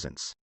his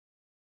presence.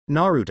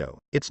 Naruto,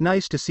 it's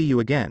nice to see you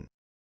again.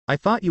 I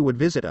thought you would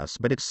visit us,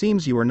 but it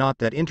seems you are not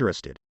that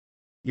interested.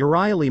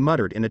 Uriah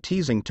muttered in a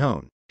teasing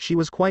tone. She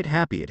was quite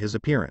happy at his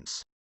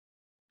appearance.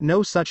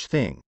 No such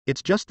thing,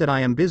 it's just that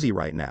I am busy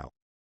right now.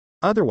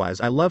 Otherwise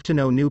I love to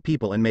know new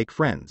people and make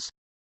friends.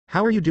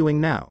 How are you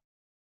doing now?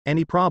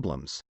 Any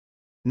problems?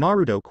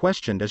 Naruto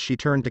questioned as she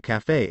turned to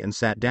cafe and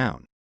sat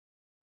down.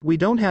 We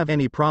don't have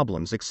any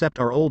problems except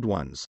our old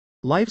ones.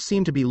 Life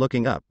seemed to be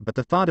looking up, but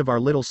the thought of our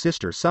little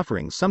sister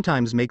suffering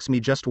sometimes makes me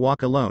just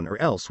walk alone, or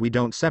else we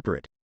don't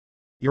separate.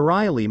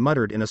 Uriah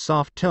muttered in a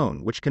soft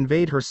tone which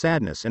conveyed her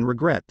sadness and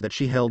regret that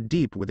she held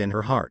deep within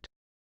her heart.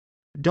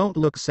 Don't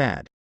look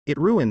sad. It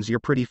ruins your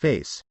pretty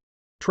face.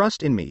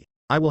 Trust in me,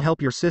 I will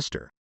help your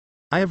sister.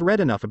 I have read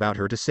enough about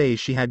her to say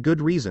she had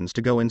good reasons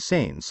to go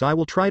insane, so I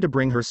will try to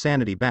bring her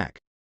sanity back.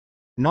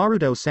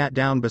 Naruto sat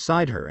down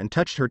beside her and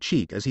touched her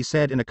cheek as he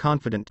said in a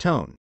confident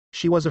tone,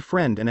 she was a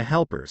friend and a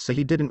helper, so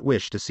he didn't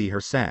wish to see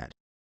her sad.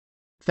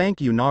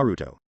 Thank you,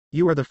 Naruto.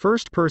 You are the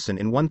first person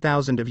in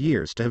 1,000 of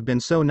years to have been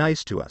so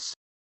nice to us.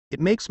 It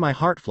makes my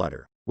heart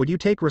flutter. Would you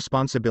take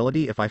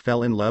responsibility if I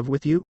fell in love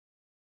with you?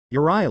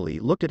 Uriah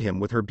looked at him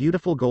with her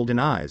beautiful golden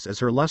eyes as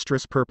her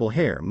lustrous purple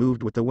hair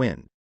moved with the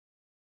wind.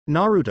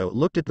 Naruto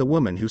looked at the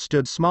woman who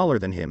stood smaller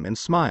than him and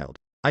smiled.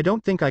 I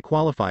don't think I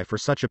qualify for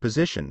such a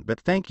position, but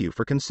thank you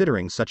for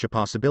considering such a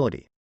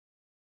possibility.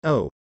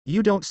 Oh,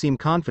 you don't seem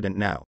confident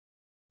now.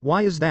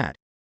 Why is that?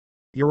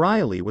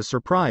 Uriah was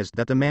surprised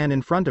that the man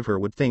in front of her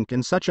would think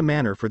in such a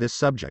manner for this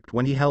subject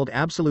when he held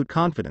absolute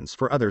confidence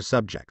for other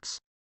subjects.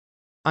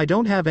 I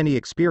don't have any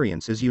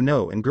experience, as you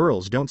know, and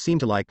girls don't seem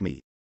to like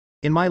me.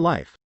 In my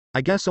life,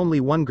 I guess only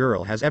one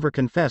girl has ever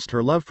confessed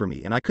her love for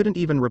me, and I couldn't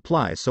even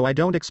reply, so I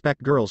don't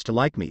expect girls to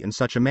like me in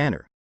such a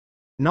manner.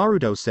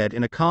 Naruto said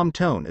in a calm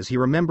tone as he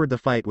remembered the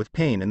fight with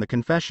Pain and the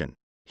confession.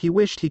 He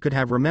wished he could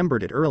have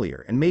remembered it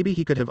earlier, and maybe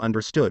he could have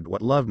understood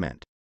what love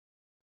meant.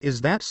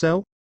 Is that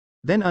so?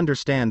 Then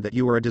understand that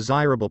you are a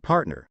desirable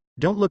partner.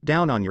 Don't look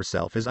down on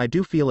yourself, as I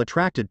do feel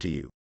attracted to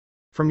you.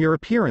 From your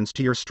appearance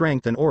to your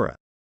strength and aura.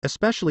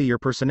 Especially your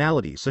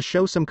personality, so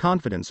show some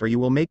confidence or you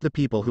will make the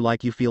people who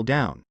like you feel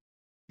down.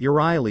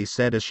 Uriah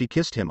said as she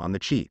kissed him on the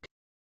cheek.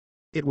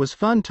 It was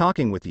fun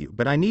talking with you,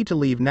 but I need to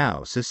leave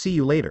now, so see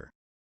you later,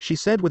 she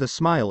said with a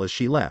smile as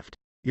she left.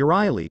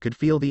 Uriah could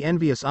feel the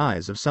envious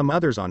eyes of some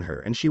others on her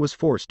and she was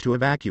forced to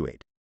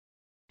evacuate.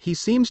 He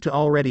seems to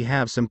already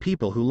have some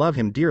people who love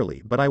him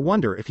dearly, but I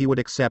wonder if he would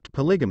accept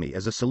polygamy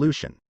as a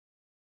solution.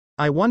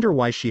 I wonder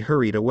why she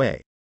hurried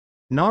away.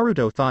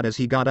 Naruto thought as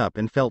he got up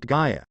and felt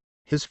Gaia.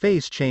 His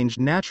face changed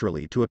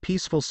naturally to a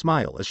peaceful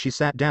smile as she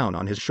sat down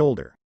on his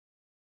shoulder.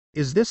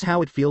 Is this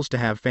how it feels to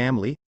have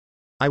family?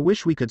 I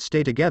wish we could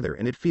stay together,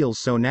 and it feels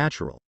so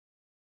natural.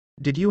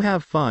 Did you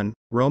have fun,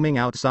 roaming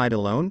outside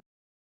alone?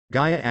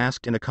 Gaia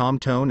asked in a calm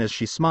tone as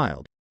she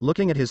smiled.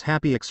 Looking at his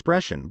happy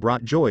expression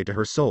brought joy to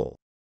her soul.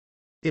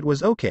 It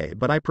was okay,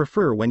 but I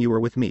prefer when you were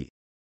with me.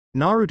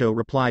 Naruto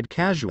replied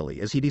casually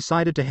as he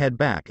decided to head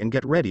back and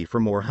get ready for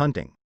more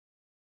hunting.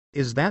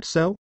 Is that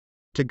so?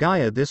 To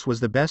Gaia this was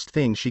the best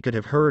thing she could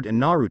have heard,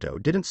 and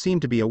Naruto didn't seem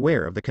to be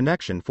aware of the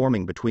connection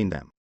forming between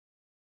them.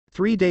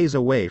 3 days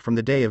away from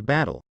the day of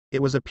battle,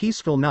 it was a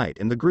peaceful night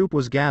and the group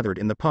was gathered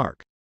in the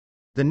park.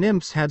 The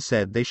nymphs had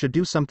said they should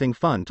do something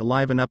fun to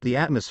liven up the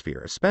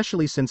atmosphere,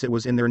 especially since it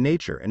was in their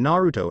nature, and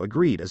Naruto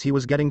agreed as he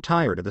was getting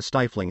tired of the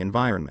stifling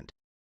environment.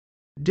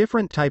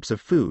 Different types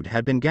of food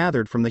had been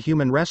gathered from the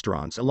human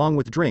restaurants along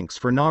with drinks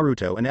for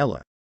Naruto and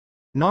Ella.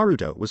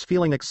 Naruto was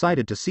feeling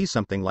excited to see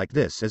something like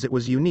this as it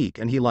was unique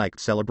and he liked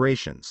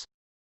celebrations.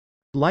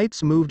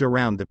 Lights moved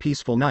around the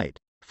peaceful night,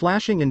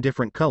 flashing in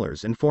different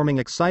colors and forming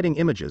exciting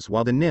images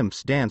while the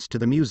nymphs danced to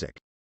the music.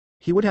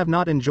 He would have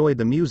not enjoyed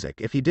the music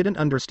if he didn't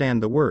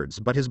understand the words,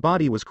 but his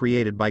body was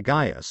created by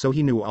Gaia, so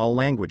he knew all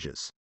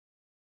languages.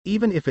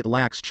 Even if it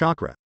lacks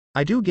chakra,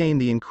 I do gain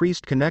the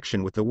increased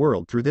connection with the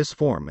world through this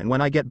form, and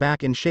when I get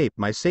back in shape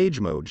my sage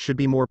mode should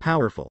be more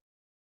powerful.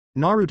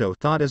 Naruto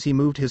thought as he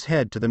moved his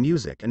head to the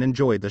music and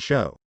enjoyed the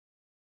show.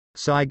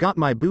 So I got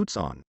my boots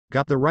on,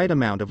 got the right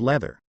amount of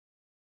leather.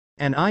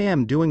 And I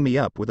am doing me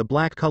up with a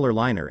black color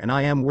liner and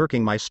I am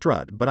working my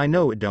strut, but I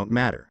know it don't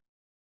matter.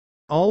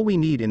 All we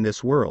need in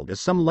this world is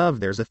some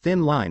love. There's a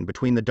thin line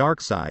between the dark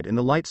side and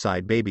the light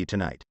side, baby,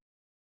 tonight.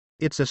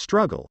 It's a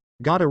struggle,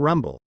 gotta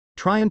rumble,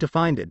 trying to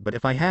find it, but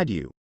if I had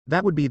you,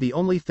 that would be the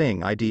only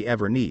thing I'd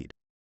ever need.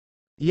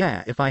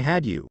 Yeah, if I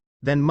had you,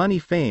 then money,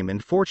 fame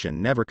and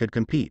fortune never could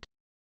compete.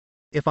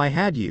 If I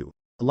had you,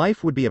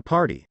 life would be a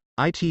party,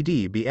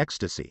 it'd be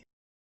ecstasy.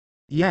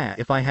 Yeah,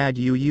 if I had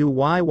you, you,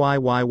 why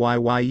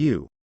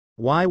you,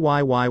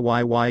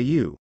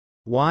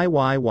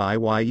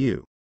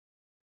 you.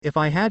 If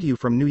I had you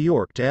from New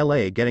York to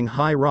LA getting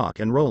high, rock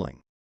and rolling.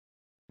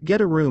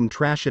 Get a room,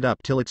 trash it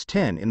up till it's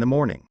 10 in the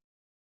morning.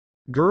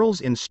 Girls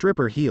in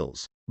stripper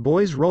heels,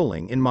 boys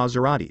rolling in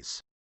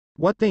Maseratis.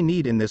 What they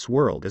need in this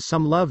world is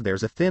some love.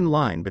 There's a thin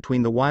line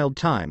between the wild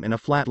time and a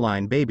flat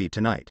line, baby,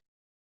 tonight.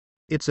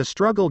 It's a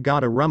struggle,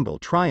 gotta rumble,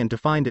 trying to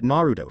find it.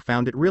 Naruto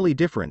found it really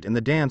different in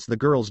the dance the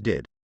girls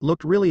did,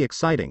 looked really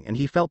exciting, and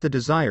he felt the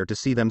desire to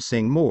see them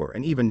sing more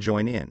and even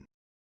join in.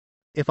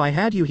 If I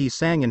had you, he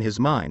sang in his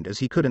mind as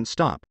he couldn't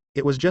stop,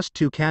 it was just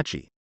too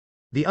catchy.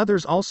 The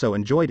others also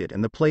enjoyed it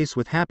and the place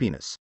with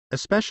happiness,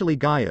 especially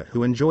Gaia,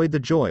 who enjoyed the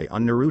joy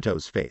on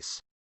Naruto's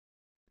face.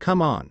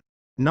 Come on,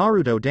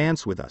 Naruto,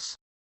 dance with us.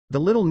 The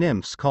little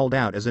nymphs called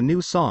out as a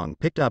new song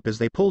picked up as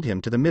they pulled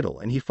him to the middle,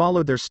 and he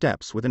followed their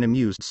steps with an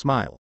amused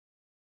smile.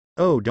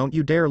 Oh, don't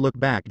you dare look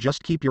back,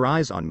 just keep your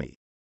eyes on me.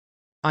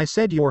 I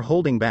said you're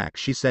holding back,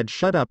 she said.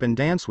 Shut up and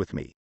dance with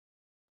me.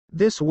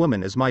 This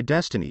woman is my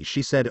destiny,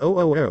 she said.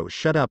 Oh,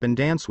 shut up and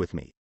dance with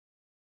me.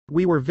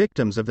 We were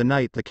victims of the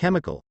night, the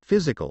chemical,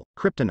 physical,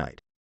 kryptonite.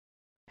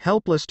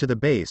 Helpless to the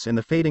base in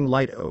the fading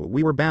light. Oh,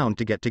 we were bound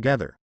to get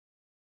together.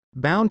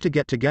 Bound to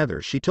get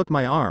together. She took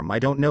my arm, I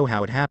don't know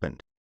how it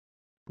happened.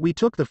 We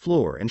took the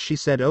floor and she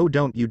said, oh,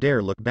 don't you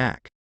dare look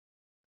back.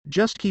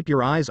 Just keep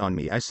your eyes on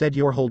me, I said.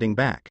 You're holding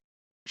back.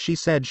 She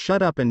said,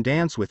 shut up and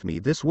dance with me.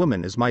 This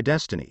woman is my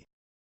destiny.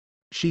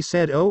 She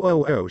said,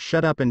 oh,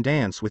 shut up and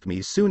dance with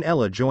me. Soon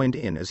Ella joined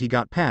in as he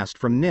got passed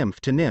from nymph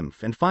to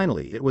nymph, and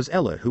finally it was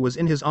Ella who was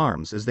in his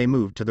arms as they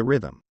moved to the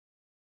rhythm.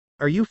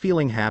 Are you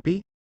feeling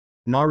happy?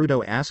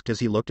 Naruto asked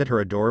as he looked at her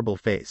adorable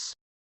face.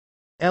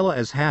 Ella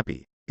is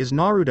happy. Is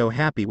Naruto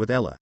happy with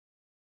Ella?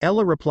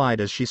 Ella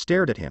replied as she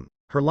stared at him,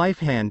 her life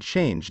hand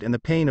changed and the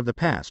pain of the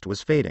past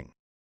was fading.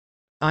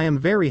 I am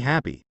very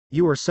happy,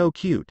 you are so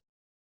cute,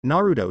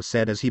 Naruto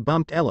said as he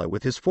bumped Ella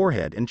with his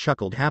forehead and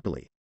chuckled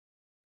happily.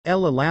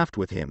 Ella laughed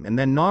with him, and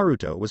then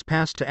Naruto was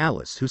passed to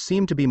Alice, who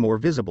seemed to be more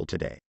visible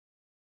today.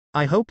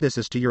 I hope this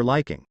is to your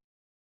liking,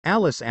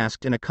 Alice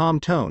asked in a calm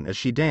tone as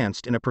she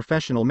danced in a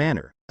professional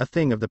manner, a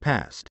thing of the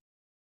past.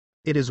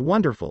 It is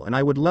wonderful and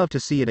I would love to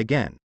see it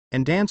again,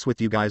 and dance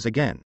with you guys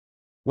again.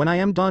 When I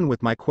am done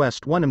with my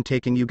quest, I'm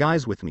taking you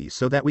guys with me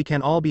so that we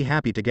can all be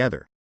happy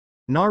together,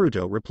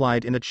 Naruto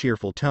replied in a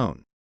cheerful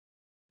tone.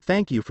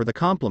 Thank you for the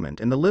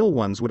compliment, and the little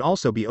ones would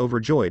also be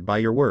overjoyed by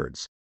your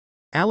words,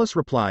 Alice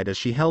replied as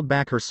she held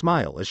back her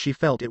smile as she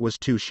felt it was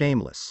too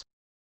shameless.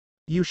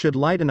 You should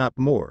lighten up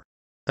more.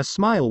 A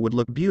smile would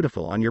look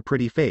beautiful on your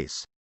pretty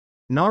face,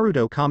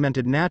 Naruto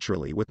commented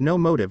naturally with no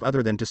motive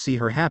other than to see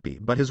her happy,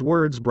 but his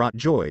words brought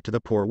joy to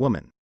the poor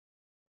woman.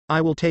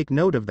 I will take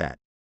note of that,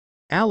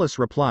 Alice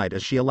replied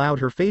as she allowed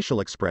her facial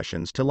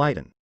expressions to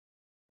lighten.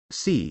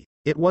 See,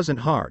 it wasn't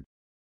hard,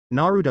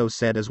 Naruto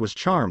said as was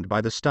charmed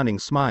by the stunning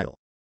smile.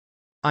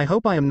 I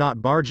hope I am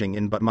not barging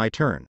in, but my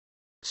turn,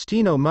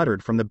 Stino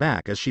muttered from the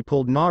back as she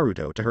pulled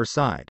Naruto to her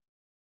side.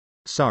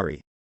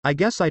 Sorry. I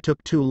guess I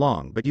took too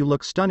long, but you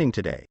look stunning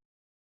today,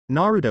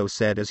 Naruto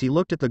said as he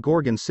looked at the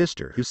Gorgon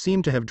sister, who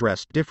seemed to have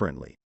dressed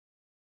differently.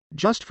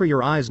 Just for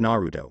your eyes,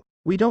 Naruto,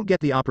 we don't get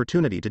the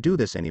opportunity to do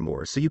this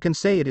anymore, so you can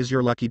say it is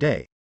your lucky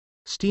day,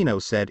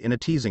 Stino said in a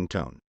teasing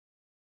tone.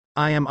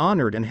 I am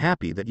honored and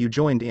happy that you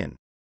joined in,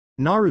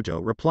 Naruto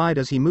replied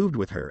as he moved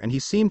with her, and he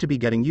seemed to be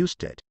getting used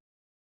to it.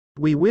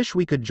 We wish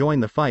we could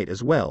join the fight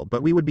as well,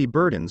 but we would be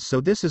burdens,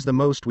 so this is the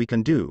most we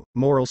can do,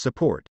 moral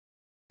support,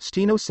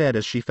 Stino said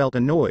as she felt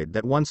annoyed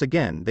that once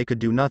again they could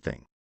do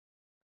nothing.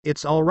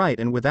 It's alright,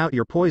 and without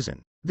your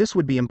poison, this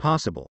would be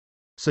impossible.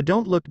 So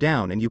don't look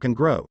down and you can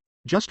grow,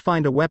 just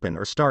find a weapon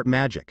or start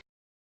magic.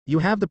 You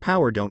have the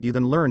power, don't you?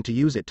 Then learn to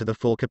use it to the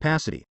full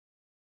capacity,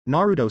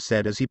 Naruto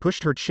said as he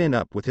pushed her chin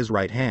up with his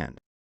right hand.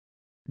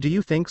 Do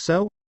you think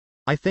so?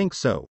 I think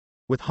so.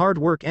 With hard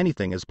work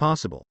anything is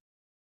possible.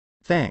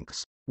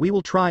 Thanks. We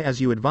will try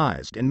as you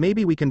advised, and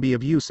maybe we can be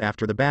of use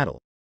after the battle,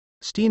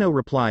 Stino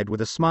replied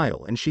with a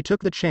smile, and she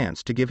took the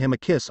chance to give him a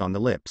kiss on the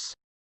lips.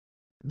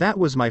 That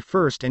was my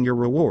first and your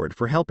reward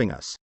for helping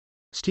us,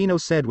 Stino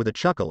said with a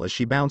chuckle as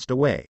she bounced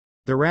away.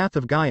 The wrath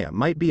of Gaia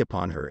might be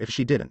upon her if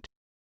she didn't.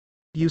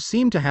 You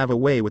seem to have a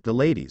way with the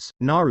ladies,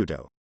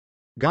 Naruto,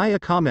 Gaia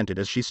commented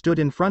as she stood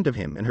in front of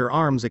him and her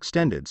arms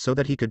extended so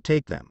that he could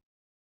take them.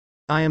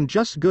 I am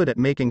just good at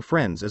making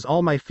friends, as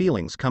all my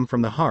feelings come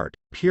from the heart,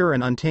 pure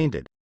and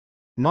untainted,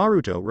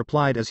 Naruto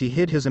replied as he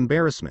hid his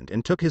embarrassment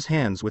and took his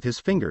hands with his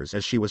fingers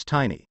as she was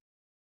tiny.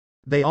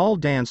 They all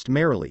danced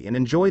merrily and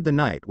enjoyed the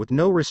night with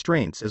no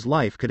restraints, as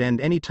life could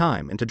end any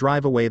time, and to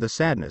drive away the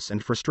sadness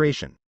and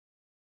frustration.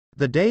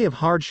 The day of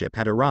hardship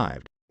had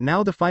arrived.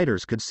 Now the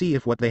fighters could see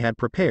if what they had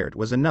prepared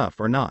was enough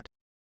or not.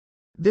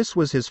 This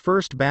was his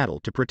first battle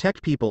to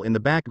protect people in the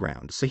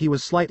background, so he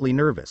was slightly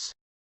nervous.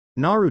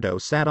 Naruto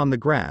sat on the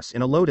grass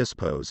in a lotus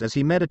pose as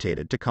he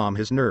meditated to calm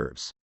his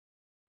nerves.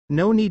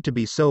 No need to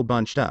be so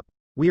bunched up.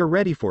 We are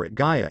ready for it,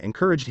 Gaia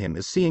encouraged him,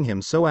 as seeing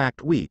him so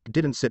act weak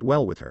didn't sit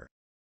well with her.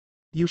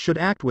 You should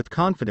act with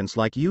confidence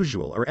like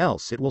usual, or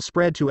else it will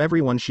spread to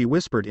everyone, she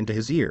whispered into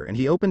his ear, and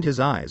he opened his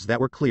eyes that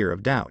were clear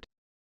of doubt.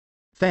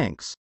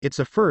 Thanks, it's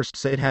a first,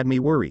 so it had me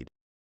worried,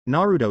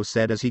 Naruto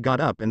said as he got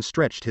up and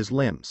stretched his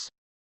limbs.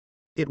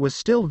 It was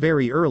still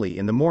very early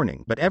in the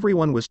morning, but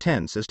everyone was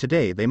tense, as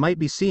today they might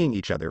be seeing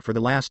each other for the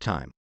last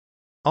time.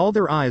 All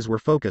their eyes were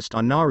focused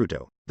on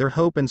Naruto, their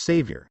hope and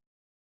savior.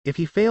 If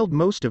he failed,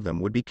 most of them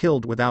would be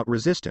killed without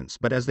resistance,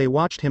 but as they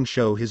watched him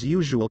show his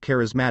usual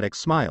charismatic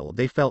smile,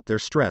 they felt their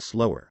stress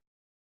lower.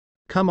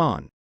 Come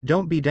on,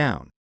 don't be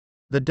down.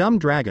 The dumb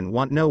dragon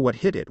won't know what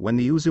hit it when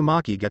the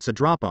Uzumaki gets a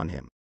drop on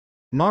him,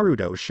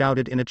 Naruto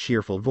shouted in a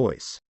cheerful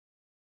voice.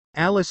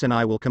 Alice and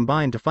I will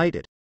combine to fight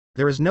it.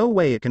 There is no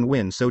way it can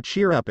win, so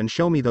cheer up and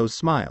show me those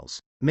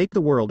smiles. Make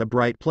the world a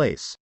bright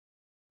place,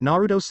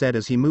 Naruto said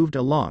as he moved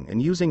along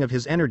and using of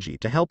his energy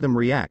to help them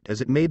react, as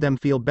it made them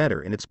feel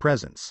better in its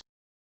presence.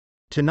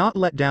 To not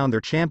let down their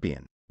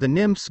champion, the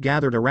nymphs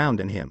gathered around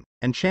him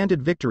and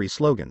chanted victory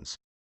slogans.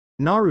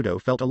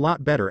 Naruto felt a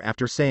lot better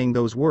after saying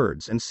those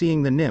words and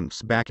seeing the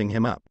nymphs backing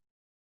him up.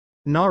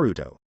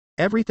 Naruto,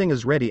 everything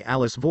is ready,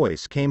 Alice's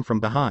voice came from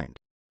behind.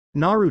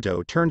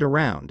 Naruto turned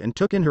around and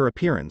took in her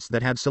appearance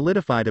that had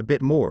solidified a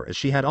bit more, as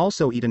she had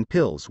also eaten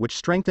pills which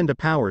strengthened her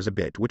powers a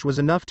bit, which was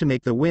enough to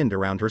make the wind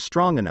around her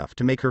strong enough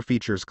to make her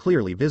features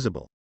clearly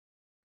visible.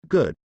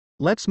 Good.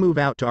 Let's move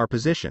out to our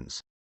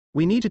positions.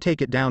 We need to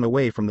take it down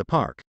away from the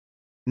park,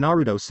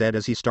 Naruto said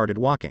as he started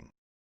walking.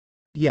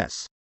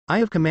 Yes. I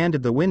have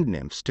commanded the wind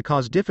nymphs to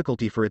cause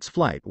difficulty for its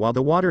flight, while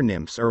the water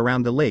nymphs are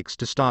around the lakes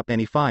to stop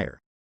any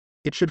fire.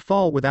 It should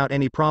fall without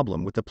any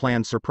problem with the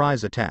planned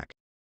surprise attack.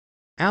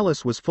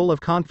 Alice was full of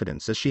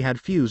confidence, as she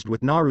had fused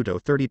with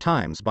Naruto 30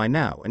 times by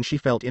now and she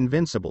felt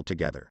invincible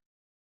together.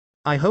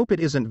 I hope it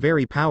isn't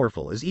very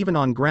powerful, as even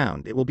on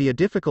ground it will be a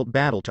difficult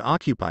battle to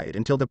occupy it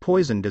until the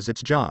poison does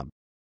its job.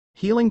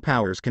 Healing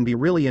powers can be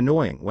really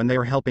annoying when they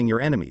are helping your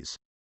enemies,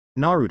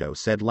 Naruto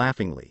said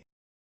laughingly.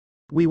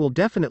 We will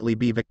definitely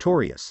be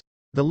victorious.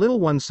 The little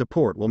one's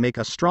support will make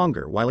us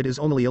stronger while it is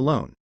only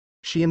alone,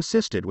 she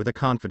insisted with a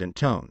confident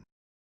tone.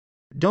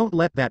 Don't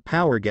let that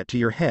power get to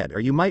your head,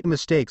 or you might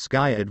mistakes,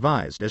 Gaia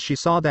advised as she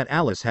saw that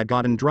Alice had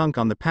gotten drunk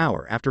on the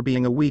power after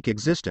being a weak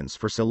existence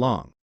for so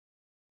long.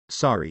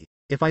 Sorry,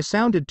 if I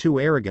sounded too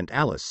arrogant,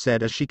 Alice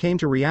said as she came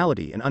to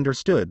reality and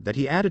understood that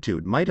her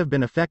attitude might have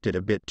been affected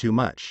a bit too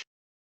much.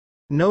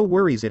 No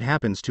worries, it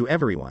happens to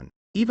everyone.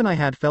 Even I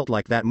had felt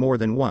like that more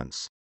than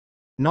once.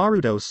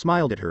 Naruto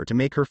smiled at her to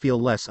make her feel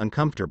less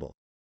uncomfortable.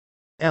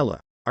 Ella,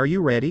 are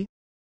you ready?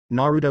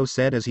 Naruto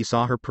said as he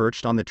saw her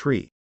perched on the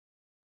tree.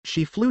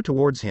 She flew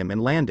towards him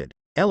and landed.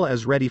 Ella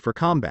is ready for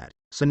combat,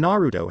 so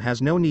Naruto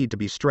has no need to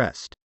be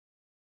stressed.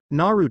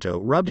 Naruto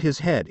rubbed his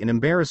head in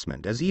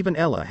embarrassment, as even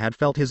Ella had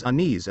felt his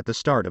unease at the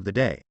start of the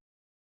day.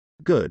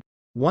 Good.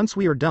 Once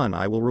we are done,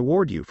 I will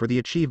reward you for the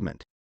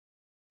achievement.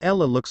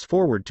 Ella looks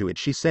forward to it,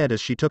 she said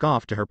as she took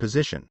off to her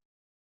position.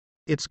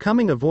 It's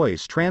coming, a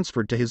voice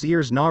transferred to his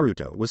ears.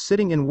 Naruto was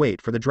sitting in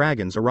wait for the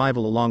dragon's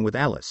arrival along with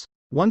Alice.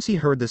 Once he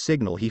heard the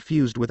signal, he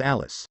fused with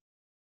Alice.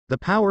 The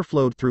power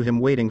flowed through him,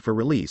 waiting for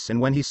release, and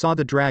when he saw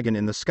the dragon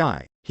in the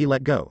sky, he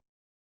let go.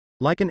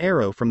 Like an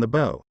arrow from the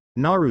bow,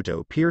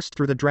 Naruto pierced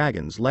through the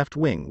dragon's left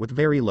wing with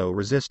very low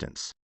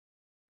resistance.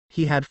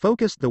 He had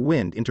focused the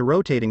wind into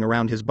rotating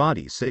around his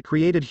body, so it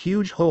created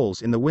huge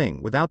holes in the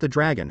wing without the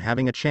dragon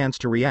having a chance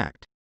to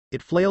react.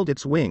 It flailed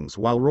its wings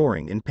while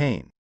roaring in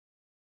pain.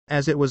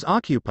 As it was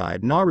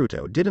occupied,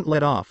 Naruto didn't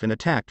let off and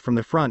attacked from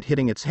the front,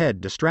 hitting its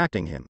head,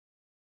 distracting him.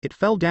 It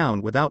fell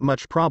down without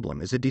much problem,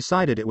 as it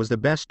decided it was the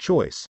best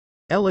choice.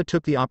 Ella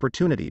took the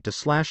opportunity to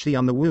slash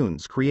on the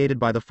wounds created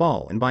by the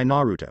fall and by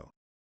Naruto.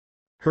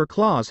 Her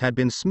claws had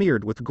been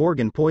smeared with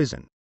Gorgon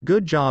poison.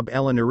 Good job,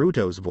 Ella.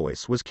 Naruto's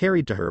voice was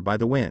carried to her by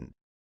the wind.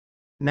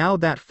 Now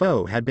that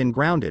foe had been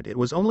grounded, it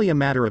was only a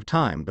matter of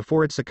time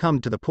before it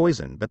succumbed to the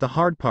poison, but the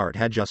hard part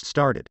had just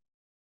started.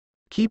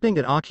 Keeping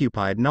it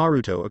occupied,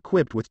 Naruto,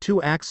 equipped with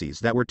 2 axes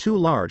that were too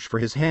large for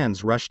his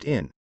hands, rushed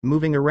in,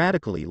 moving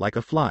erratically like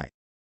a fly.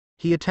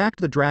 He attacked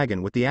the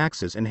dragon with the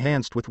axes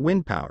enhanced with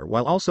wind power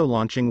while also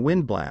launching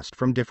wind blast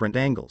from different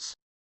angles.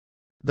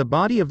 The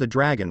body of the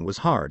dragon was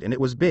hard and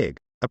it was big,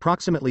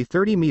 approximately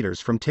 30 meters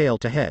from tail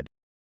to head.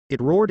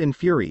 It roared in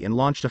fury and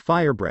launched a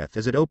fire breath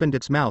as it opened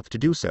its mouth to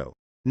do so.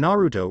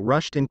 Naruto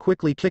rushed in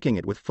quickly, kicking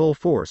it with full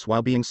force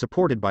while being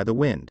supported by the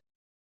wind.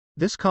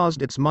 This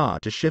caused its maw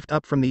to shift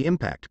up from the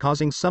impact,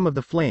 causing some of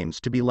the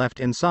flames to be left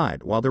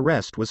inside while the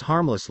rest was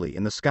harmlessly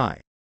in the sky.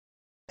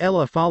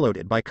 Ella followed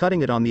it by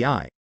cutting it on the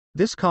eye.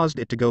 This caused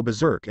it to go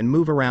berserk and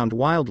move around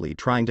wildly,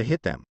 trying to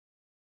hit them.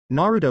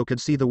 Naruto could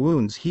see the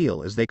wounds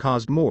heal as they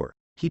caused more.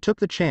 He took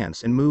the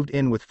chance and moved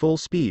in with full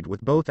speed.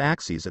 With both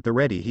axes at the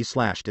ready, he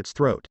slashed its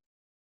throat.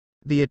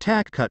 The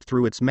attack cut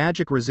through its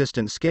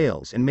magic-resistant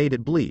scales and made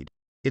it bleed.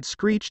 It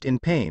screeched in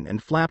pain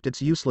and flapped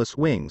its useless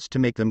wings to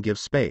make them give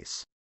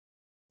space.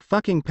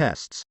 Fucking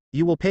pests,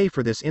 you will pay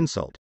for this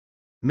insult.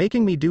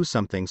 Making me do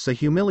something so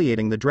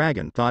humiliating, the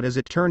dragon thought as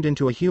it turned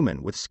into a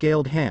human with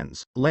scaled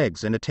hands,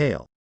 legs and a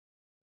tail.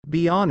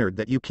 Be honored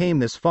that you came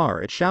this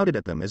far, it shouted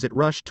at them as it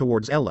rushed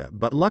towards Ella,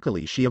 but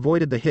luckily she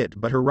avoided the hit,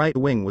 but her right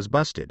wing was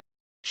busted.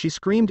 She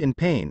screamed in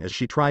pain as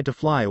she tried to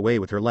fly away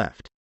with her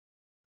left.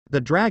 The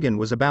dragon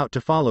was about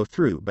to follow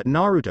through, but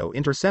Naruto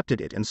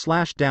intercepted it and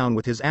slashed down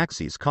with his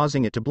axes,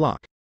 causing it to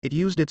block. It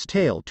used its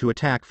tail to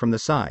attack from the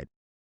side.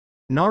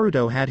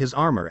 Naruto had his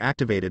armor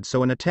activated,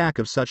 so an attack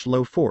of such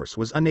low force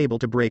was unable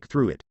to break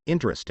through it.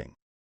 Interesting.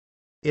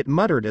 It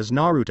muttered as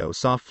Naruto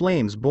saw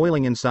flames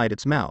boiling inside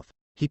its mouth.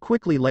 He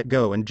quickly let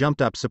go and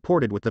jumped up,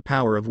 supported with the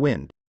power of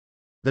wind.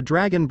 The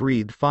dragon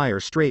breathed fire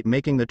straight,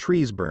 making the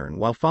trees burn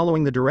while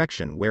following the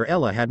direction where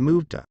Ella had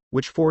moved to,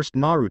 which forced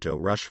Naruto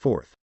rush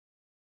forth.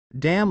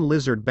 Damn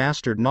lizard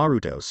bastard,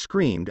 Naruto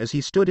screamed as he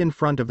stood in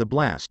front of the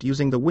blast,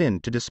 using the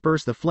wind to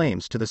disperse the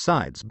flames to the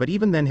sides, but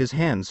even then his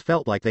hands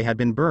felt like they had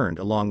been burned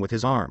along with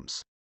his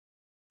arms.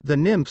 The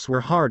nymphs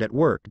were hard at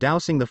work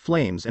dousing the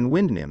flames, and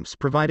wind nymphs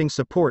providing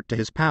support to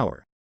his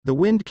power. The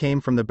wind came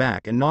from the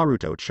back and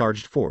Naruto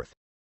charged forth.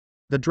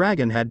 The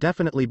dragon had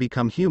definitely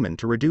become human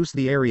to reduce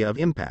the area of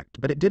impact,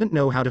 but it didn't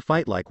know how to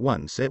fight like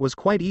one, so it was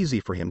quite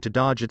easy for him to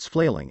dodge its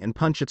flailing and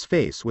punch its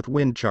face with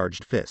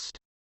wind-charged fist.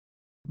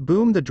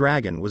 Boom! The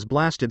dragon was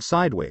blasted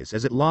sideways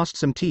as it lost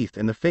some teeth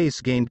and the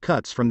face gained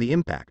cuts from the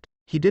impact.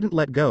 He didn't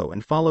let go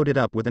and followed it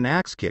up with an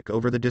axe kick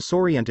over the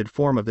disoriented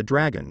form of the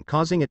dragon,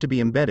 causing it to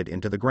be embedded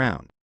into the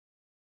ground.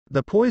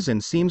 The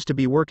poison seems to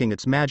be working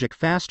its magic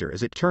faster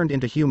as it turned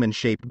into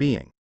human-shaped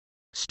being.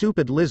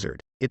 Stupid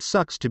lizard, it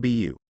sucks to be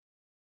you.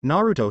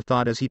 Naruto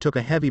thought as he took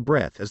a heavy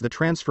breath as the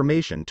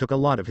transformation took a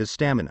lot of his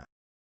stamina.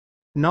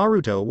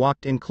 Naruto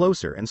walked in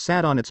closer and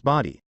sat on its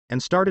body,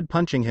 and started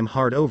punching him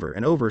hard over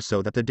and over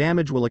so that the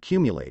damage will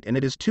accumulate and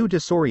it is too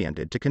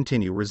disoriented to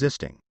continue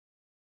resisting.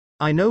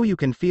 I know you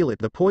can feel it,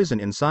 the poison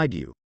inside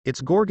you.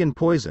 It's Gorgon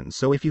poison,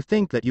 so if you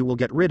think that you will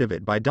get rid of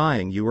it by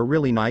dying, you are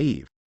really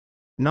naive.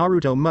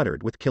 Naruto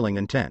muttered with killing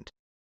intent.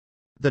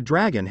 The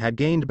dragon had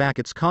gained back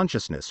its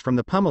consciousness from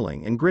the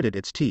pummeling and gritted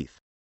its teeth.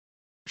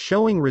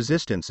 Showing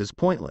resistance is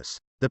pointless.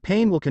 The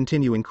pain will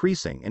continue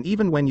increasing, and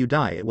even when you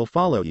die it will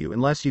follow you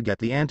unless you get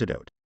the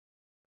antidote.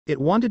 It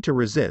wanted to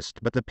resist,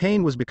 but the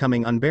pain was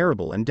becoming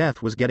unbearable and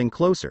death was getting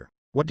closer.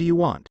 What do you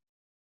want?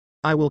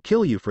 I will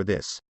kill you for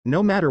this.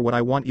 No matter what,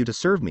 I want you to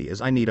serve me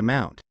as I need a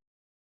mount.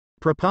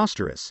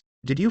 Preposterous.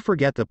 Did you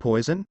forget the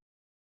poison?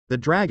 The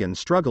dragon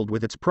struggled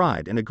with its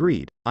pride and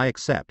agreed, I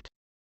accept.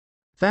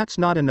 That's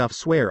not enough,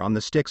 swear on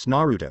the sticks,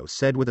 Naruto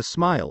said with a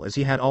smile as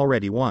he had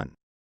already won.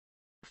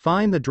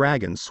 Fine, the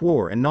dragon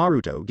swore, and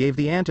Naruto gave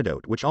the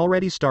antidote, which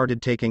already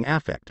started taking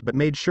effect, but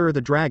made sure the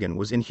dragon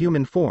was in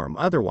human form,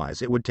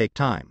 otherwise it would take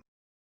time.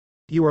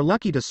 You are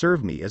lucky to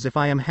serve me, as if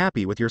I am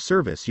happy with your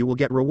service you will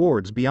get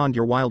rewards beyond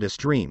your wildest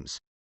dreams,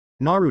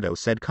 Naruto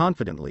said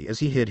confidently as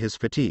he hid his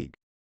fatigue.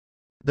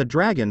 The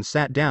dragon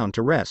sat down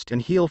to rest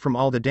and heal from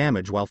all the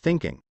damage while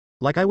thinking,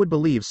 like I would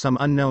believe some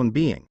unknown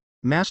being.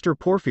 Master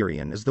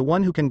Porphyrion is the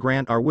one who can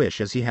grant our wish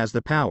as he has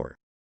the power.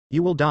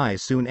 You will die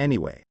soon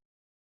anyway.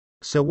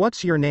 So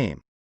what's your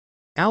name?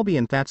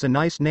 Albion. That's a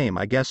nice name,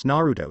 I guess,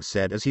 Naruto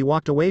said as he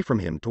walked away from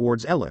him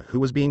towards Ella, who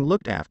was being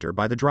looked after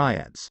by the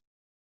dryads.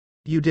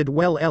 You did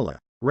well, Ella.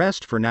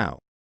 Rest for now,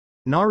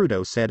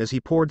 Naruto said as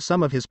he poured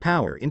some of his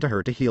power into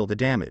her to heal the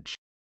damage.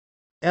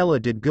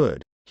 Ella did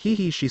good.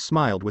 Hee, she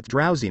smiled with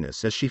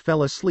drowsiness as she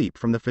fell asleep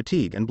from the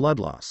fatigue and blood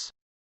loss.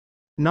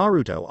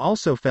 Naruto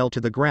also fell to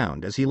the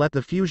ground as he let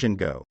the fusion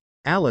go.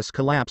 Alice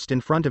collapsed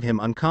in front of him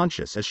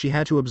unconscious as she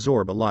had to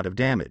absorb a lot of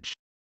damage.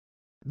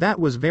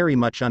 That was very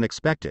much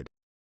unexpected.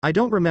 I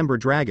don't remember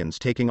dragons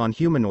taking on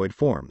humanoid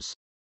forms.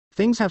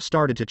 Things have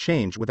started to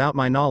change without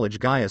my knowledge,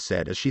 Gaia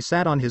said as she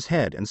sat on his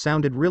head and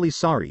sounded really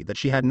sorry that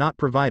she had not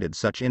provided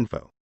such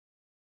info.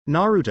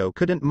 Naruto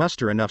couldn't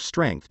muster enough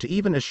strength to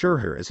even assure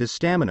her as his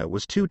stamina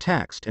was too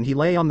taxed and he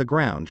lay on the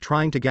ground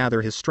trying to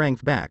gather his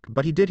strength back,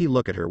 but he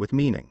look at her with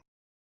meaning.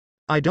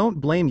 I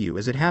don't blame you,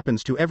 as it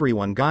happens to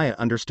everyone. Gaia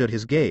understood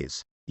his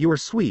gaze. You are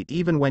sweet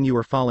even when you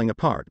are falling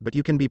apart, but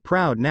you can be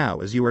proud now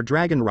as you are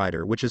Dragon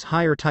Rider, which is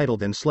higher title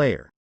than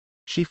Slayer.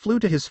 She flew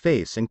to his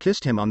face and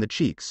kissed him on the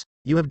cheeks.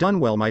 You have done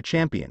well, my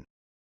champion.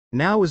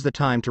 Now is the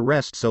time to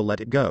rest, so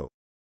let it go.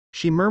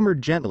 She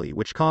murmured gently,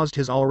 which caused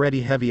his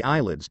already heavy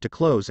eyelids to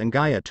close, and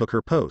Gaia took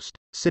her post,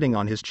 sitting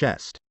on his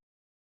chest.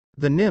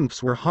 The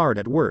nymphs were hard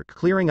at work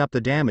clearing up the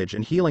damage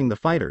and healing the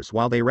fighters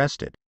while they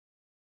rested.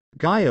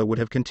 Gaia would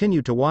have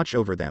continued to watch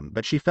over them,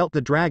 but she felt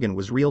the dragon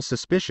was real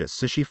suspicious,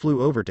 so she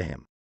flew over to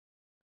him.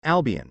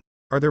 Albion,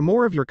 are there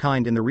more of your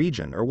kind in the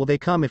region, or will they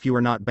come if you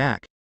are not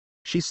back?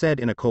 She said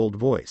in a cold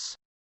voice.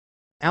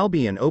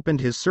 Albion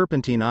opened his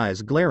serpentine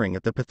eyes glaring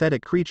at the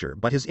pathetic creature,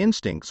 but his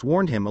instincts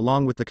warned him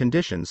along with the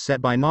conditions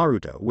set by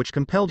Naruto which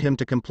compelled him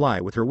to comply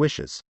with her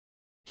wishes.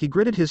 He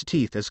gritted his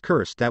teeth as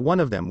cursed that one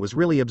of them was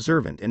really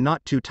observant and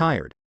not too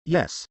tired.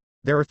 Yes,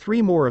 there are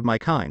 3 more of my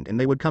kind and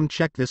they would come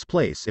check this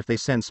place if they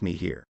sense me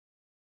here.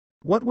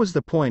 What was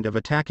the point of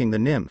attacking the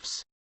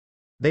nymphs?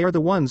 They are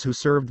the ones who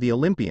served the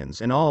Olympians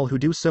and all who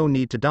do so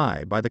need to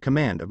die by the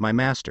command of my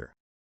master.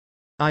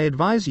 I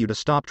advise you to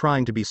stop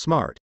trying to be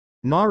smart.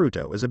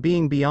 Naruto is a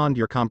being beyond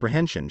your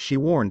comprehension, she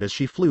warned as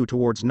she flew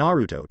towards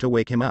Naruto to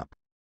wake him up.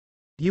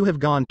 You have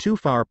gone too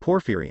far,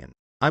 Porphyrion.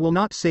 I will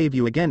not save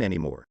you again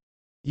anymore.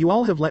 You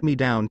all have let me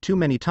down too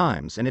many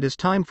times and it is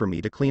time for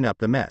me to clean up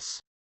the mess.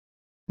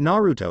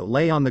 Naruto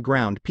lay on the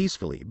ground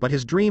peacefully, but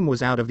his dream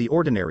was out of the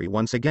ordinary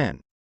once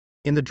again.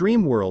 In the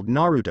dream world,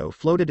 Naruto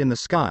floated in the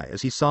sky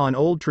as he saw an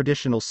old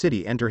traditional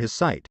city enter his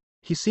sight.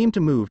 He seemed to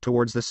move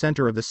towards the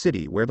center of the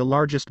city where the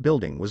largest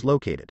building was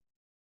located.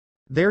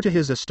 There, to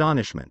his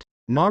astonishment,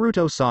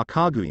 Naruto saw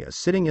Kaguya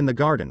sitting in the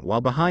garden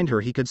while behind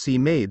her he could see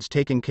maids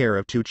taking care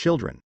of 2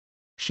 children.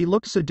 She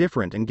looked so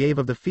different and gave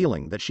of the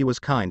feeling that she was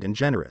kind and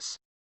generous.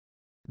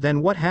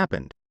 Then what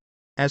happened?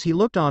 As he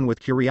looked on with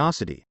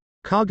curiosity,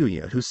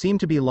 Kaguya, who seemed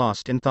to be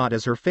lost in thought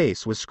as her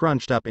face was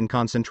scrunched up in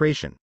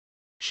concentration.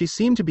 She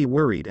seemed to be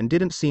worried and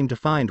didn't seem to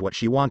find what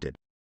she wanted.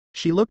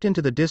 She looked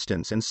into the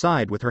distance and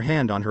sighed with her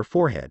hand on her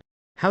forehead.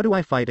 How do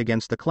I fight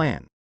against the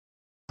clan?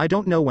 I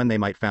don't know when they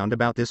might found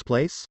about this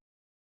place.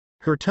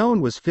 Her tone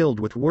was filled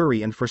with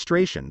worry and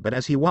frustration, but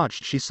as he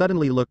watched she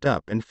suddenly looked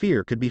up and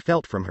fear could be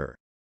felt from her.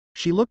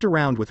 She looked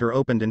around with her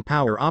opened and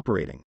power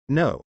operating.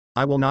 No,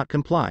 I will not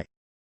comply.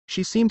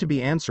 She seemed to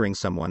be answering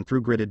someone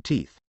through gritted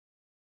teeth.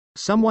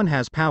 Someone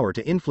has power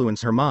to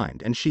influence her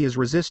mind and she is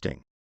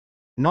resisting.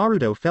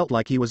 Naruto felt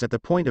like he was at the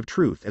point of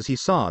truth as he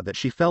saw that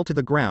she fell to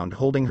the ground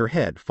holding her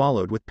head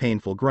followed with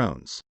painful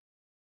groans.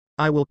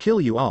 I will kill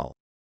you all.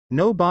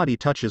 No body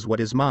touches what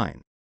is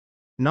mine.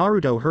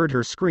 Naruto heard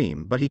her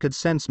scream, but he could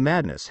sense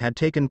madness had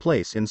taken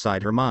place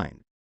inside her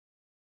mind.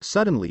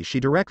 Suddenly she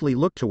directly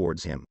looked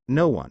towards him.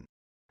 No one.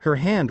 Her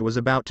hand was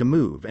about to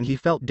move and he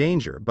felt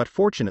danger, but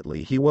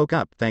fortunately he woke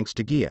up thanks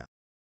to Gia.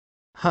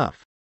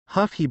 Huff.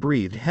 Huff, he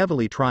breathed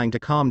heavily trying to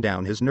calm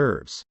down his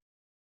nerves.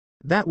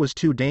 That was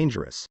too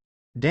dangerous.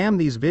 Damn,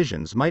 these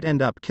visions might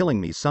end up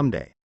killing me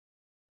someday.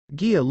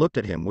 Gia looked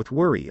at him with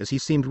worry as he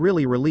seemed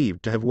really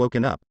relieved to have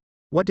woken up.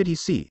 What did he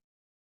see?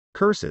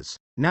 Curses,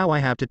 now I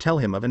have to tell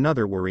him of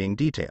another worrying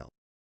detail.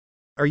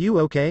 Are you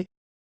okay?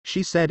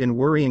 She said in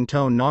worrying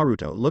tone.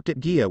 Naruto looked at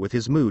Gia with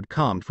his mood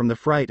calmed from the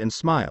fright and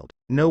smiled.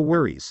 No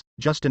worries,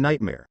 just a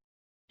nightmare.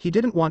 He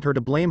didn't want her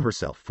to blame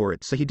herself for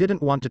it, so he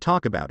didn't want to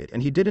talk about it,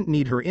 and he didn't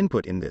need her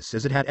input in this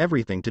as it had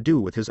everything to do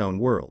with his own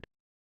world.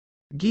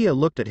 Gia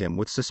looked at him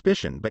with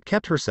suspicion but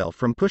kept herself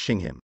from pushing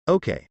him.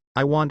 Okay,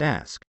 I won't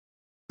ask.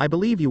 I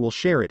believe you will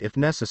share it if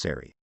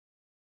necessary.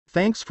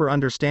 Thanks for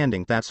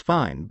understanding, that's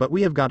fine, but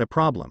we have got a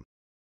problem.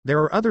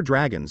 There are other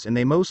dragons and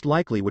they most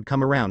likely would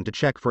come around to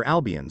check for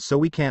Albion, so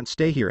we can't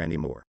stay here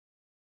anymore.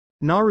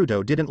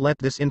 Naruto didn't let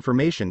this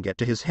information get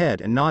to his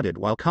head and nodded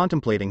while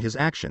contemplating his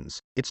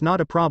actions. It's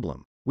not a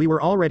problem. We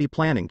were already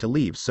planning to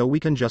leave, so we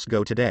can just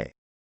go today.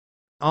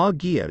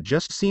 Gia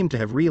just seemed to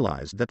have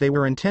realized that they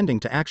were intending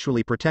to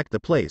actually protect the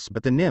place,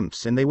 but the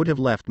nymphs and they would have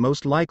left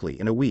most likely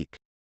in a week.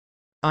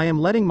 I am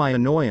letting my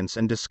annoyance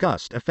and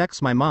disgust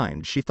affects my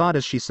mind, she thought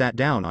as she sat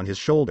down on his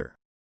shoulder.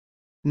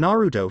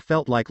 Naruto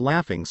felt like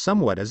laughing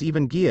somewhat as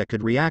even Gia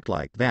could react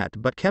like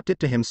that, but kept it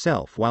to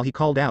himself while he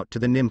called out to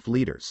the nymph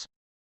leaders.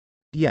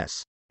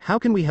 Yes, how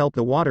can we help?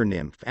 The water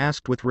nymph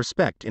asked with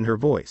respect in her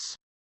voice.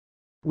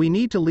 We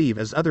need to leave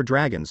as other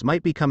dragons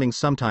might be coming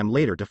sometime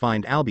later to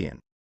find Albion.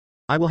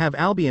 I will have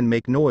Albion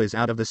make noise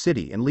out of the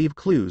city and leave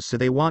clues so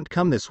they won't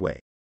come this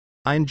way.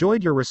 I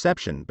enjoyed your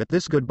reception, but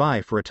this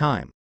goodbye for a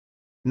time.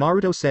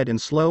 Naruto said in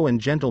slow and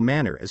gentle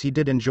manner as he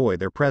did enjoy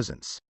their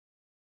presence.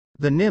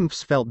 The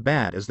nymphs felt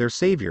bad as their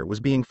savior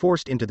was being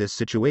forced into this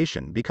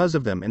situation because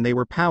of them and they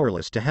were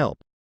powerless to help.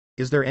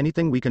 Is there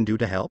anything we can do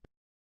to help?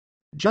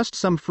 Just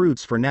some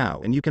fruits for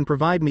now and you can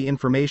provide me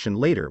information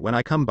later when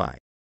I come by.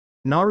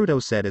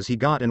 Naruto said as he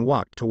got and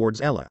walked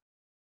towards Ella.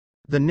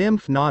 The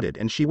nymph nodded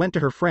and she went to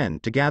her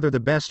friend to gather the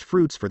best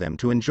fruits for them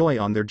to enjoy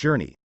on their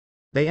journey.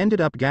 They ended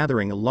up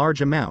gathering a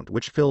large amount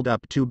which filled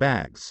up 2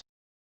 bags.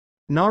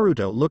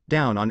 Naruto looked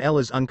down on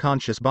Ella's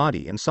unconscious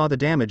body and saw the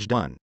damage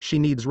done. She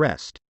needs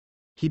rest.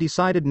 He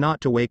decided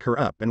not to wake her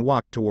up and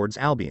walked towards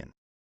Albion.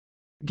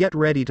 Get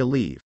ready to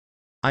leave.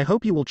 I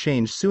hope you will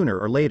change sooner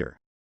or later.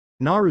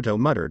 Naruto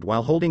muttered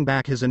while holding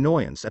back his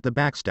annoyance at the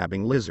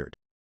backstabbing lizard.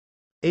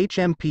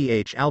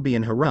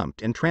 Albion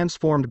harumphed and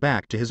transformed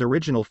back to his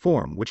original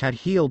form, which had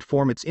healed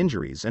from its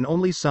injuries and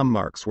only some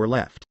marks were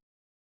left.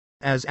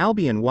 As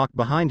Albion walked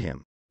behind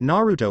him,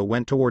 Naruto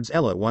went towards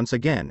Ella once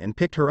again and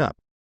picked her up.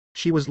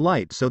 She was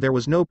light, so there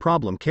was no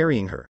problem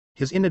carrying her.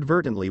 He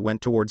inadvertently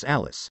went towards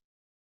Alice.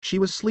 She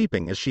was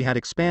sleeping as she had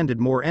expanded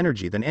more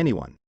energy than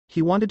anyone.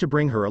 He wanted to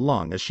bring her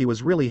along as she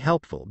was really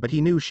helpful, but he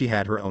knew she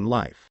had her own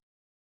life.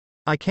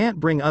 I can't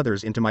bring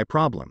others into my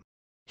problem.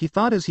 he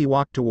thought as he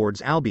walked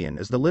towards Albion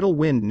as the little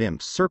wind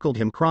nymphs circled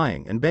him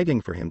crying and begging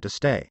for him to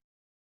stay.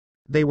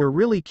 They were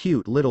really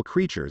cute little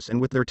creatures, and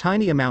with their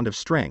tiny amount of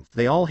strength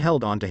they all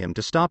held onto him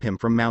to stop him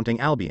from mounting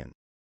Albion.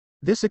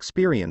 This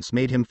experience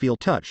made him feel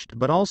touched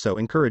but also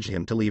encouraged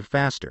him to leave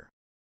faster.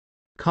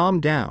 Calm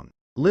down.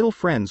 Little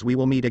friends, we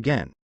will meet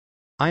again.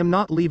 I am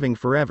not leaving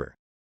forever,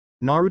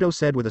 Naruto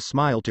said with a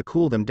smile to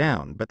cool them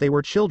down, but they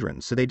were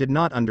children so they did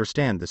not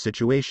understand the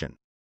situation.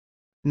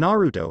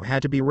 Naruto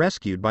had to be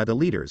rescued by the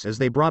leaders as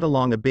they brought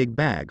along a big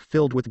bag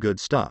filled with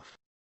good stuff.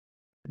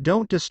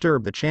 Don't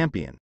disturb the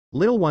champion,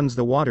 little ones,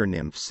 the water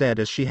nymph said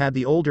as she had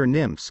the older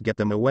nymphs get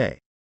them away.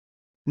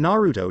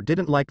 Naruto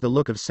didn't like the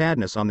look of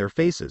sadness on their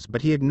faces,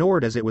 but he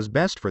ignored as it was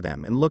best for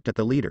them and looked at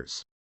the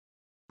leaders.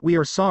 We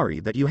are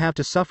sorry that you have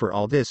to suffer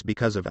all this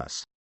because of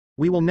us.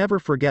 We will never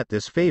forget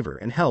this favor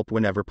and help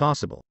whenever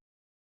possible.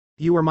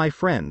 You are my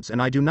friends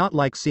and I do not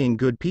like seeing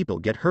good people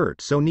get hurt,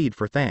 so need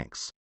for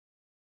thanks.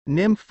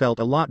 Nymph felt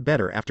a lot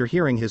better after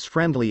hearing his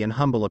friendly and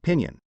humble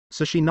opinion,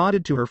 so she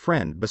nodded to her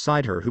friend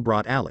beside her who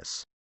brought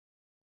Alice.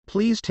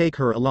 Please take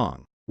her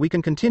along, we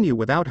can continue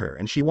without her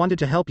and she wanted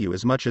to help you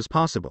as much as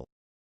possible.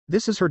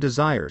 This is her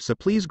desire, so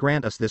please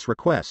grant us this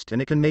request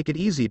and it can make it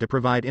easy to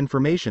provide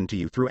information to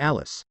you through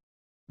Alice,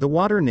 the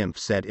water nymph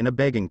said in a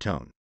begging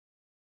tone.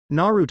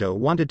 Naruto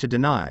wanted to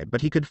deny,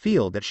 but he could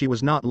feel that she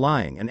was not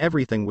lying and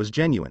everything was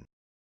genuine.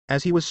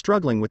 As he was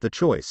struggling with the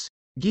choice,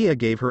 Gia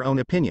gave her own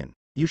opinion.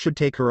 You should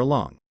take her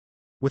along.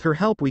 With her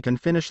help we can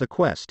finish the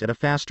quest at a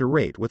faster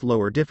rate with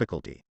lower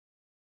difficulty.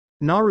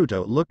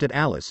 Naruto looked at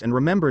Alice and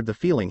remembered the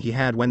feeling he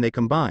had when they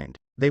combined.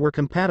 They were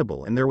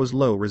compatible and there was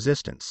low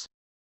resistance.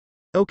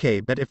 Okay,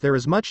 but if there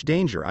is much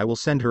danger I will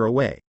send her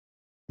away,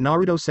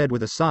 Naruto said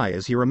with a sigh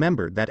as he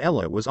remembered that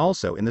Ella was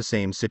also in the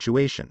same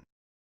situation.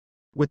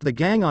 With the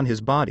gang on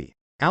his body,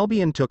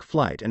 Albion took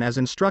flight, and as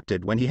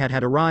instructed when he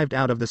had arrived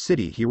out of the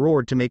city he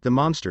roared to make the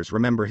monsters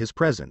remember his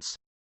presence.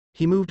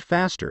 He moved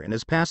faster and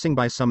as passing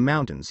by some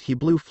mountains he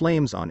blew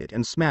flames on it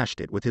and smashed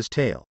it with his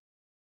tail.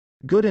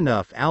 Good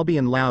enough,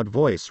 Albion loud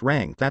voice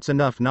rang. That's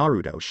enough,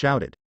 Naruto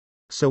shouted.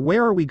 So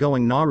where are we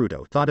going?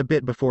 Naruto thought a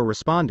bit before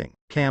responding.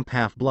 Camp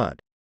Half-Blood.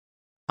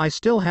 I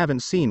still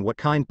haven't seen what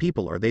kind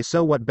people are they,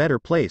 so what better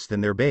place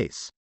than their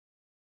base?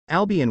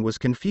 Albion was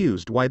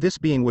confused why this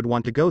being would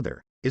want to go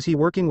there. Is he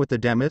working with the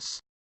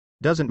Demis?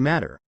 Doesn't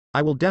matter,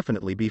 I will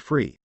definitely be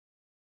free.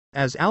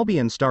 As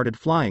Albion started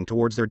flying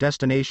towards their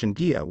destination,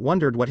 Gia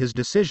wondered what his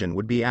decision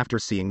would be after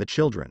seeing the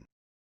children.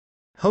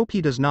 Hope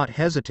he does not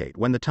hesitate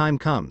when the time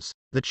comes.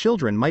 The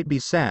children might be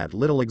sad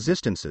little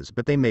existences,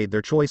 but they made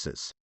their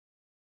choices.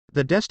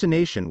 The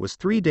destination was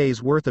 3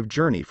 days' worth of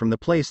journey from the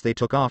place they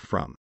took off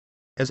from.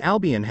 As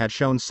Albion had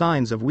shown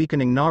signs of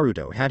weakening,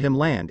 Naruto had him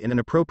land in an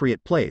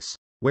appropriate place,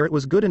 where it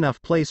was good enough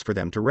place for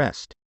them to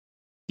rest.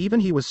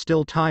 Even he was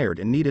still tired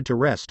and needed to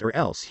rest, or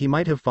else he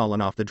might have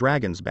fallen off the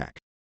dragon's back.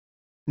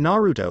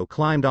 Naruto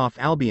climbed off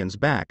Albion's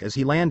back as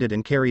he landed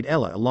and carried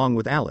Ella along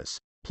with Alice,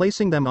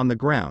 placing them on the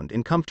ground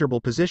in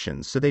comfortable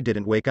positions so they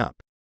didn't wake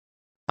up.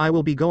 I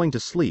will be going to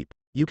sleep,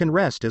 you can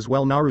rest as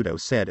well, Naruto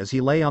said as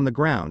he lay on the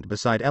ground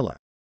beside Ella.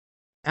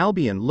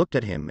 Albion looked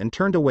at him and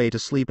turned away to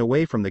sleep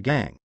away from the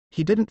gang.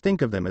 He didn't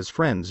think of them as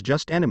friends,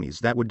 just enemies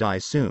that would die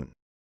soon.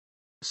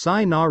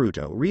 Sigh.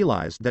 Naruto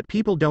realized that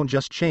people don't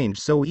just change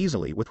so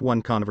easily with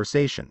one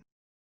conversation.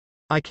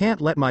 I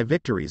can't let my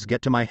victories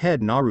get to my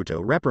head,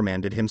 Naruto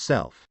reprimanded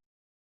himself.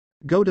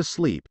 Go to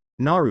sleep,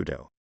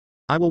 Naruto.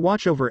 I will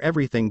watch over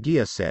everything,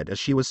 Gia said as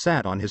she was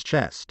sat on his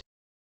chest.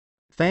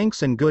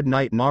 Thanks and good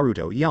night,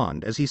 Naruto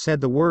yawned as he said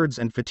the words,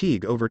 and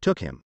fatigue overtook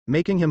him,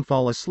 making him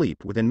fall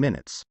asleep within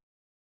minutes.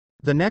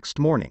 The next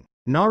morning,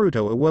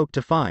 Naruto awoke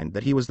to find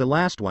that he was the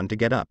last one to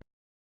get up.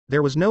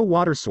 There was no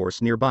water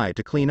source nearby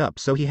to clean up,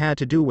 so he had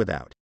to do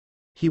without.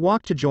 He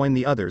walked to join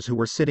the others who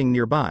were sitting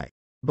nearby.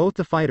 Both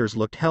the fighters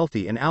looked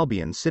healthy and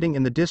Albion sitting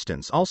in the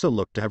distance also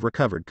looked to have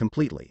recovered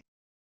completely.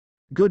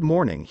 Good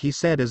morning, he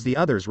said as the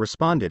others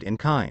responded in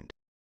kind.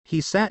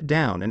 He sat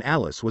down and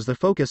Alice was the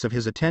focus of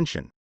his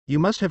attention. You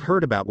must have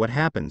heard about what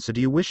happened, so do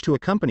you wish to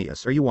accompany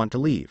us or you want to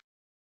leave?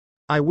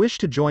 I wish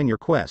to join your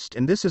quest,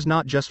 and this is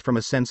not just from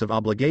a sense of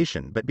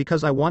obligation but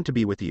because I want to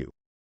be with you,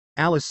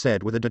 Alice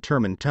said with a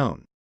determined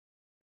tone.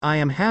 I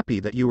am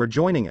happy that you are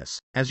joining us,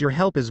 as your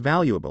help is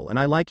valuable and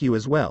I like you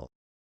as well,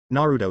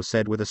 Naruto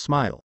said with a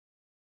smile.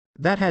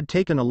 That had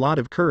taken a lot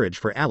of courage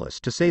for Alice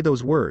to say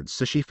those words,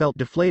 so she felt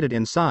deflated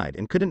inside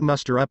and couldn't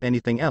muster up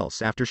anything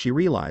else after she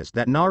realized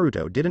that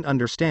Naruto didn't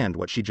understand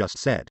what she just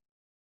said.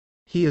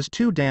 He is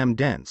too damn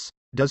dense.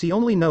 Does he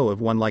only know of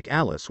one? Like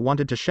Alice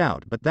wanted to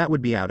shout, but that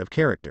would be out of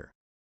character.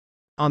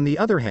 On the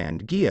other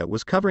hand, Gia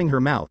was covering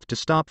her mouth to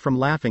stop from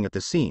laughing at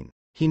the scene.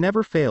 He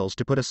never fails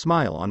to put a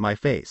smile on my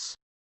face.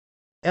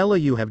 Ella,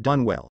 you have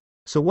done well.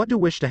 So what do you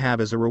wish to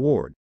have as a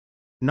reward?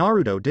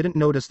 Naruto didn't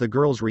notice the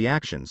girl's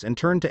reactions and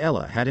turned to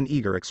Ella, had an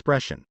eager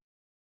expression.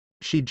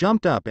 She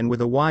jumped up and with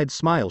a wide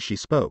smile she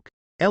spoke.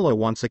 Ella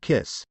wants a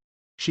kiss,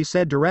 she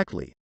said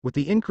directly. With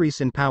the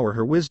increase in power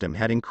her wisdom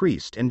had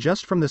increased, and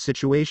just from the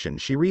situation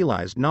she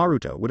realized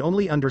Naruto would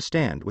only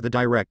understand with a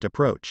direct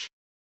approach.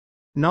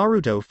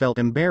 Naruto felt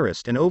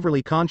embarrassed and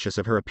overly conscious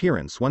of her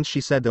appearance once she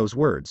said those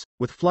words.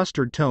 With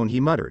flustered tone he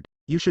muttered,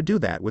 "You should do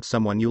that with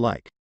someone you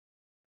like."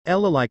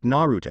 Ella liked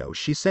Naruto,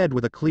 she said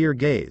with a clear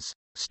gaze,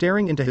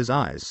 staring into his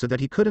eyes so that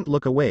he couldn't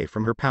look away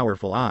from her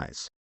powerful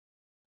eyes.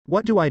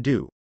 "What do I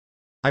do?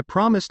 I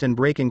promised, and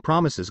breaking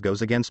promises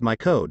goes against my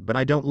code, but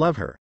I don't love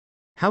her.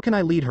 How can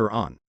I lead her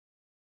on?"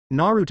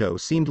 Naruto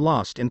seemed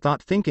lost in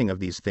thought, thinking of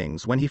these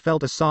things when he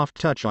felt a soft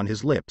touch on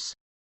his lips.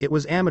 It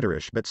was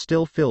amateurish but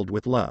still filled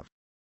with love.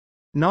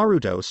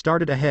 Naruto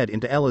started to head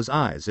into Ella's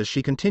eyes as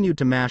she continued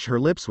to mash her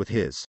lips with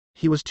his.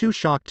 He was too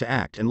shocked to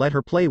act and let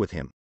her play with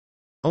him.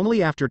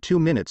 Only after 2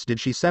 minutes did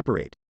she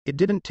separate. It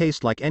didn't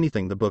taste like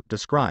anything the book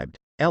described.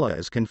 Ella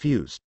is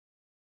confused.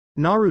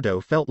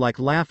 Naruto felt like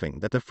laughing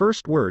that the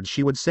first words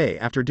she would say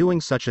after doing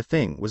such a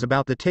thing was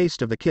about the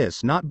taste of the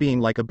kiss not being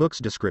like a book's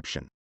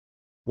description.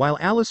 While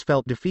Alice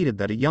felt defeated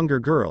that a younger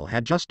girl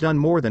had just done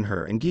more than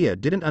her, and Gia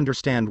didn't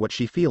understand what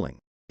she feeling.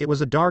 It was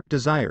a dark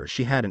desire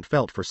she hadn't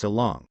felt for so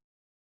long.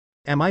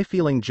 "Am I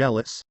feeling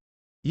jealous?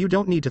 You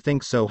don't need to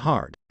think so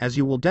hard, as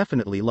you will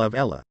definitely love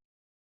Ella.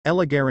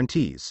 Ella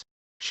guarantees,"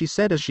 she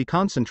said as she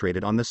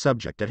concentrated on the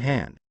subject at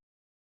hand.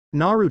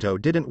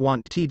 Naruto didn't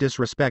want to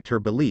disrespect her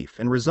belief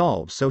and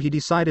resolve, so he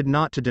decided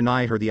not to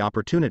deny her the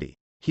opportunity.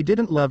 He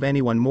didn't love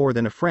anyone more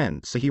than a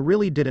friend, so he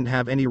really didn't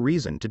have any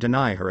reason to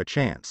deny her a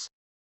chance.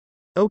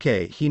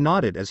 "Okay," he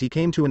nodded as he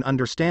came to an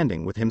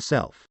understanding with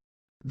himself.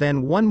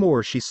 "Then one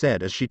more," she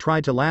said as she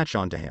tried to latch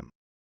onto him.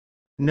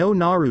 "No,"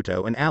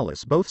 Naruto and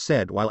Alice both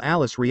said, while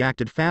Alice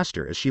reacted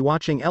faster as she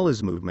watching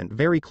Ella's movement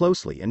very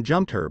closely and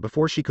jumped her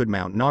before she could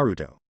mount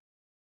Naruto.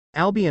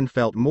 Albion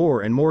felt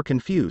more and more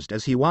confused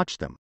as he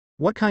watched them.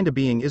 What kind of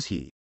being is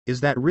he?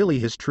 Is that really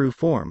his true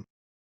form?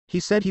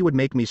 He said he would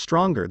make me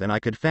stronger than I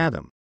could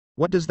fathom.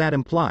 What does that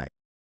imply?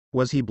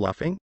 Was he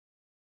bluffing?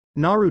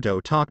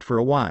 Naruto talked for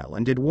a while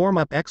and did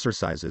warm-up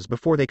exercises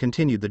before they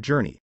continued the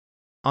journey.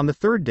 On the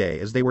third day,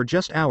 as they were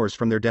just hours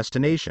from their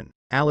destination,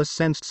 Alice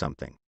sensed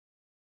something.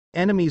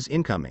 "Enemies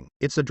incoming,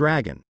 it's a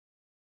dragon."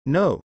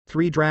 "No,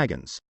 3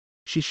 dragons."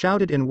 She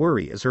shouted in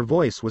worry as her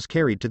voice was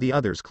carried to the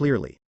others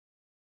clearly.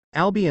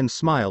 Albion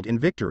smiled in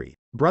victory.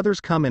 "Brothers,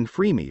 come and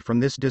free me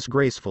from this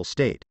disgraceful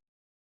state."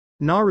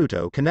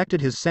 Naruto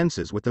connected his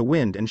senses with the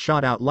wind and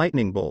shot out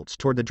lightning bolts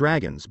toward the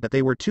dragons, but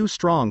they were too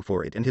strong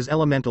for it and his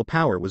elemental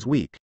power was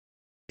weak.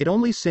 It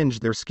only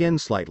singed their skin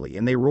slightly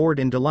and they roared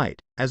in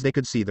delight, as they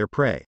could see their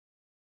prey.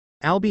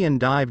 Albion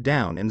dived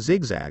down and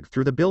zigzagged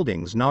through the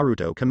buildings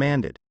Naruto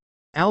commanded.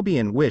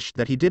 Albion wished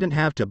that he didn't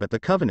have to, but the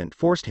Covenant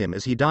forced him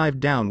as he dived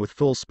down with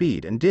full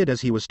speed and did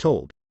as he was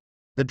told.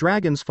 The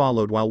dragons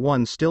followed while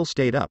one still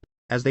stayed up.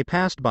 As they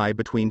passed by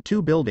between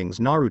 2 buildings,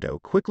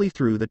 Naruto quickly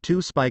threw the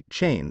 2 spiked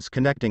chains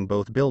connecting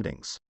both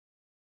buildings.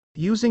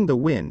 Using the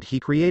wind, he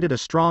created a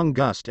strong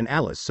gust and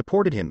Alice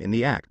supported him in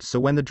the act, so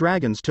when the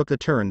dragons took the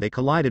turn they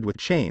collided with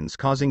chains,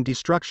 causing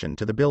destruction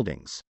to the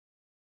buildings.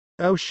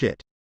 "Oh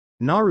shit."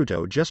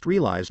 Naruto just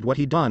realized what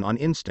he'd done on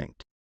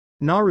instinct.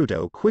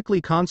 Naruto quickly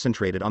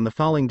concentrated on the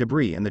falling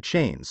debris and the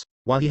chains,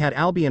 while he had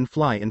Albion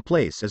fly in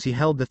place as he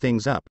held the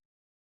things up.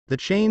 The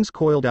chains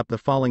coiled up the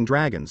falling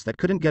dragons that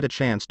couldn't get a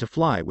chance to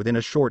fly within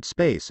a short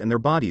space, and their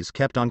bodies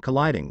kept on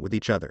colliding with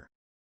each other.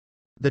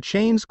 The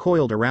chains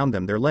coiled around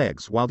them, their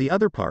legs, while the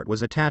other part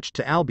was attached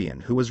to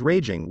Albion, who was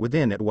raging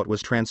within at what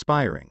was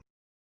transpiring.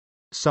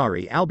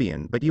 "Sorry,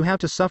 Albion, but you have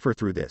to suffer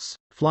through this.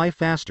 Fly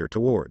faster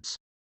towards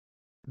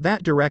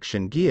that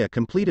direction," Gia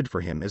completed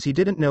for him as he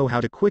didn't know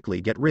how to quickly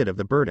get rid of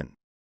the burden.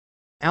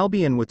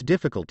 Albion with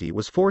difficulty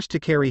was forced to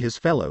carry his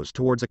fellows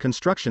towards a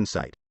construction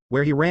site,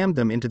 where he rammed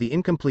them into the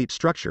incomplete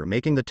structure,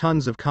 making the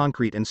tons of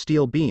concrete and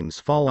steel beams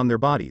fall on their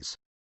bodies.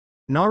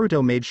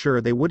 Naruto made sure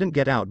they wouldn't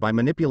get out by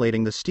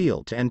manipulating the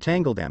steel to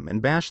entangle them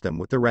and bash them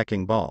with the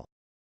wrecking ball.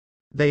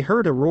 They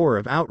heard a roar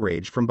of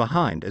outrage from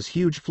behind as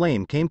huge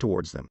flame came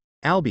towards them.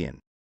 "Albion,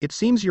 it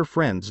seems your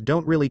friends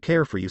don't really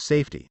care for your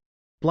safety.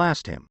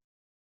 Blast him."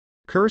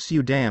 "Curse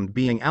you damned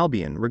being."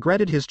 Albion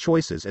regretted his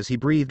choices as he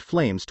breathed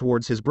flames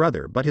towards his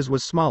brother, but his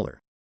was smaller.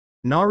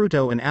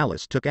 Naruto and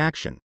Alice took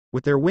action.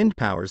 With their wind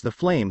powers, the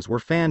flames were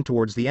fanned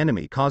towards the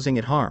enemy, causing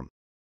it harm.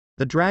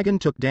 The dragon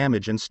took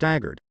damage and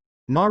staggered.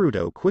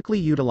 Naruto quickly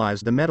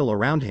utilized the metal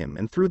around him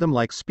and threw them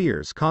like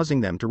spears, causing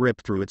them to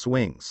rip through its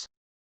wings.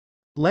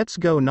 "Let's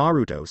go,"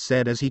 Naruto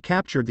said as he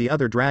captured the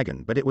other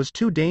dragon, but it was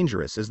too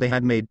dangerous as they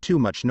had made too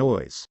much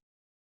noise.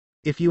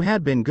 "If you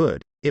had been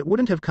good, it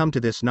wouldn't have come to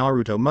this,"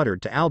 Naruto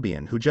muttered to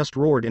Albion, who just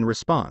roared in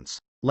response,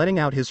 letting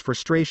out his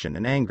frustration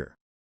and anger.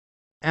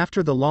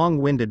 After the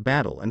long-winded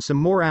battle and some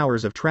more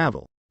hours of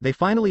travel, they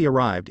finally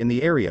arrived in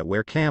the area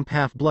where Camp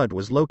Half-Blood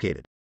was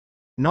located.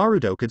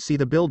 Naruto could see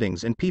the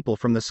buildings and people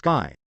from the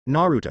sky.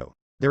 "Naruto,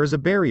 there is a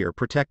barrier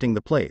protecting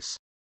the place.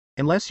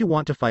 Unless you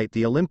want to fight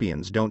the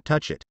Olympians, don't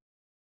touch it."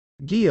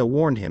 Gia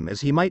warned him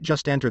as he might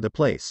just enter the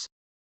place.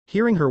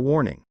 Hearing her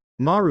warning,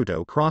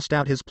 Naruto crossed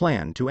out his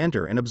plan to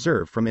enter and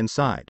observe from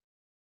inside.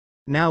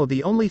 "Now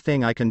the only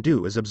thing I can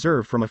do is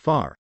observe from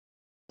afar.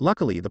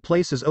 Luckily the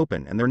place is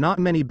open and there are not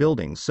many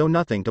buildings, so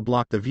nothing to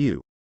block the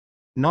view."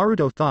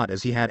 Naruto thought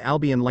as he had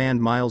Albion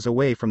land miles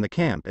away from the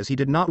camp as he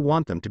did not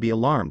want them to be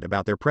alarmed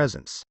about their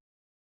presence.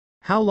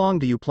 How long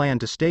do you plan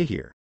to stay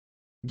here?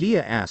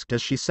 Gia asked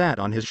as she sat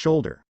on his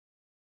shoulder.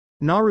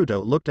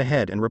 Naruto looked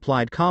ahead and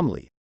replied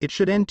calmly, it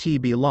shouldn't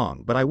be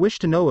long but I wish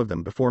to know of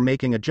them before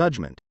making a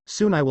judgment,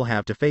 soon I will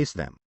have to face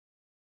them.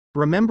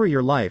 Remember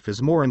your life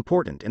is more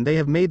important and they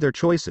have made their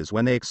choices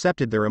when they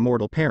accepted their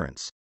immortal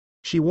parents.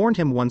 She warned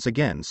him once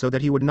again so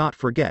that he would not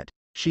forget,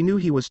 she knew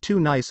he was too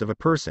nice of a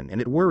person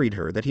and it worried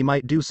her that he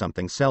might do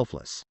something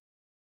selfless.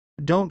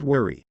 Don't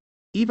worry.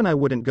 Even I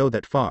wouldn't go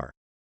that far.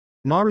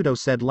 Naruto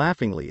said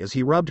laughingly as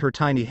he rubbed her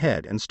tiny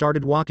head and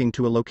started walking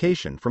to a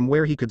location from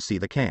where he could see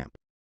the camp.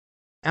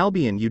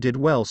 Albion, you did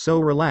well, so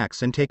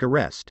relax and take a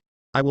rest.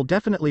 I will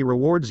definitely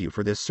reward you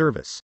for this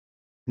service.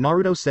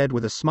 Naruto said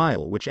with a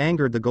smile which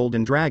angered the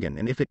golden dragon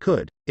and if it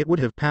could, it would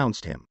have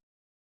pounced him.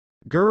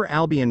 Grr,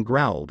 Albion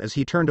growled as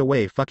he turned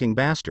away. Fucking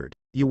bastard,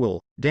 you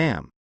will,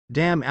 damn.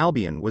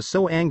 Albion was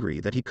so angry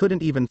that he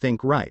couldn't even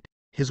think right,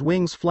 his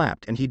wings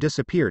flapped and he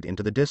disappeared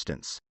into the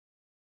distance.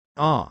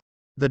 Ah.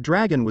 The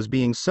dragon was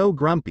being so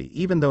grumpy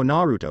even though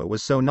Naruto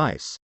was so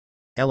nice.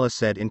 Ella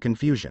said in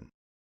confusion.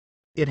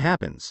 It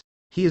happens.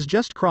 He is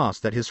just cross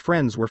that his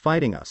friends were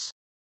fighting us.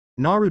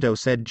 Naruto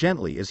said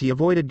gently as he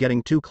avoided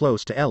getting too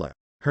close to Ella,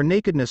 her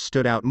nakedness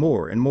stood out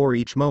more and more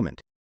each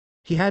moment.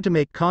 He had to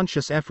make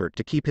conscious effort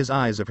to keep his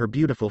eyes off her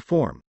beautiful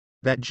form,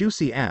 that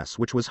juicy ass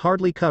which was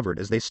hardly covered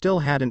as they still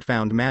hadn't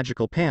found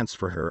magical pants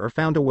for her or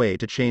found a way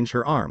to change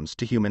her arms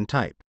to human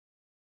type.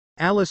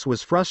 Alice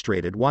was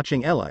frustrated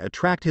watching Ella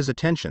attract his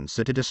attention,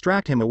 so to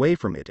distract him away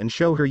from it and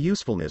show her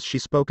usefulness she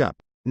spoke up,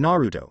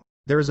 Naruto,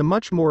 there is a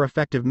much more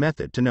effective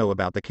method to know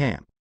about the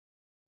camp.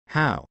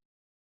 How?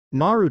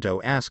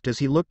 Naruto asked as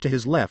he looked to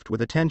his left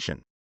with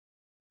attention.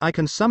 I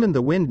can summon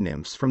the wind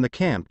nymphs from the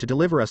camp to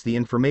deliver us the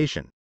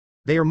information.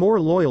 They are more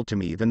loyal to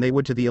me than they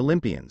would to the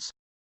Olympians.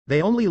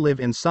 They only live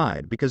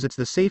inside because it's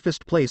the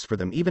safest place for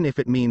them even if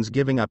it means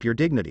giving up your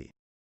dignity.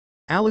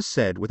 Alice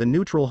said with a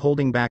neutral,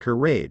 holding back her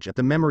rage at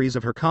the memories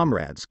of her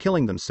comrades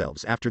killing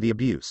themselves after the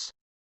abuse.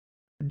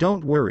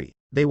 Don't worry,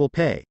 they will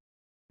pay.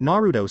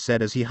 Naruto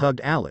said as he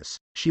hugged Alice,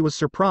 she was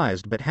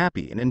surprised but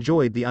happy and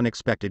enjoyed the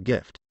unexpected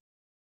gift.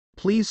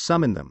 Please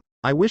summon them,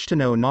 I wish to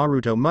know,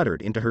 Naruto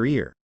muttered into her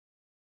ear.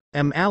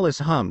 Alice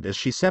hummed as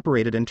she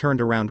separated and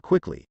turned around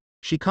quickly,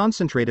 she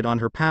concentrated on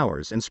her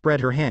powers and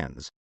spread her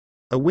hands.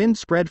 A wind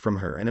spread from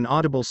her and an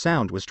audible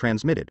sound was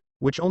transmitted,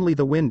 which only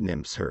the wind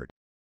nymphs heard.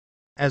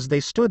 As they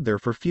stood there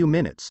for few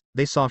minutes,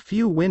 they saw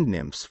few wind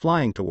nymphs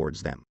flying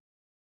towards them.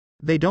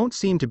 They don't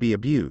seem to be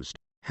abused.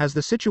 Has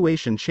the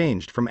situation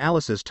changed from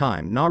Alice's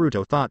time?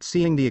 Naruto thought,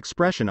 seeing the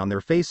expression on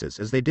their faces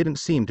as they didn't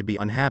seem to be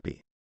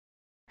unhappy.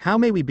 How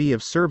may we be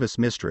of service,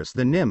 mistress?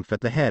 The nymph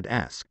at the head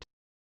asked.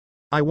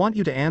 I want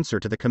you to answer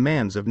to the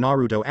commands of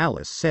Naruto,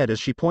 Alice said as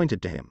she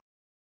pointed to him.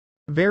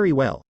 Very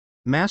well.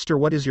 Master,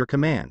 what is your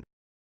command?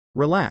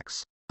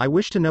 Relax. I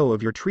wish to know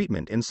of your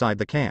treatment inside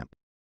the camp.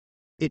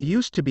 It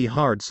used to be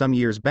hard some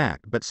years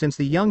back, but since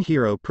the young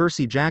hero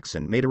Percy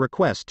Jackson made a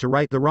request to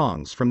right the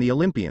wrongs from the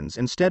Olympians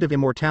instead of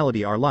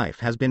immortality, our life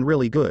has been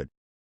really good.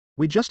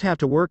 We just have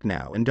to work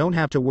now and don't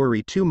have to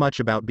worry too much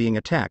about being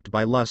attacked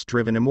by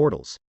lust-driven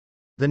immortals.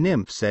 The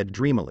nymph said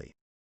dreamily.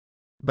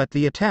 But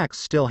the attacks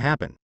still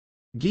happen.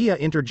 Gia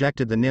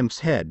interjected. The nymph's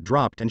head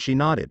dropped and she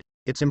nodded.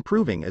 It's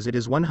improving as it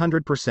is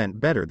 100%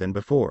 better than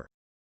before.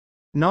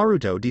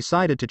 Naruto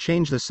decided to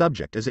change the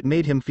subject as it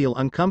made him feel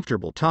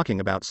uncomfortable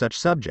talking about such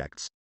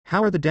subjects.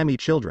 How are the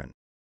demi-children?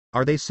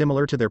 Are they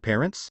similar to their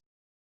parents?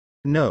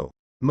 No.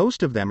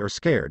 Most of them are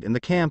scared and the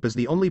camp is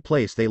the only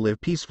place they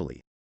live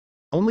peacefully.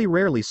 Only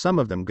rarely some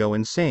of them go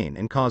insane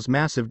and cause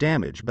massive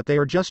damage, but they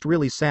are just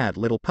really sad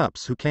little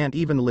pups who can't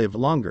even live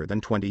longer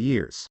than 20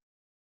 years.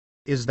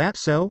 Is that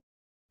so?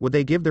 Would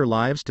they give their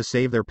lives to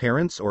save their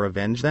parents or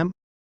avenge them?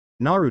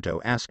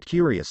 Naruto asked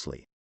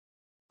curiously.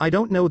 I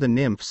don't know, the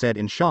nymph said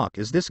in shock.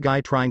 Is this guy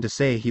trying to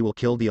say he will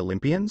kill the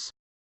Olympians?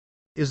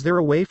 Is there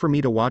a way for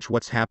me to watch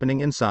what's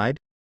happening inside?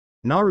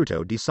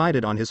 Naruto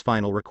decided on his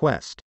final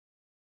request.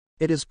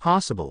 It is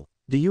possible.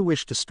 Do you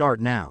wish to start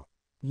now?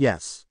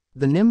 Yes.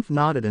 The nymph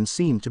nodded and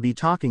seemed to be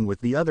talking with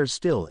the others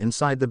still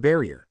inside the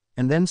barrier,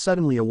 and then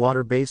suddenly a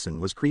water basin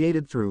was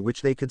created through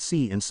which they could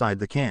see inside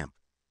the camp.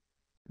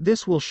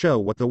 This will show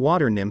what the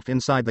water nymph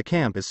inside the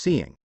camp is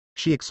seeing,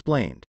 she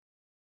explained.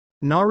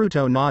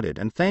 Naruto nodded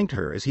and thanked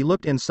her as he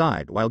looked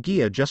inside while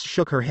Gia just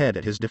shook her head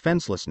at his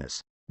defenselessness.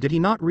 Did he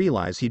not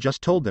realize he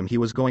just told them he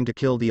was going to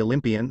kill the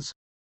Olympians?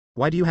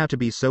 Why do you have to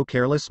be so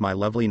careless, my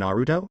lovely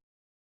Naruto?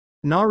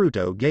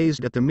 Naruto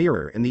gazed at the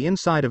mirror and the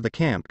inside of the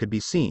camp could be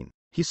seen.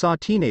 He saw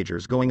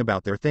teenagers going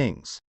about their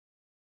things.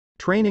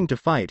 Training to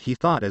fight, he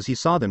thought as he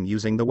saw them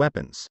using the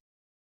weapons.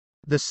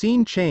 The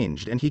scene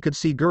changed and he could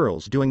see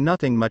girls doing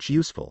nothing much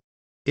useful.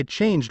 It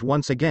changed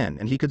once again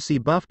and he could see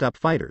buffed up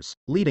fighters,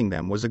 leading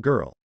them was a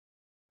girl.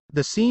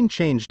 The scene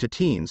changed to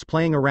teens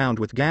playing around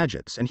with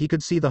gadgets and he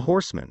could see the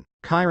horseman,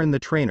 Chiron, the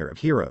trainer of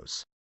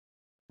heroes.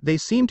 They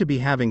seem to be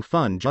having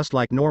fun just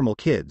like normal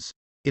kids.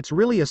 It's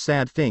really a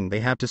sad thing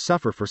they have to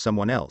suffer for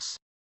someone else.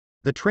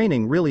 The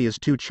training really is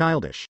too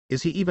childish.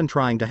 Is he even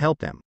trying to help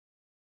them?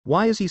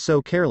 Why is he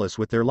so careless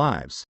with their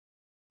lives?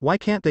 Why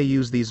can't they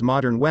use these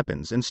modern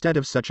weapons instead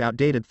of such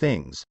outdated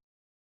things?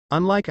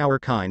 Unlike our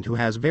kind who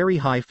has very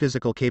high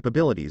physical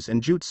capabilities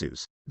and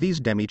jutsus, these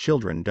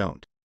demi-children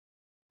don't.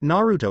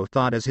 Naruto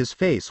thought as his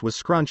face was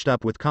scrunched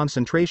up with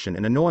concentration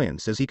and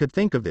annoyance as he could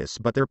think of this,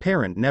 but their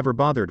parent never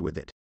bothered with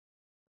it.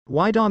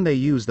 Why don't they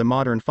use the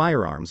modern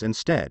firearms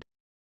instead?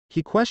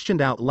 He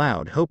questioned out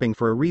loud, hoping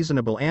for a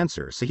reasonable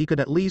answer so he could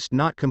at least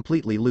not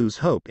completely lose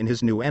hope in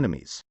his new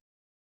enemies.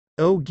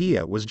 Oh,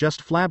 Gia was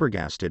just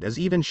flabbergasted as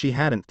even she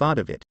hadn't thought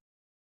of it.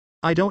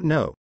 I don't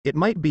know, it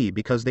might be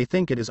because they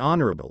think it is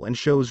honorable and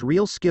shows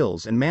real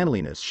skills and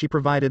manliness. She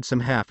provided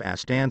some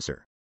half-assed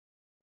answer.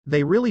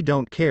 They really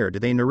don't care, do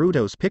they?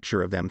 Naruto's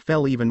picture of them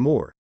fell even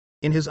more.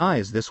 In his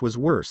eyes this was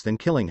worse than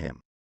killing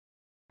him.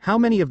 How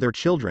many of their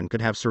children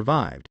could have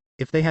survived,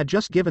 if they had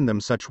just given them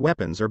such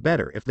weapons, or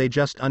better if they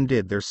just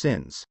undid their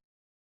sins?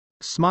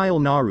 Smile,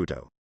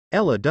 Naruto.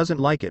 Ella doesn't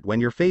like it when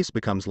your face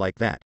becomes like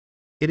that.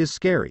 It is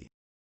scary.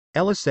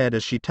 Ella said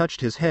as she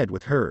touched his head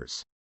with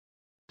hers.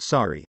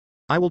 Sorry.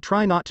 I will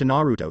try not to,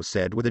 Naruto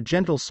said with a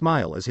gentle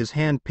smile as his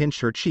hand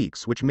pinched her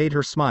cheeks, which made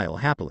her smile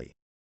happily.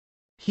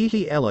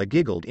 Hee, Ella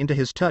giggled into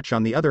his touch.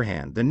 On the other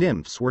hand, the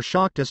nymphs were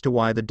shocked as to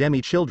why the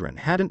demi-children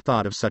hadn't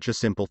thought of such a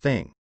simple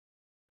thing.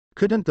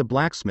 Couldn't the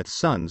blacksmith's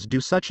sons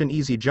do such an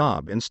easy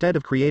job instead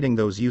of creating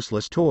those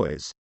useless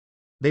toys?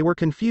 They were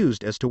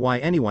confused as to why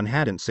anyone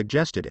hadn't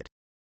suggested it.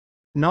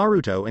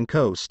 Naruto and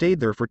Ko stayed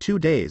there for 2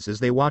 days as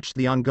they watched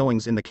the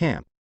ongoings in the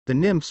camp. The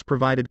nymphs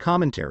provided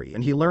commentary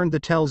and he learned the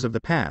tales of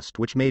the past,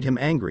 which made him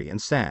angry and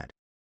sad.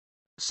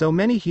 So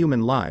many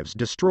human lives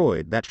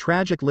destroyed, that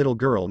tragic little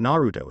girl,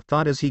 Naruto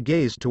thought as he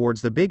gazed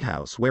towards the big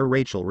house where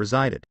Rachel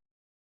resided.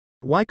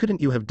 Why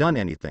couldn't you have done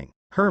anything,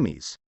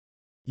 Hermes?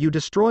 You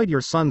destroyed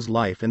your son's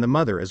life and the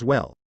mother as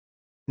well.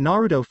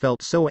 Naruto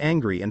felt so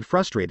angry and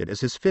frustrated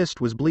as his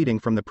fist was bleeding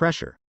from the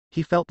pressure.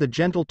 He felt the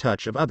gentle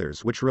touch of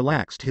others which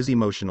relaxed his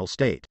emotional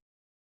state.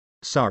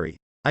 Sorry,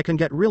 I can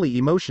get really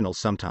emotional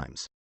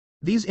sometimes.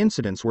 These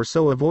incidents were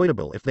so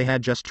avoidable if they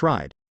had just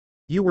tried.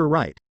 You were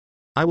right.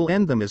 I will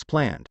end them as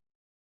planned.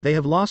 They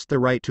have lost the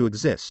right to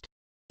exist.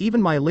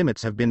 Even my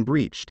limits have been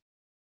breached.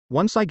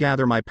 Once I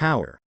gather my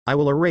power, I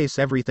will erase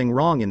everything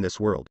wrong in this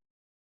world.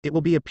 It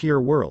will be a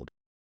pure world.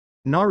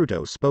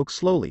 Naruto spoke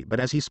slowly, but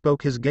as he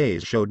spoke his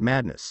gaze showed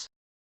madness.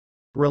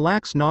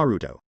 Relax,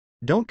 Naruto.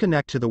 Don't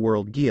connect to the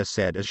world, Gia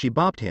said as she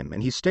bopped him,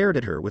 and he stared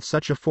at her with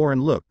such a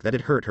foreign look that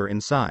it hurt her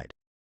inside.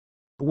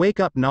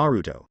 Wake up,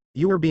 Naruto.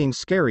 You are being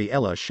scary,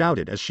 Ella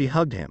shouted as she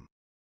hugged him.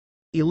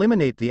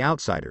 Eliminate the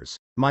outsiders,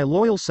 my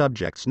loyal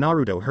subjects.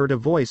 Naruto heard a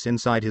voice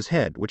inside his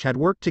head which had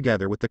worked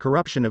together with the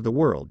corruption of the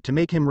world to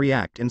make him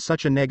react in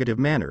such a negative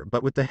manner,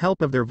 but with the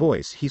help of their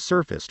voice he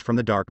surfaced from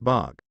the dark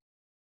bog.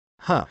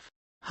 Huff.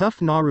 Huff.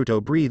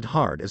 Naruto breathed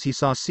hard as he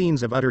saw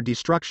scenes of utter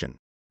destruction,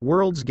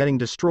 worlds getting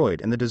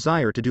destroyed, and the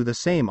desire to do the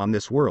same on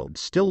this world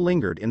still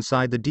lingered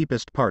inside the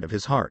deepest part of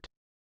his heart.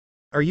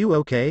 Are you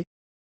okay?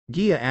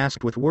 Gia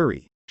asked with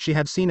worry. She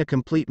had seen a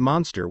complete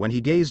monster when he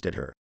gazed at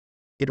her.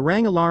 It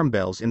rang alarm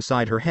bells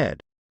inside her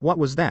head. What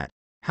was that?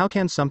 How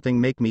can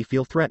something make me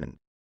feel threatened?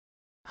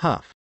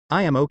 Huff.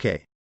 I am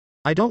okay.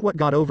 I don't what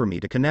got over me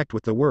to connect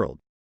with the world.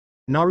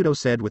 Naruto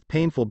said with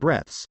painful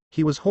breaths.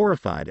 He was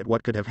horrified at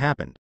what could have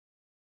happened.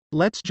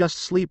 Let's just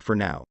sleep for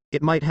now,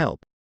 it might help.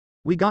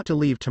 We got to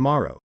leave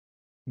tomorrow.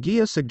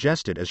 Gia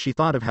suggested as she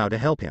thought of how to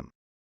help him.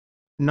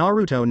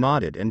 Naruto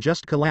nodded and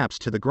just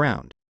collapsed to the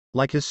ground.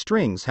 Like his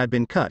strings had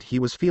been cut, he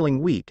was feeling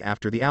weak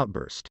after the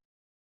outburst.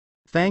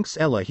 Thanks,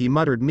 Ella, he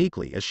muttered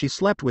meekly as she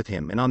slept with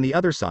him, and on the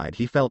other side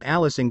he felt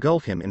Alice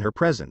engulf him in her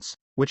presence,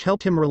 which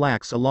helped him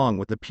relax along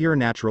with the pure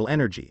natural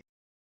energy.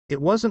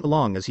 It wasn't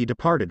long as he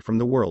departed from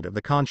the world of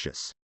the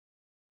conscious.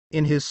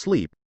 In his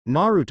sleep,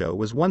 Naruto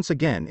was once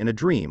again in a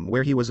dream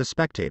where he was a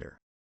spectator.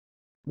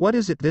 What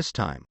is it this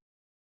time?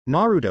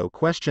 Naruto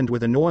questioned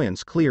with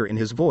annoyance clear in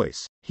his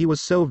voice. He was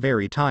so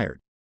very tired.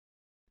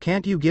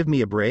 Can't you give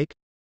me a break?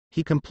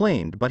 He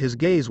complained, but his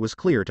gaze was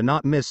clear to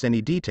not miss any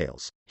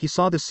details. He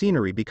saw the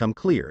scenery become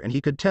clear and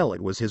he could tell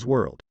it was his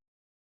world.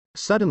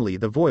 Suddenly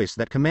the voice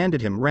that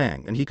commanded him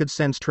rang and he could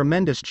sense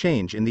tremendous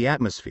change in the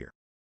atmosphere.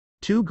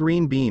 2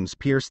 green beams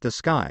pierced the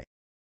sky.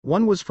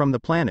 One was from the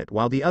planet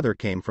while the other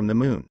came from the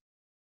moon.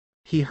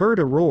 He heard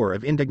a roar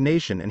of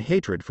indignation and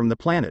hatred from the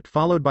planet,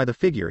 followed by the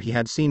figure he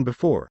had seen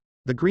before.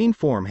 The green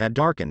form had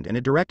darkened and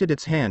it directed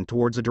its hand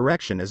towards a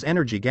direction as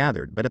energy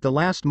gathered, but at the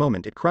last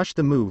moment it crushed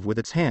the move with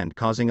its hand,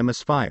 causing a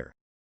misfire.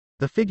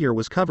 The figure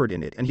was covered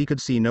in it and he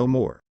could see no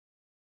more.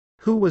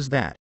 Who was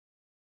that?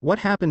 What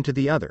happened to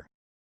the other?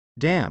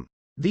 Damn,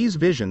 these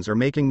visions are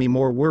making me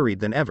more worried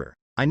than ever.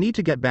 I need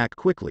to get back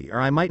quickly or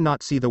I might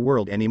not see the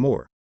world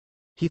anymore.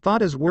 He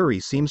thought as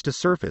worry seems to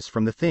surface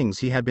from the things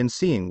he had been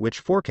seeing, which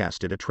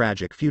forecasted a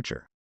tragic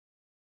future.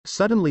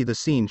 Suddenly the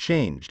scene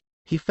changed.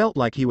 He felt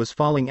like he was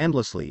falling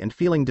endlessly and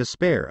feeling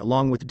despair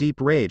along with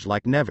deep rage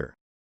like never.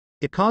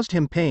 It caused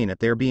him pain at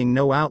there being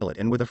no outlet,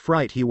 and with a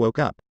fright he woke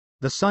up.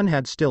 The sun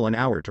had still an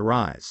hour to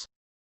rise.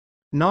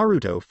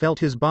 Naruto felt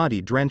his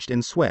body drenched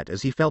in sweat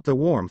as he felt the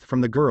warmth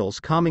from the girls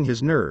calming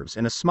his nerves,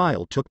 and a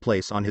smile took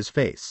place on his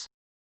face.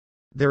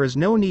 There is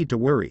no need to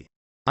worry.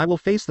 I will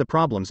face the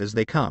problems as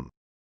they come.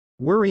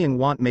 Worrying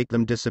won't make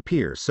them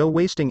disappear, so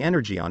wasting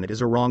energy on it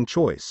is a wrong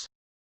choice.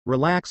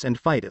 Relax and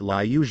fight it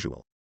like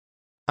usual.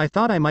 I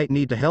thought I might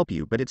need to help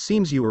you, but it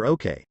seems you are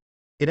okay.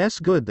 It's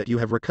good that you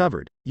have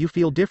recovered, you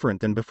feel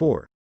different than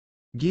before.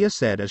 Gia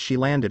said as she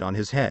landed on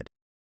his head.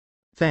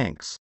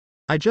 Thanks.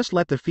 I just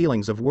let the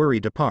feelings of worry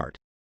depart.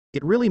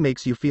 It really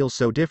makes you feel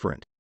so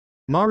different.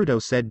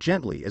 Naruto said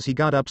gently as he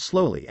got up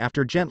slowly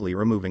after gently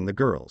removing the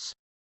girls.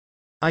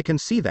 I can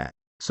see that.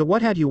 So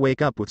what had you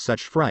wake up with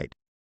such fright?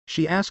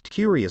 She asked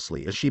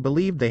curiously as she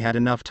believed they had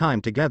enough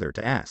time together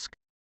to ask.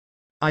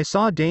 I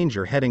saw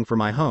danger heading for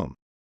my home.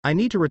 I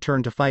need to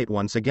return to fight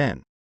once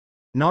again.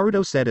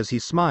 Naruto said as he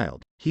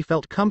smiled. He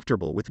felt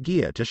comfortable with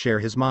Gia to share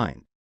his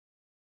mind.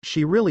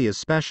 She really is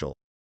special.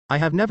 I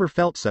have never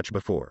felt such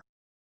before.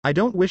 I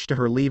don't wish to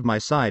her leave my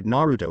side.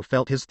 Naruto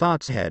felt his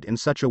thoughts head in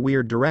such a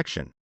weird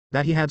direction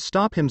that he had to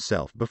stop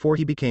himself before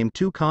he became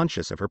too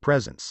conscious of her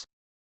presence.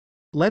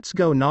 Let's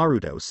go,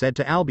 Naruto said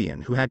to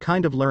Albion, who had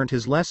kind of learned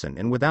his lesson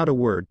and without a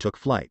word took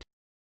flight.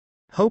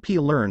 Hope he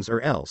learns,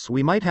 or else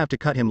we might have to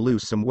cut him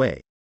loose some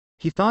way.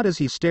 He thought as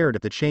he stared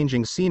at the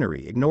changing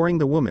scenery, ignoring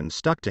the woman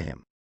stuck to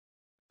him.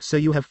 So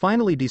you have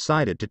finally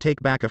decided to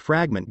take back a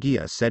fragment,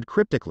 Gia said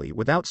cryptically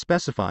without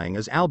specifying,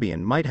 as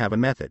Albion might have a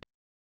method.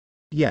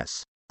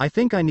 Yes. I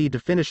think I need to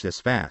finish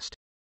this fast.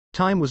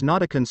 Time was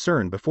not a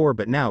concern before,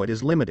 but now it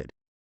is limited.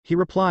 He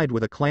replied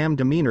with a calm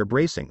demeanor,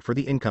 bracing for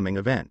the incoming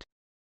event.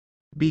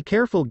 Be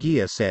careful,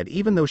 Gia said,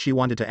 even though she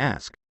wanted to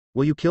ask,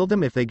 will you kill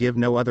them if they give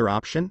no other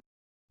option?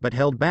 But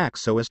held back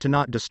so as to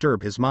not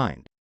disturb his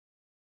mind.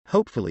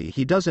 Hopefully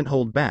he doesn't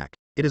hold back.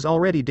 It is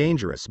already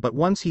dangerous, but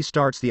once he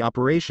starts the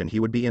operation he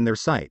would be in their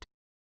sight.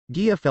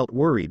 Gia felt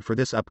worried for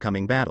this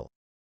upcoming battle.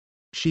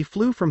 She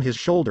flew from his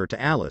shoulder to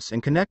Alice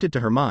and connected to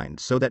her mind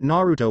so that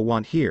Naruto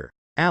won't hear.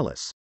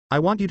 Alice, I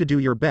want you to do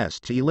your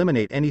best to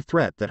eliminate any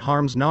threat that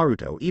harms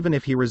Naruto, even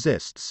if he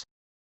resists.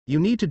 You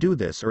need to do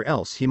this or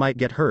else he might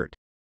get hurt.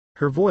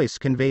 Her voice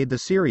conveyed the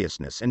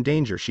seriousness and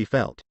danger she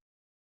felt.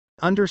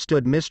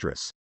 Understood,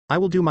 mistress. I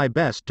will do my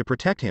best to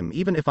protect him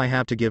even if I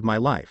have to give my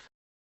life.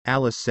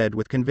 Alice said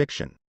with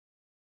conviction.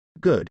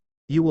 Good.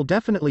 You will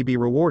definitely be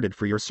rewarded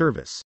for your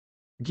service.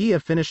 Gia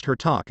finished her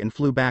talk and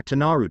flew back to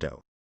Naruto.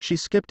 She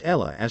skipped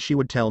Ella as she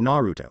would tell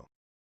Naruto.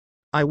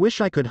 I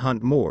wish I could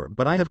hunt more,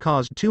 but I have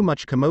caused too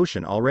much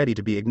commotion already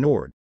to be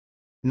ignored.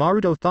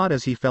 Naruto thought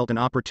as he felt an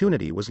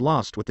opportunity was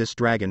lost with this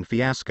dragon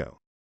fiasco.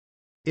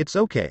 It's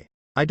okay.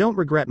 I don't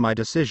regret my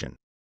decision.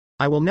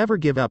 I will never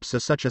give up, so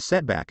such a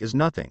setback is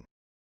nothing.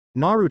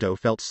 Naruto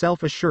felt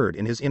self-assured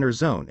in his inner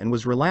zone and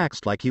was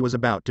relaxed like he was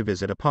about to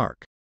visit a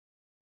park.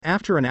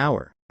 After an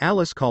hour,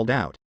 Alice called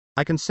out,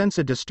 I can sense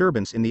a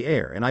disturbance in the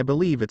air and I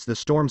believe it's the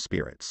storm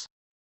spirits.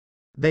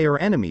 They are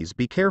enemies,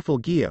 be careful,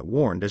 Gia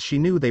warned as she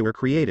knew they were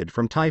created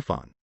from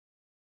Typhon.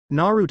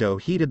 Naruto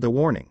heeded the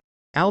warning.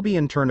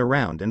 Albion, turn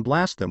around and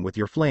blast them with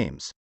your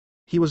flames.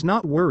 He was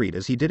not worried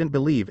as he didn't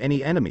believe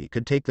any enemy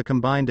could take the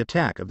combined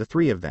attack of the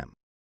three of them.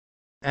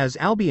 As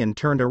Albion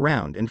turned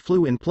around and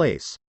flew in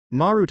place,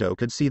 Naruto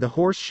could see the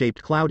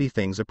horse-shaped cloudy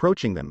things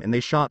approaching them, and they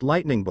shot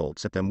lightning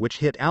bolts at them which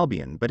hit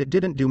Albion, but it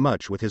didn't do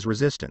much with his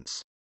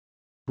resistance.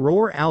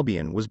 Roar!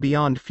 Albion was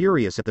beyond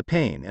furious at the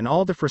pain and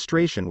all the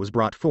frustration was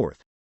brought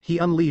forth. He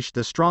unleashed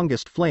the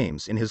strongest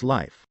flames in his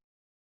life.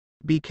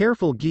 Be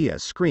careful, Gia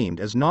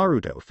screamed as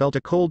Naruto felt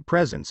a cold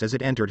presence as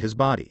it entered his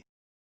body.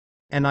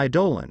 An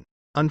eidolon.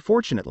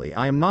 Unfortunately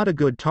I am not a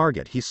good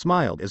target, he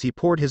smiled as he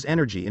poured his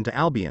energy into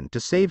Albion to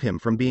save him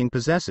from being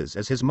possessed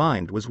as his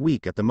mind was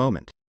weak at the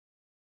moment.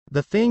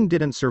 The thing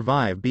didn't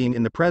survive being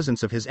in the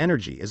presence of his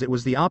energy as it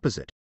was the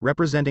opposite,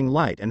 representing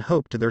light and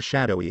hope to their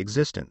shadowy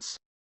existence.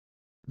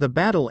 The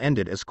battle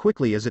ended as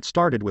quickly as it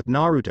started, with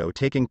Naruto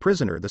taking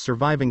prisoner the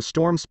surviving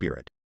storm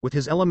spirit. With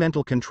his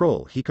elemental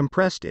control he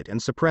compressed it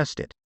and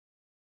suppressed it.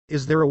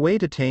 Is there a way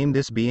to tame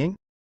this being?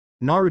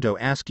 Naruto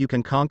asked. You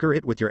can conquer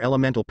it with your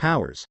elemental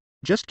powers,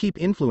 just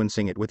keep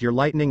influencing it with your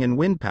lightning and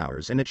wind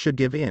powers and it should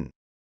give in.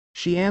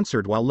 She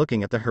answered while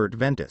looking at the hurt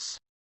Ventus.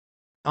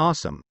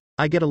 Awesome,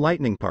 I get a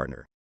lightning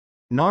partner.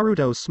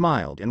 Naruto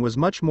smiled and was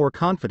much more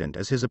confident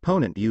as his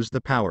opponent used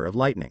the power of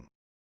lightning.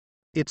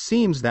 It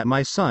seems that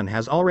my son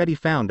has already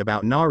found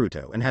about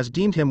Naruto and has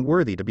deemed him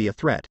worthy to be a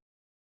threat.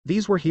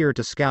 These were here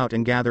to scout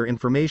and gather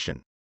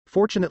information.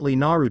 Fortunately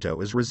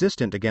Naruto is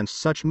resistant against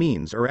such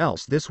means, or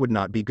else this would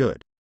not be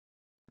good.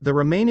 The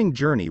remaining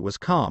journey was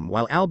calm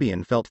while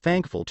Albion felt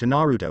thankful to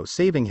Naruto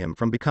saving him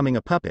from becoming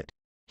a puppet.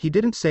 He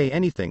didn't say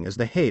anything as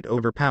the hate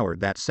overpowered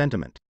that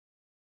sentiment.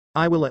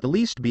 I will at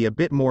least be a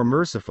bit more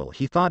merciful,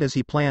 he thought as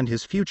he planned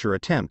his future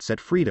attempts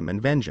at freedom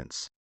and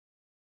vengeance.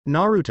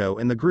 Naruto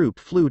and the group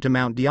flew to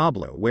Mount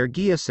Diablo, where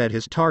Gia said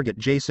his target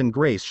Jason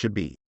Grace should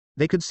be.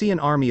 They could see an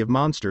army of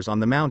monsters on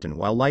the mountain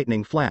while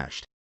lightning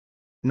flashed.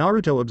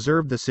 Naruto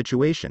observed the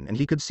situation and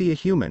he could see a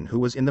human who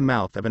was in the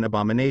mouth of an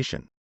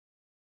abomination.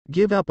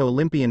 Give up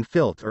Olympian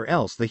filth or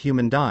else the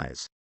human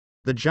dies.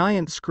 The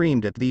giant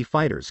screamed at the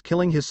fighters,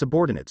 killing his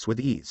subordinates with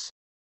ease.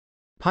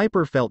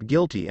 Piper felt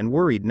guilty and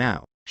worried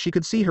now. She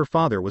could see her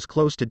father was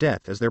close to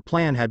death as their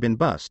plan had been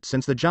bust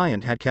since the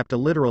giant had kept a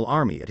literal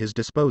army at his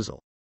disposal.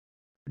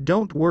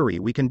 "Don't worry,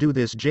 we can do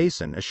this,"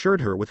 Jason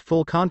assured her with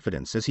full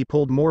confidence as he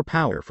pulled more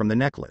power from the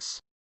necklace.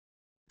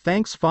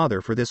 "Thanks,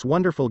 father, for this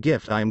wonderful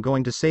gift. I am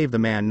going to save the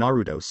man,"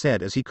 Naruto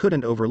said as he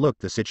couldn't overlook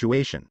the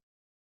situation.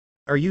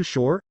 "Are you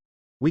sure?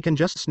 We can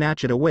just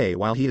snatch it away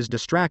while he is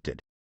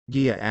distracted?"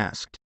 Gia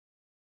asked.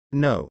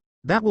 "No.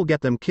 That will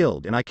get them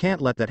killed and I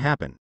can't let that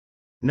happen.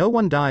 No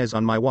one dies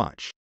on my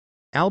watch."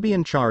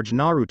 Albion charge,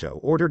 Naruto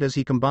ordered as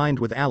he combined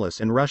with Alice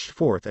and rushed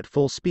forth at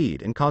full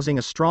speed and causing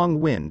a strong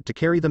wind to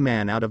carry the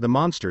man out of the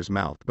monster's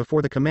mouth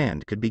before the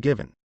command could be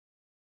given.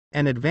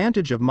 An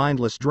advantage of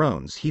mindless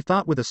drones, he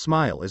thought with a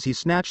smile as he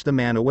snatched the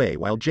man away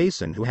while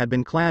Jason, who had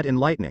been clad in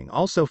lightning,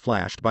 also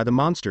flashed by the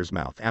monster's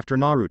mouth after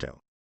Naruto.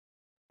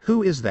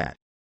 "Who is that?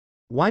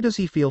 Why does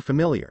he feel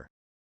familiar?"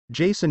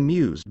 Jason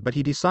mused, but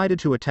he decided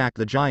to attack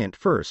the giant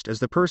first as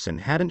the person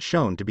hadn't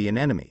shown to be an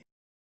enemy.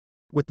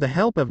 With the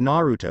help of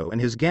Naruto and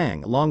his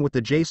gang along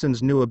with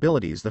Jason's new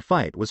abilities, the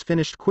fight was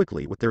finished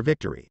quickly with their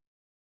victory.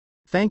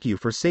 "Thank you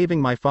for saving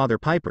my father,"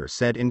 Piper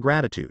said in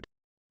gratitude.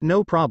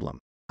 "No problem.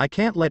 I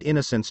can't let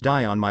innocents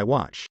die on my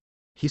watch,"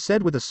 he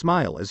said with a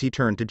smile as he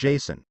turned to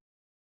Jason.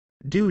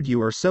 "Dude,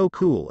 you are so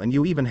cool and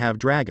you even have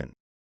dragon."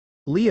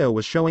 Leo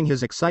was showing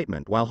his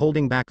excitement while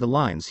holding back the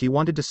lines he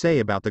wanted to say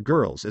about the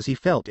girls as he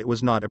felt it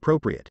was not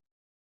appropriate.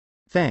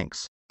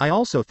 "Thanks. I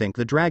also think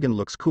the dragon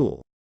looks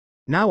cool.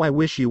 Now I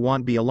wish you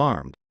won't be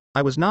alarmed.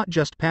 I was not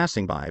just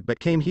passing by but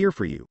came here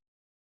for you,"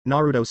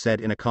 Naruto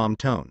said in a calm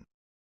tone.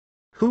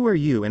 "Who are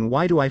you and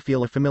why do I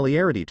feel a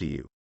familiarity to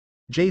you?"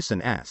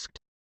 Jason asked.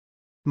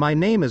 "My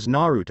name is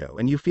Naruto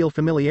and you feel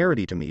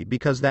familiarity to me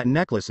because that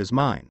necklace is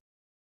mine.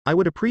 I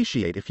would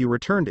appreciate if you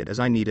returned it as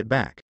I need it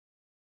back."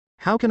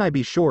 "How can I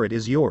be sure it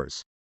is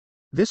yours?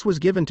 This was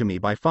given to me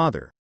by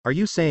father. Are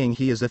you saying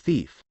he is a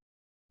thief?"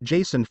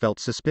 Jason felt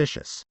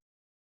suspicious.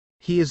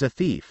 "He is a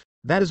thief.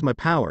 That is my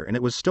power and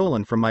it was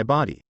stolen from my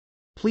body.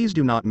 Please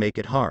do not make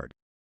it hard."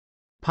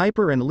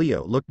 Piper and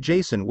Leo looked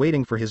Jason,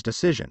 waiting for his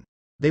decision.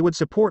 They would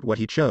support what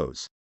he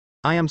chose.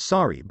 "I am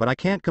sorry but I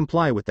can't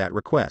comply with that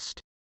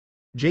request,"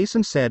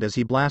 Jason said as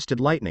he blasted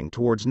lightning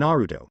towards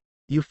Naruto.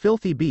 "You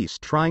filthy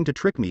beast, trying to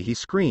trick me," he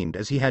screamed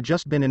as he had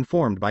just been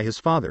informed by his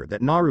father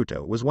that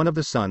Naruto was one of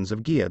the sons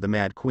of Gia the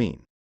Mad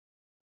Queen.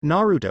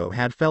 Naruto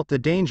had felt the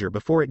danger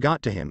before it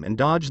got to him and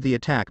dodged the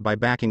attack by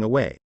backing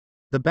away.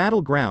 The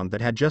battleground that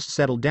had just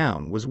settled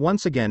down was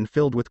once again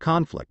filled with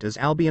conflict as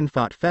Albion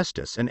fought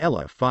Festus and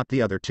Ella fought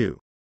the other two.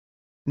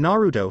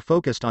 Naruto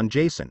focused on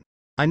Jason.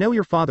 "I know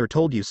your father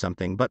told you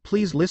something but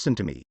please listen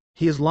to me.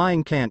 He is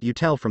lying, can't you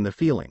tell from the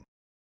feeling?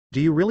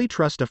 Do you really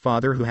trust a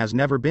father who has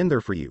never been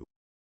there for you?"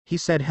 he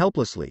said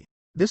helplessly.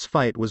 This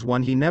fight was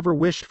one he never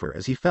wished for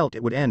as he felt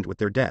it would end with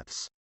their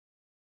deaths.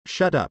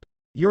 "Shut up.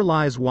 Your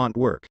lies won't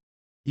work.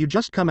 You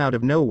just come out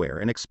of nowhere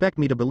and expect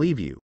me to believe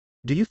you.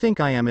 Do you think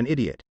I am an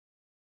idiot?"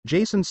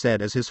 Jason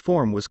said as his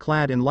form was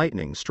clad in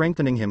lightning,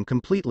 strengthening him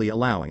completely,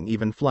 allowing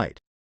even flight.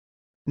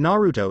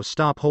 "Naruto,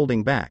 stop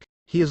holding back.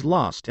 He is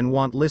lost and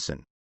won't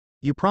listen.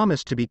 You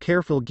promised to be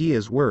careful."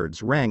 Gia's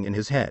words rang in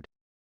his head.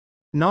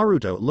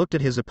 Naruto looked at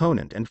his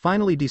opponent and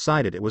finally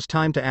decided it was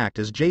time to act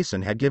as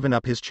Jason had given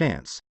up his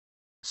chance.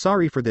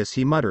 "Sorry for this,"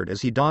 he muttered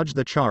as he dodged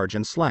the charge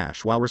and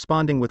slash while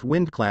responding with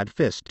wind-clad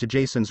fist to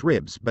Jason's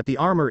ribs, but the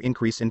armor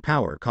increased in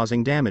power,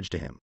 causing damage to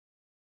him.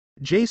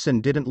 Jason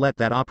didn't let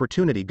that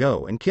opportunity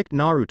go and kicked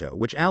Naruto,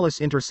 which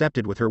Alice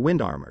intercepted with her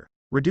wind armor,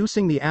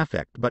 reducing the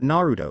effect, but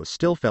Naruto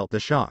still felt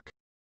the shock.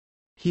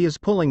 He is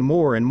pulling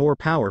more and more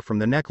power from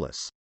the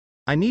necklace.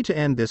 I need to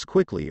end this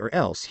quickly or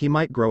else he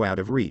might grow out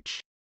of reach.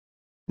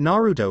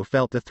 Naruto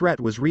felt the threat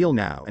was real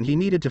now and he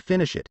needed to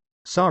finish it.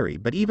 "Sorry,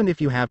 but even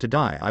if you have to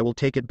die I will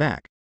take it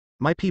back.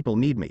 My people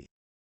need me,"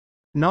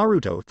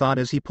 Naruto thought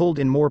as he pulled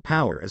in more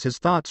power as his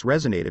thoughts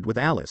resonated with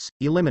Alice.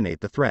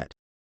 Eliminate the threat.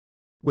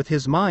 With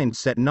his mind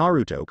set,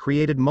 Naruto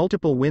created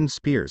multiple wind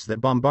spears that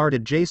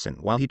bombarded Jason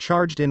while he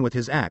charged in with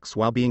his axe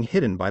while being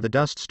hidden by the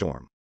dust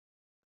storm.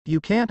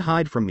 "You can't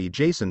hide from me,"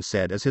 Jason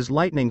said as his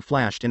lightning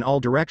flashed in all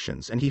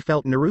directions and he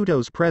felt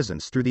Naruto's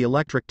presence through the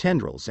electric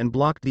tendrils and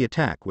blocked the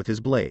attack with his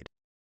blade.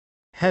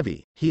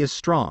 "Heavy, he is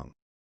strong,"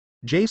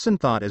 Jason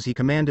thought as he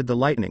commanded the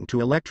lightning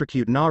to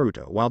electrocute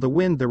Naruto while the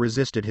wind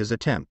resisted his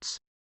attempts.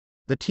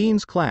 The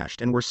teens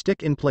clashed and were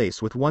stick in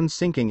place, with one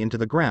sinking into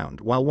the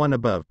ground while one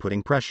above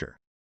putting pressure.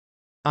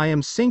 "I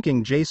am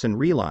sinking," Jason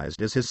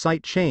realized as his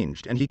sight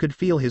changed and he could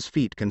feel his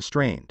feet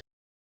constrained.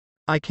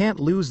 "I can't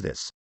lose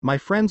this. My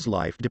friend's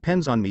life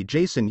depends on me."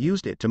 Jason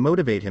used it to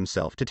motivate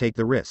himself to take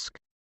the risk.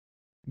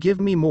 "Give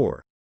me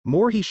more.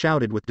 More," he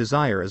shouted with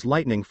desire as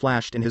lightning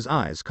flashed in his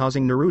eyes,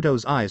 causing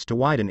Naruto's eyes to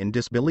widen in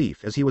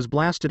disbelief as he was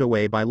blasted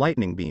away by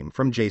lightning beam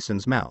from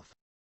Jason's mouth.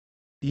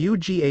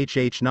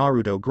 "Ughh!"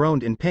 Naruto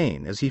groaned in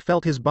pain as he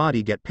felt his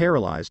body get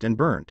paralyzed and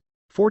burnt.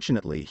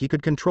 Fortunately, he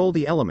could control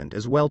the element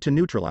as well to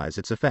neutralize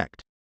its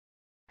effect.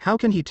 How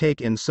can he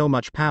take in so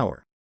much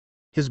power?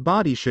 His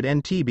body should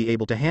be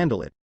able to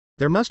handle it.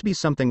 There must be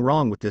something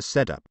wrong with this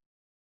setup.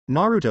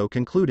 Naruto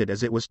concluded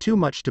as it was too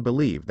much to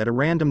believe that a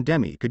random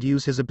demi could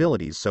use his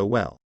abilities so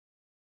well.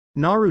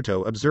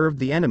 Naruto observed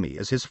the enemy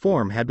as his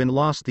form had been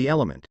lost the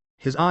element,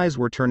 his eyes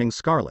were turning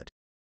scarlet.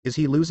 Is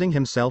he losing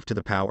himself to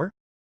the power?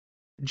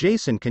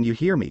 Jason, can you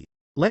hear me?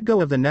 Let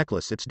go of the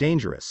necklace, it's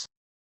dangerous.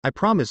 I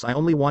promise I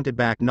only want it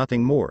back,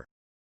 nothing more.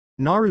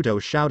 Naruto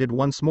shouted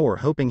once more,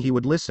 hoping he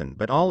would listen,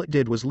 but all it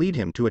did was lead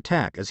him to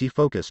attack as he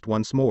focused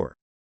once more.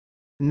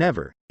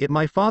 Never, it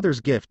my father's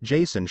gift,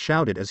 Jason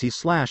shouted as he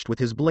slashed with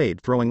his blade,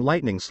 throwing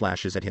lightning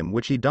slashes at him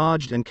which he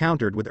dodged and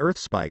countered with earth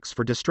spikes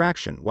for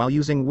distraction while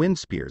using wind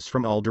spears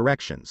from all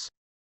directions.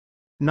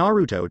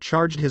 Naruto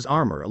charged his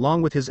armor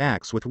along with his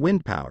axe with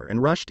wind power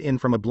and rushed in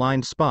from a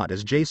blind spot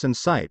as Jason's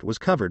sight was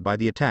covered by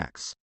the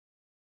attacks.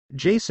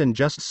 Jason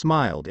just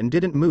smiled and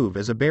didn't move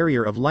as a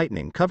barrier of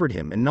lightning covered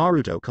him and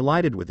Naruto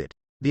collided with it.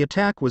 The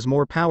attack was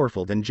more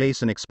powerful than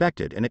Jason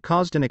expected and it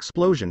caused an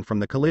explosion from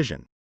the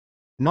collision.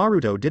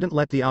 Naruto didn't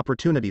let the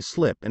opportunity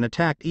slip and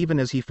attacked even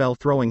as he fell,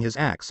 throwing his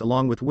axe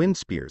along with wind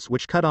spears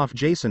which cut off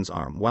Jason's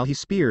arm while he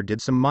speared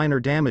did some minor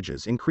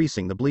damages,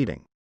 increasing the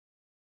bleeding.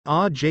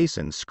 Ah!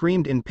 Jason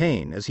screamed in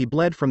pain as he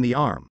bled from the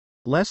arm.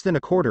 Less than a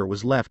quarter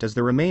was left as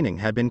the remaining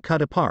had been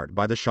cut apart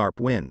by the sharp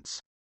winds.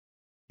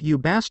 You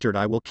bastard,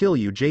 I will kill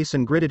you!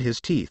 Jason gritted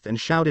his teeth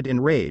and shouted in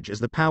rage as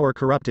the power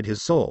corrupted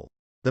his soul.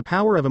 The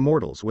power of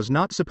immortals was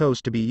not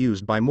supposed to be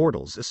used by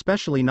mortals,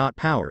 especially not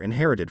power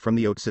inherited from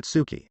the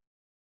Otsutsuki.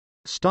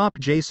 Stop,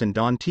 Jason,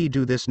 don't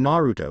do this!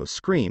 Naruto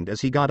screamed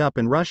as he got up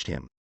and rushed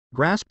him,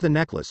 grasped the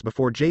necklace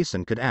before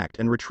Jason could act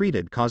and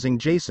retreated, causing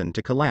Jason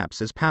to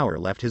collapse as power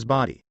left his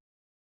body.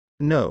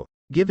 No,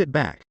 give it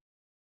back.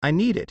 I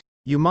need it.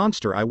 You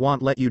monster, I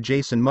won't let you!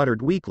 Jason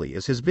muttered weakly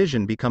as his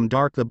vision became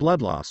dark. The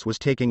blood loss was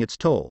taking its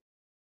toll.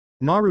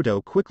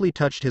 Naruto quickly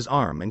touched his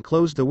arm and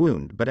closed the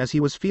wound, but as he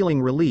was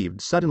feeling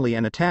relieved, suddenly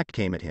an attack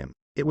came at him.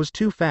 It was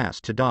too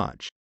fast to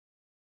dodge.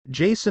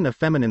 Jason, a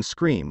feminine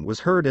scream was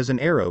heard as an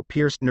arrow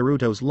pierced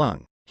Naruto's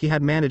lung. He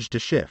had managed to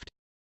shift.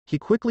 He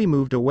quickly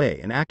moved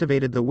away and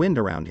activated the wind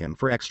around him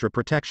for extra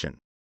protection.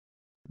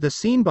 The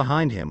scene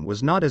behind him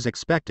was not as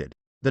expected.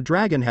 The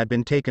dragon had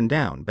been taken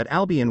down, but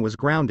Albion was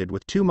grounded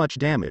with too much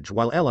damage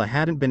while Ella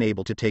hadn't been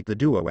able to take the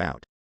duo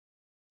out.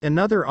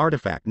 Another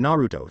artifact,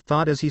 Naruto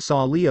thought as he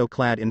saw Leo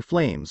clad in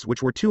flames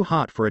which were too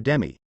hot for a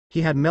demi.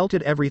 He had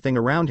melted everything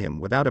around him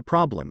without a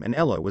problem and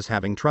Ella was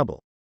having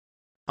trouble.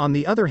 On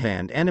the other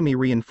hand, enemy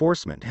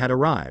reinforcement had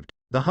arrived.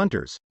 The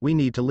hunters, we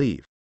need to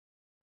leave.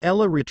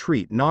 Ella,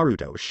 retreat!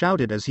 Naruto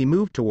shouted as he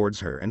moved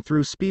towards her and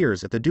threw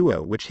spears at the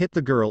duo which hit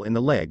the girl in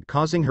the leg,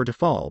 causing her to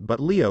fall, but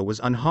Leo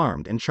was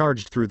unharmed and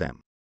charged through them.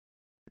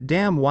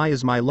 Damn, why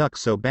is my luck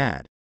so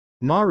bad?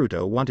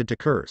 Naruto wanted to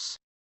curse.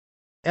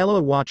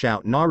 Ella, watch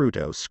out!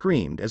 Naruto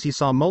screamed as he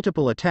saw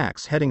multiple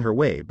attacks heading her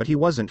way, but he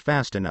wasn't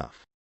fast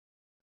enough.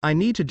 I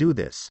need to do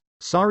this.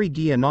 Sorry,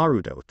 Gia,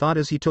 Naruto thought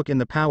as he took in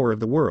the power of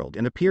the world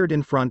and appeared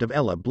in front of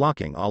Ella,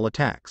 blocking all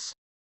attacks.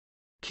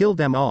 Kill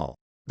them all.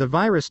 The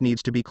virus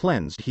needs to be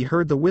cleansed. He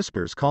heard the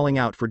whispers calling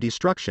out for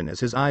destruction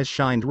as his eyes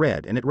shined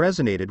red and it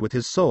resonated with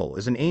his soul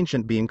as an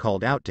ancient being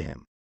called out to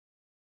him.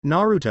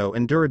 Naruto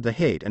endured the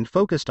hate and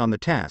focused on the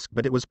task,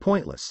 but it was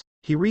pointless.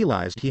 He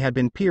realized he had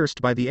been pierced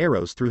by the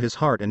arrows through his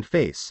heart and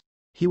face.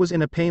 He was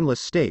in a painless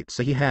state,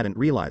 so he hadn't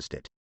realized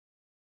it.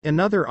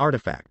 Another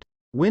artifact.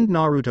 Wind!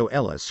 Naruto.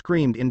 Ella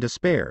screamed in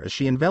despair as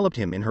she enveloped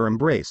him in her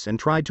embrace and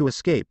tried to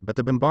escape, but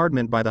the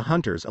bombardment by the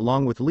hunters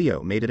along with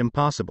Leo made it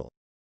impossible.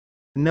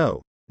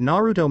 No,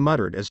 Naruto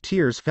muttered as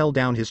tears fell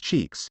down his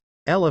cheeks.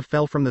 Ella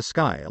fell from the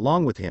sky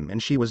along with him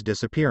and she was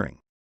disappearing.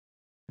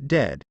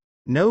 Dead.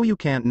 No, you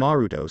can't!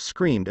 Naruto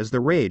screamed as the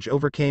rage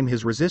overcame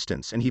his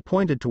resistance and he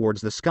pointed towards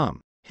the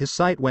scum. His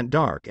sight went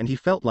dark and he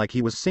felt like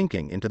he was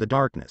sinking into the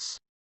darkness.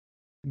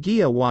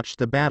 Gia watched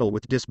the battle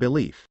with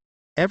disbelief.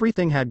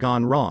 Everything had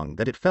gone wrong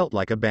that it felt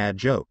like a bad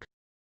joke.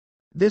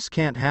 This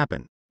can't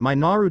happen. My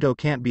Naruto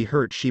can't be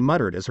hurt, she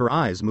muttered as her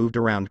eyes moved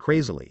around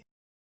crazily.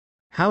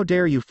 How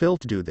dare you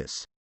filth do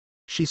this?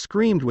 She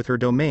screamed with her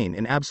domain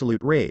in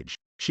absolute rage.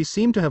 She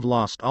seemed to have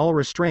lost all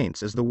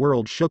restraints as the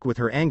world shook with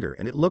her anger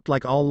and it looked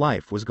like all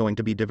life was going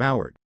to be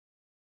devoured.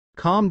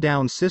 Calm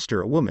down, sister,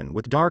 a woman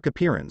with dark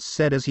appearance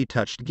said as he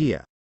touched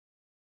Gia.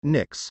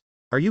 Nix.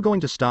 Are you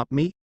going to stop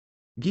me?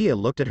 Gia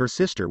looked at her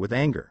sister with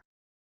anger.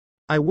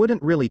 I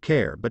wouldn't really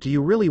care, but do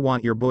you really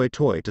want your boy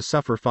toy to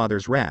suffer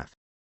father's wrath?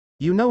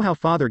 You know how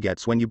father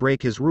gets when you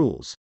break his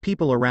rules,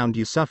 people around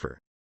you suffer.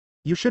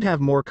 You should have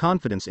more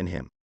confidence in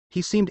him.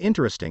 He seemed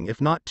interesting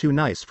if not too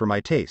nice for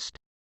my taste.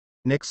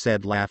 Nix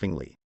said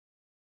laughingly.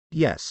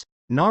 Yes,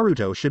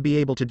 Naruto should be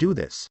able to do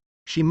this,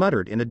 she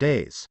muttered in a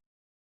daze.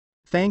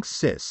 Thanks,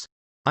 sis.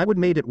 I would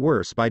made it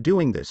worse by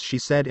doing this, she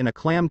said in a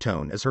clam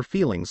tone as her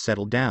feelings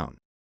settled down.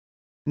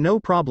 No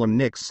problem,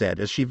 Nix said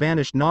as she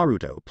vanished.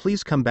 Naruto,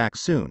 please come back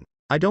soon.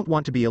 I don't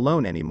want to be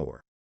alone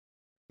anymore.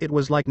 It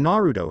was like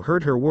Naruto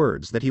heard her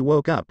words that he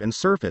woke up and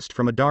surfaced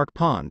from a dark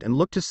pond and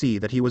looked to see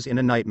that he was in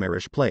a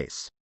nightmarish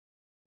place.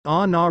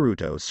 Ah!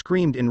 Naruto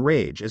screamed in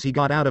rage as he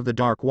got out of the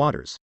dark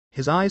waters,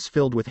 his eyes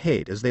filled with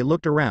hate as they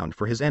looked around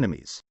for his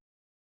enemies.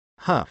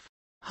 Huff.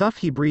 Huff,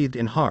 he breathed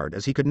in hard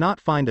as he could not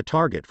find a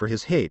target for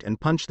his hate and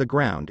punched the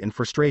ground in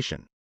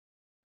frustration.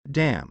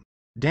 Damn.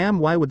 Damn,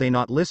 why would they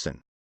not listen?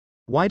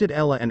 Why did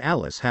Ella and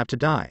Alice have to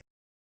die?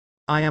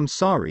 I am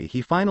sorry.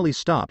 He finally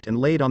stopped and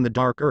laid on the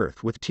dark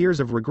earth with tears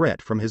of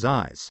regret from his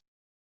eyes.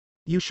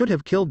 You should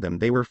have killed them,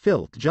 they were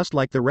filth just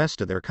like the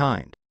rest of their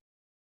kind.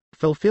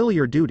 Fulfill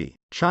your duty,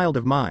 child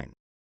of mine.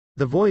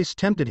 The voice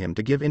tempted him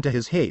to give in to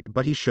his hate,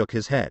 but he shook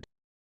his head.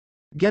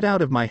 Get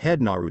out of my head,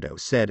 Naruto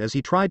said as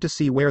he tried to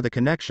see where the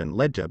connection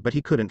led to, but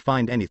he couldn't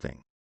find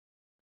anything.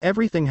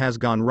 Everything has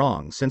gone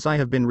wrong since I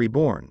have been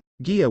reborn.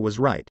 Gia was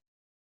right.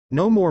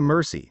 No more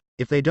mercy.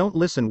 If they don't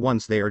listen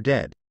once, they are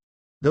dead.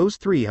 Those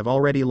three have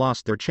already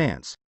lost their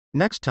chance.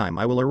 Next time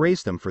I will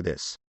erase them for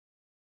this.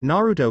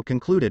 Naruto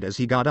concluded as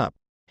he got up.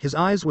 His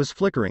eyes was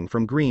flickering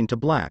from green to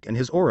black and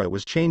his aura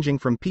was changing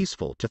from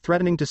peaceful to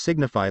threatening to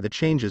signify the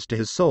changes to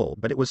his soul,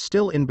 but it was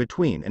still in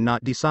between and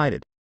not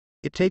decided.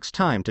 It takes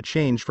time to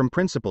change from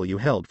principle you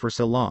held for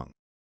so long.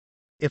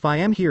 If I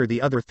am here,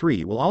 the other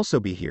three will also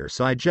be here,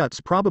 so I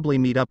just probably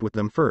meet up with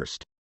them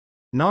first.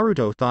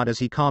 Naruto thought as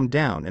he calmed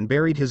down and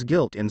buried his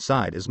guilt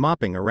inside, as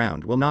mopping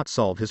around will not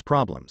solve his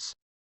problems.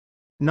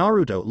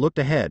 Naruto looked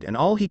ahead and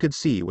all he could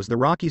see was the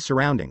rocky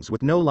surroundings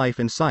with no life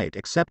in sight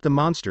except the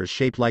monsters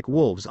shaped like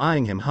wolves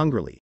eyeing him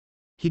hungrily.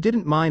 He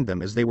didn't mind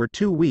them as they were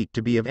too weak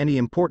to be of any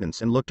importance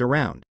and looked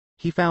around.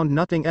 He found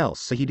nothing else,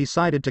 so he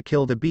decided to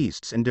kill the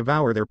beasts and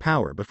devour their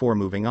power before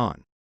moving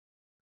on.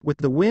 With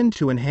the wind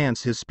to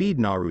enhance his speed,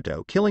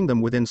 Naruto killing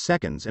them within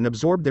seconds and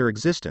absorbed their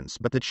existence,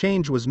 but the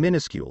change was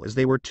minuscule as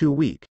they were too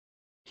weak.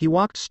 He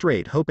walked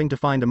straight, hoping to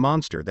find a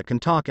monster that can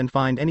talk and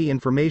find any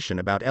information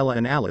about Ella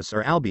and Alice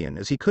or Albion,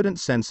 as he couldn't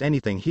sense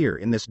anything here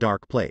in this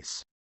dark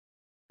place.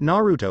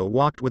 Naruto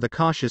walked with a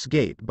cautious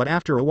gait, but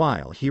after a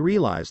while he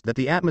realized that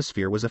the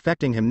atmosphere was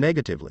affecting him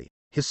negatively.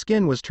 His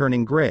skin was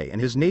turning gray and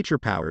his nature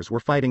powers were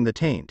fighting the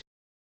taint.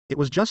 It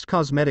was just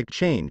cosmetic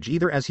change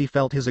either, as he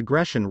felt his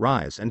aggression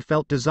rise and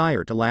felt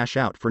desire to lash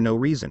out for no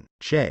reason.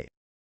 Che.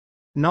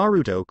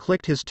 Naruto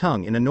clicked his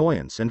tongue in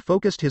annoyance and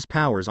focused his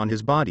powers on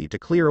his body to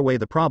clear away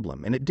the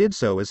problem, and it did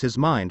so as his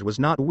mind was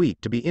not weak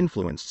to be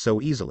influenced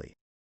so easily.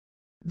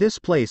 This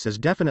place is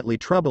definitely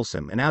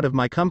troublesome and out of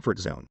my comfort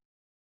zone.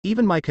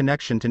 Even my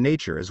connection to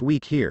nature is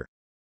weak here.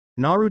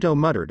 Naruto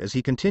muttered as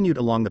he continued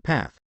along the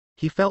path.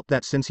 He felt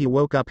that since he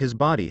woke up his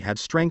body had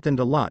strengthened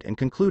a lot and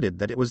concluded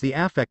that it was the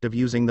affect of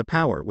using the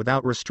power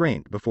without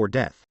restraint before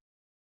death.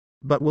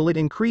 But will it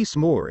increase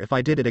more if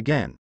I did it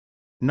again?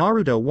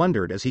 Naruto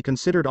wondered as he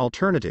considered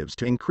alternatives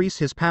to increase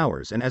his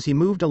powers, and as he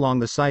moved along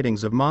the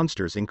sightings of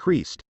monsters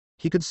increased,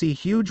 he could see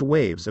huge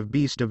waves of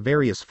beasts of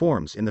various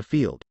forms in the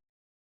field.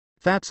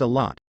 That's a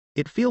lot.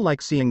 It feel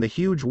like seeing the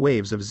huge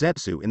waves of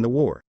Zetsu in the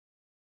war.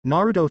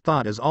 Naruto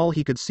thought as all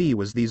he could see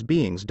was these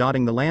beings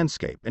dotting the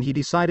landscape, and he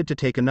decided to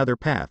take another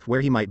path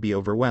where he might be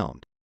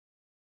overwhelmed.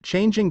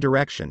 Changing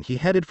direction, he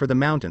headed for the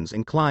mountains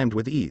and climbed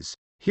with ease.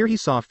 Here he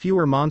saw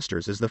fewer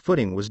monsters as the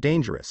footing was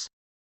dangerous.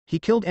 He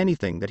killed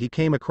anything that he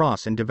came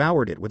across and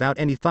devoured it without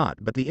any thought,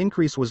 but the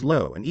increase was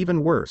low, and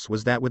even worse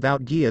was that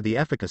without Gia the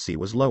efficacy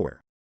was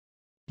lower.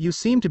 You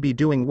seem to be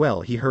doing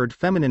well, he heard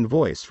feminine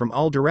voice from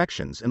all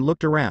directions and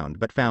looked around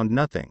but found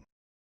nothing.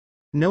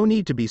 No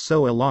need to be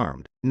so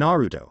alarmed,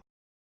 Naruto.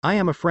 I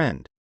am a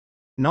friend.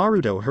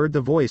 Naruto heard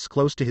the voice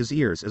close to his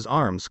ears as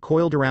arms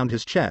coiled around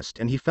his chest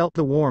and he felt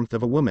the warmth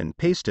of a woman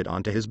pasted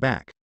onto his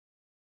back.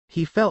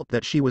 He felt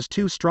that she was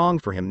too strong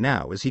for him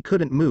now as he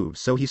couldn't move,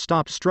 so he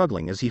stopped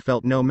struggling as he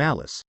felt no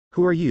malice.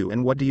 Who are you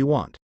and what do you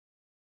want?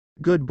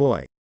 Good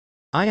boy.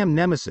 I am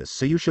Nemesis,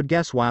 so you should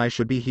guess why I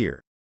should be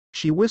here.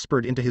 She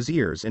whispered into his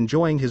ears,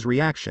 enjoying his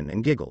reaction,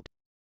 and giggled.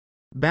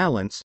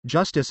 Balance,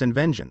 justice and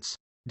vengeance.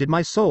 Did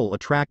my soul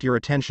attract your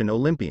attention,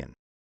 Olympian?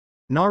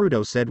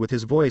 Naruto said with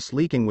his voice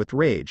leaking with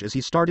rage as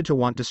he started to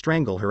want to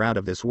strangle her out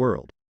of this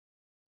world.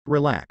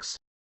 Relax.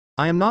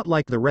 I am not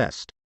like the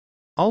rest.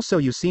 Also,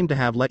 you seem to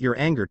have let your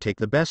anger take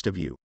the best of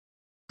you.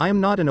 I am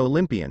not an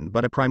Olympian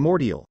but a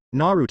primordial,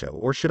 Naruto,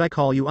 or should I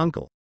call you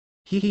uncle?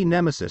 Hee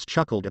Nemesis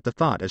chuckled at the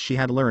thought as she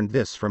had learned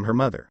this from her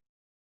mother.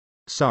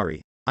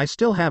 Sorry, I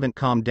still haven't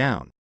calmed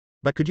down.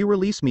 But could you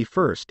release me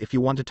first if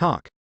you want to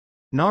talk?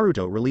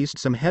 Naruto released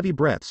some heavy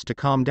breaths to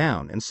calm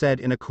down and said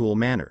in a cool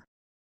manner.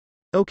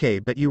 Okay,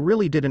 but you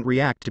really didn't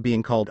react to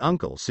being called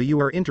uncle, so you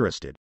are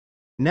interested.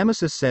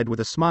 Nemesis said with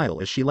a smile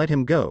as she let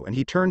him go and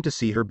he turned to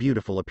see her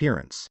beautiful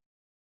appearance.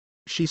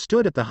 She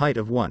stood at the height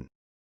of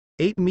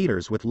 1.8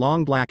 meters with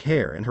long black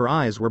hair, and her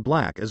eyes were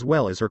black as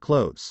well as her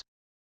clothes.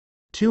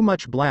 Too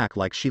much black,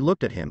 like she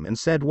looked at him and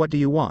said, what do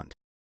you want?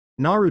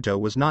 Naruto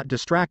was not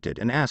distracted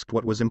and asked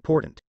what was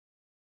important.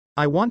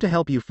 I want to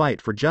help you fight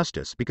for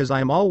justice because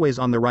I am always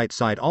on the right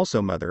side.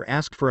 Also, mother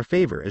asked for a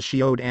favor as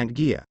she owed Aunt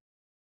Gia.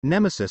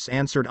 Nemesis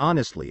answered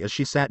honestly as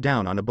she sat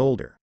down on a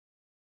boulder.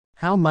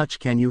 How much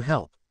can you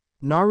help?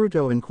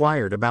 Naruto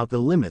inquired about the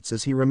limits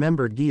as he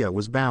remembered Gia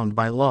was bound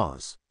by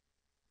laws.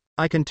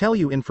 I can tell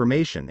you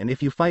information, and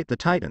if you fight the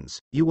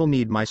Titans, you will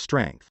need my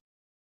strength.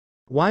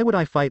 Why would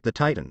I fight the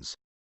Titans?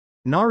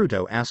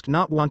 Naruto asked,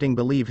 not wanting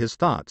to believe his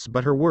thoughts,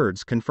 but her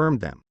words confirmed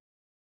them.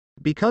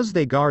 Because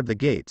they guard the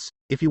gates,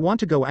 if you want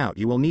to go out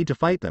you will need to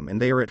fight them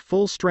and they are at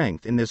full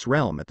strength in this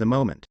realm at the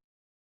moment.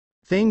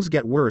 Things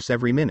get worse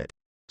every minute.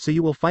 So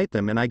you will fight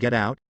them and I get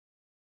out?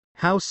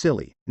 How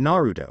silly,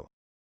 Naruto.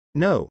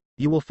 No,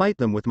 you will fight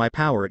them with my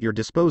power at your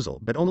disposal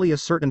but only a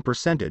certain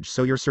percentage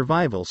so your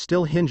survival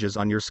still hinges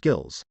on your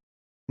skills.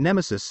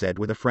 Nemesis said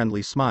with a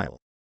friendly smile.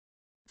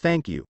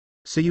 Thank you.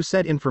 So you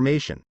said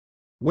information.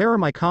 Where are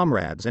my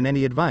comrades and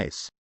any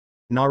advice?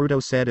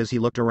 Naruto said as he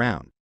looked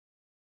around.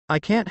 I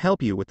can't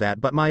help you with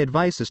that but my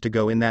advice is to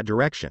go in that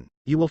direction,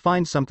 you will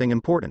find something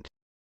important.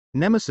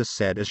 Nemesis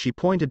said as she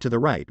pointed to the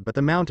right but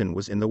the mountain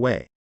was in the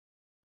way.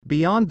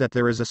 Beyond that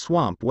there is a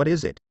swamp, what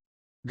is it?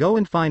 Go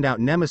and find out,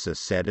 Nemesis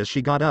said as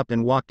she got up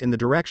and walked in the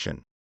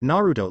direction.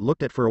 Naruto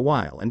looked at for a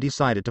while and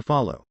decided to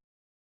follow.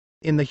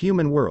 In the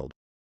human world.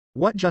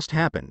 What just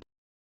happened?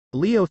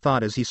 Leo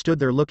thought as he stood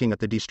there looking at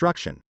the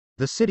destruction.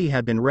 The city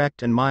had been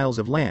wrecked and miles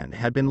of land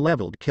had been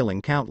leveled,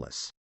 killing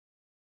countless.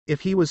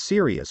 If he was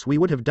serious we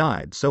would have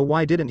died, so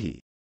why didn't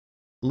he?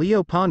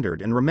 Leo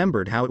pondered and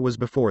remembered how it was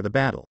before the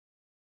battle.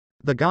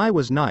 The guy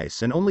was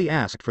nice and only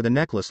asked for the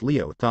necklace,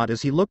 Leo thought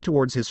as he looked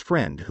towards his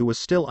friend who was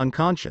still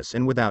unconscious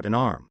and without an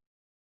arm.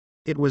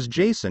 It was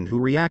Jason who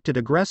reacted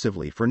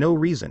aggressively for no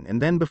reason,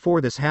 and then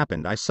before this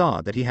happened I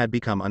saw that he had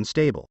become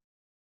unstable.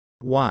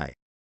 Why?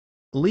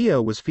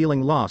 Leo was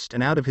feeling lost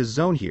and out of his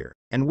zone here,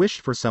 and wished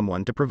for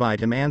someone to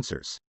provide him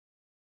answers.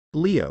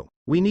 Leo,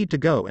 we need to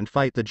go and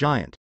fight the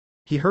giant.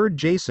 He heard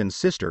Jason's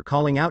sister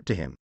calling out to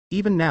him.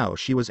 Even now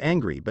she was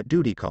angry but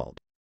duty called.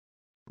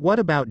 What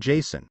about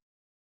Jason?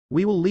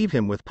 We will leave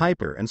him with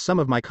Piper and some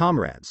of my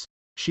comrades,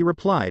 she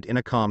replied in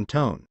a calm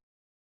tone.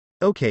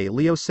 Okay,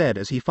 Leo said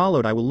as he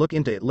followed. I will look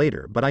into it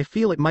later but I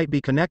feel it might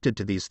be connected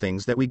to these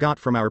things that we got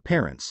from our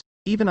parents,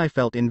 even I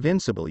felt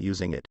invincible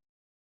using it.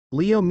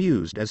 Leo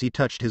mused as he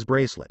touched his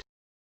bracelet.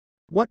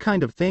 What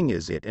kind of thing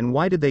is it and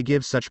why did they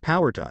give such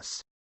power to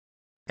us?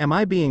 Am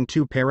I being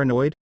too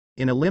paranoid?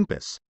 In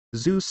Olympus,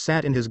 Zeus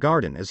sat in his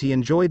garden as he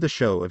enjoyed the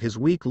show of his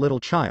weak little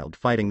child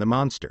fighting the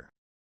monster.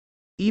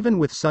 Even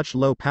with such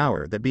low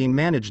power that being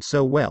managed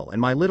so well,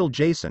 and my little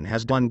Jason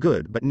has done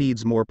good but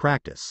needs more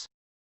practice.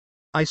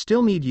 I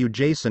still need you,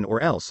 Jason,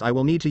 or else I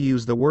will need to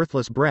use the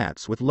worthless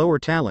brats with lower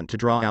talent to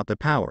draw out the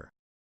power.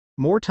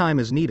 More time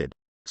is needed.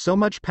 So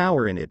much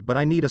power in it but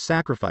I need a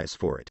sacrifice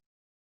for it.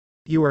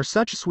 You are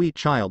such a sweet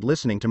child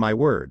listening to my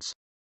words.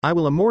 I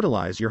will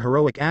immortalize your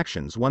heroic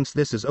actions once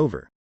this is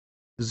over.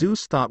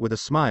 Zeus thought with a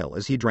smile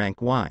as he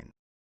drank wine.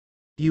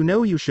 You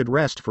know you should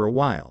rest for a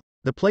while.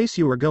 The place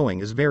you are going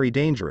is very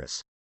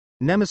dangerous.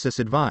 Nemesis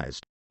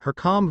advised, her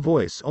calm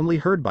voice only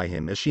heard by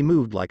him as she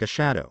moved like a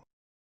shadow.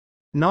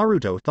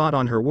 Naruto thought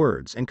on her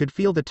words and could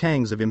feel the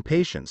tangs of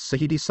impatience, so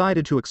he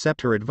decided to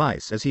accept her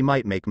advice as he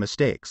might make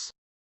mistakes.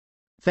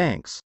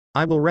 Thanks,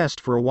 I will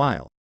rest for a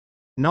while.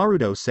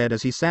 Naruto said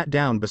as he sat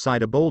down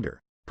beside a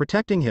boulder,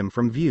 protecting him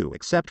from view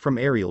except from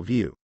aerial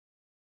view.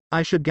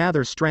 I should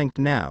gather strength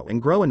now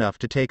and grow enough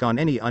to take on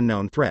any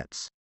unknown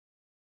threats.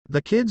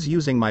 The kids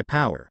using my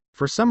power,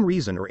 for some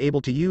reason, are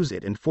able to use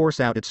it and force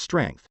out its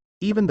strength,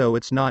 even though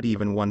it's not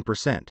even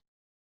 1%.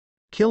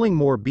 Killing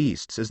more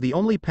beasts is the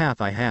only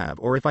path I have,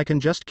 or if I can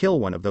just kill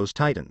one of those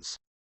titans.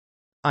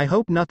 I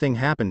hope nothing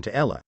happened to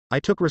Ella. I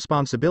took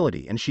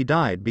responsibility and she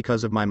died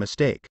because of my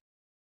mistake.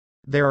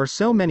 There are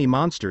so many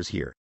monsters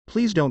here,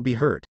 please don't be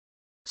hurt.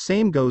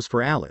 Same goes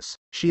for Alice,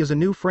 she is a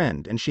new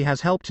friend and she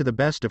has helped to the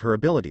best of her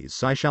abilities,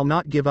 so I shall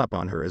not give up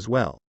on her as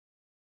well.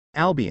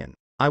 Albion,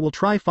 I will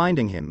try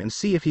finding him and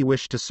see if he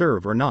wished to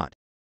serve or not.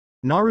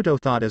 Naruto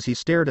thought as he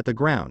stared at the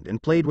ground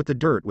and played with the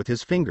dirt with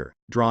his finger,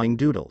 drawing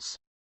doodles.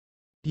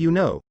 You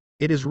know,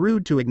 it is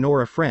rude to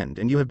ignore a friend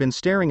and you have been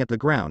staring at the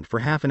ground for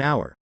half an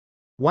hour.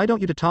 Why don't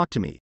you talk to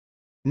me?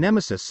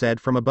 Nemesis said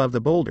from above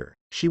the boulder.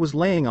 She was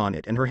laying on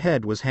it and her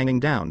head was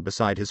hanging down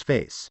beside his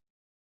face.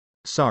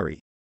 Sorry.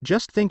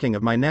 Just thinking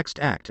of my next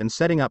act and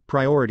setting up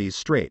priorities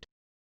straight.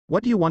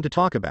 What do you want to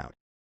talk about?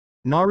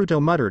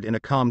 Naruto muttered in a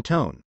calm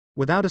tone,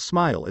 without a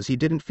smile as he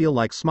didn't feel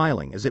like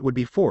smiling as it would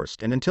be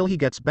forced, and until he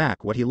gets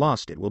back what he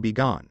lost it will be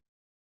gone.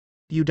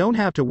 You don't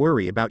have to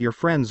worry about your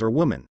friends or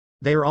woman,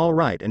 they are all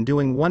right and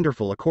doing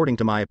wonderful according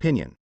to my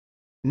opinion.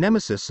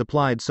 Nemesis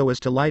supplied so as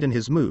to lighten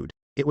his mood.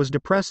 It was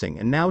depressing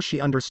and now she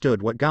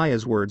understood what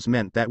Gaia's words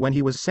meant, that when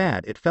he was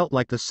sad it felt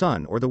like the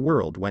sun or the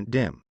world went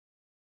dim.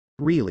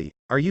 Really,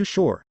 are you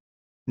sure?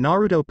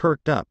 Naruto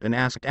perked up and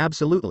asked.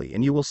 Absolutely,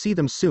 and you will see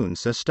them soon,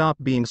 so stop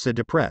being so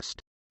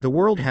depressed. The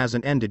world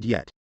hasn't ended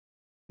yet.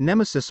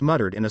 Nemesis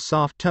muttered in a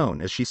soft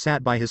tone as she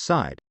sat by his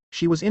side.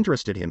 She was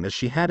interested in him as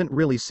she hadn't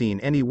really seen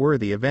any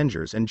worthy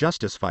Avengers and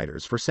Justice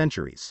fighters for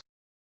centuries.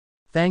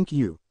 Thank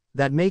you,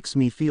 that makes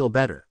me feel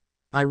better.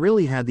 I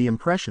really had the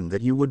impression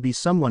that you would be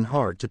someone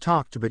hard to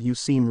talk to, but you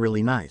seem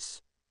really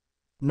nice.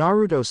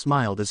 Naruto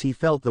smiled as he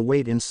felt the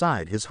weight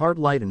inside his heart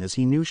lighten as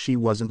he knew she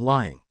wasn't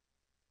lying.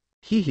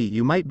 Hehe,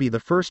 you might be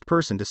the first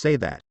person to say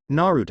that,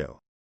 Naruto.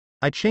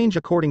 I change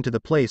according to the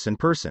place and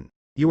person.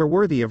 You are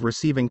worthy of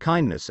receiving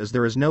kindness as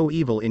there is no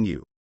evil in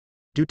you.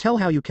 Do tell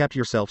how you kept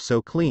yourself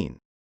so clean.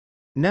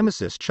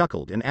 Nemesis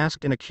chuckled and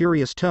asked in a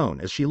curious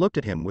tone as she looked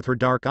at him with her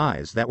dark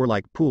eyes that were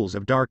like pools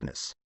of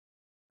darkness.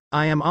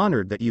 I am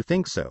honored that you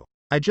think so.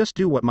 I just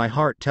do what my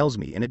heart tells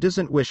me, and it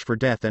doesn't wish for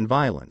death and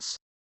violence.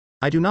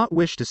 I do not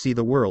wish to see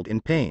the world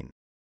in pain.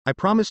 I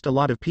promised a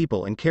lot of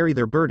people and carry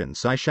their burdens,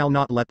 so I shall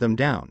not let them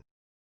down.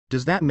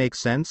 Does that make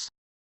sense?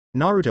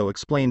 Naruto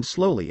explained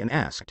slowly and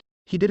asked.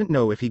 He didn't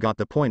know if he got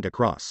the point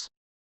across.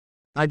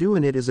 I do,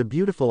 and it is a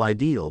beautiful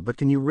ideal, but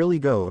can you really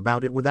go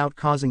about it without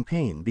causing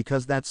pain,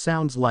 because that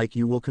sounds like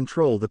you will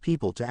control the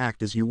people to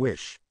act as you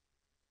wish.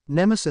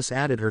 Nemesis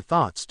added her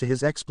thoughts to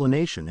his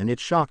explanation, and it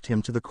shocked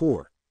him to the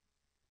core.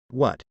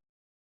 What?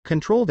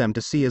 Control them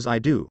to see as I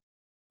do?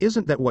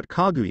 Isn't that what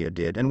Kaguya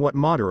did and what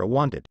Madara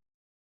wanted?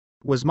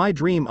 Was my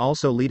dream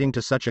also leading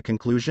to such a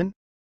conclusion?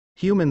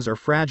 Humans are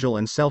fragile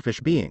and selfish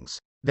beings.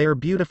 They are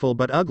beautiful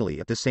but ugly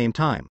at the same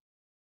time.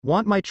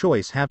 Want my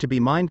choice have to be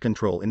mind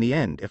control in the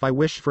end if I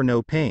wish for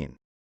no pain?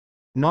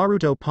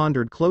 Naruto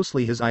pondered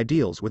closely his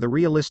ideals with a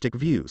realistic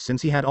view,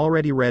 since he had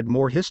already read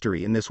more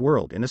history in this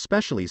world, and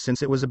especially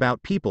since it was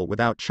about people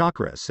without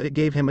chakras, so it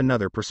gave him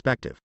another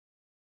perspective.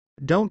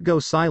 Don't go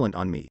silent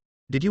on me.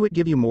 Did it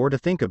give you more to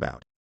think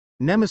about?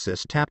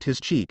 Nemesis tapped his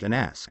cheek and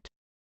asked.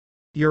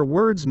 Your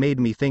words made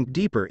me think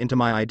deeper into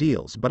my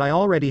ideals, but I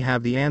already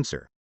have the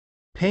answer.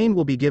 Pain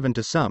will be given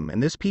to some,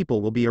 and this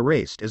people will be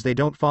erased as they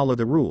don't follow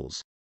the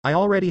rules. I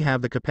already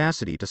have the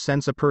capacity to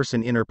sense a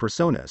person's inner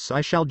persona, so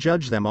I shall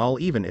judge them all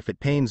even if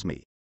it pains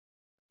me.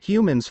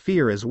 Humans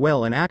fear as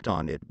well and act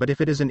on it, but if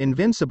it is an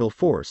invincible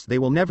force they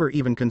will never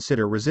even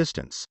consider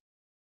resistance.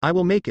 I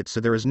will make it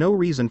so there is no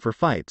reason for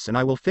fights, and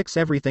I will fix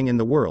everything in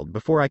the world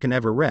before I can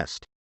ever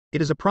rest.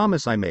 It is a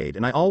promise I made,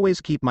 and I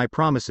always keep my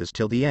promises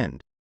till the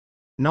end.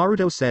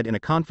 Naruto said in a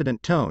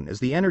confident tone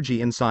as the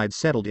energy inside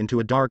settled into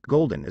a dark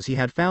golden as he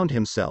had found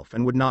himself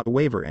and would not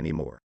waver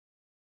anymore.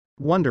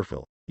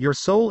 Wonderful. Your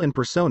soul and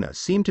persona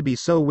seemed to be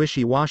so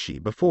wishy-washy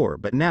before,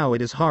 but now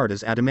it is hard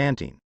as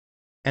adamantine.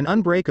 An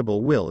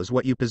unbreakable will is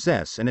what you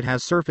possess, and it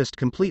has surfaced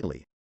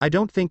completely. I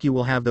don't think you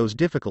will have those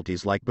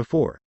difficulties like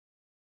before.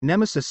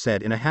 Nemesis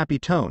said in a happy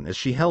tone as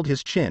she held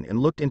his chin and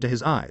looked into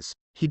his eyes.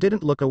 He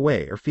didn't look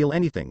away or feel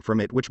anything from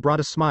it, which brought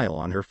a smile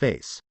on her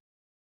face.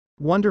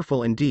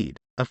 Wonderful indeed.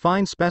 A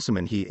fine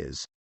specimen he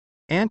is.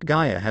 Aunt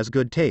Gaia has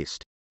good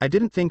taste. I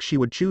didn't think she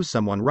would choose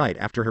someone right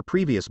after her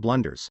previous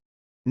blunders.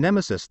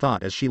 Nemesis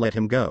thought as she let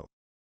him go.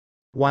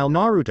 While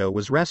Naruto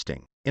was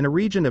resting, in a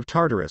region of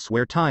Tartarus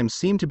where time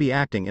seemed to be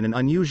acting in an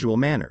unusual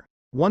manner,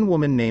 one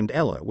woman named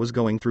Ella was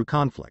going through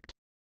conflict.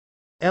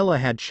 Ella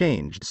had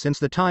changed since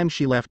the time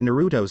she left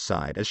Naruto's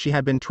side, as she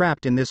had been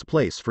trapped in this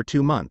place for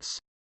 2 months.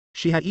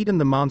 She had eaten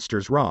the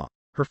monsters raw,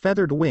 her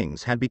feathered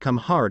wings had become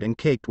hard and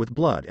caked with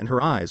blood, and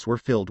her eyes were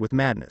filled with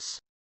madness.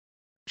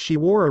 She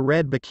wore a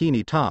red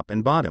bikini top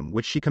and bottom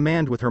which she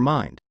commanded with her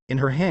mind. In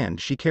her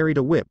hand she carried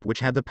a whip which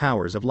had the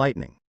powers of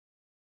lightning.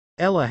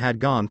 Ella had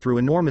gone through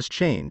enormous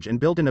change and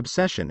built an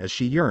obsession as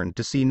she yearned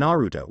to see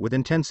Naruto with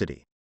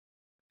intensity.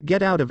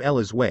 Get out of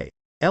Ella's way.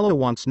 Ella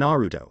wants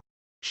Naruto.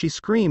 She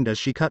screamed as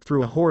she cut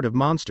through a horde of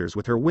monsters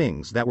with her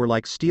wings that were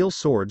like steel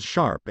swords,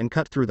 sharp, and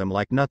cut through them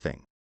like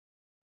nothing.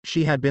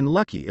 She had been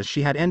lucky as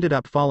she had ended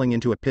up falling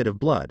into a pit of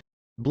blood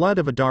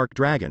of a dark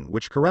dragon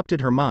which corrupted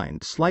her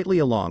mind slightly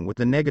along with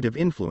the negative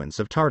influence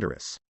of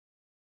Tartarus.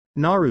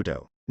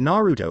 Naruto,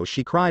 Naruto,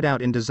 she cried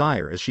out in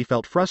desire as she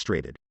felt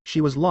frustrated.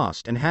 She was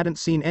lost and hadn't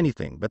seen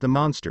anything but the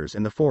monsters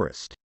in the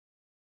forest.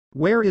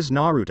 Where is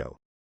Naruto?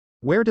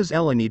 Where does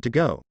Ella need to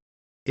go?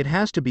 It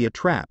has to be a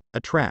trap, a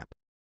trap.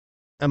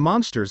 A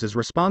monsters is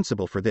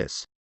responsible for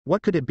this.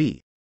 What could it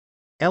be?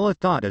 Ella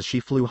thought as she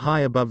flew high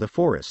above the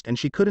forest, and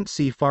she couldn't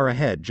see far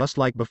ahead just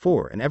like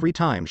before, and every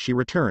time she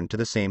returned to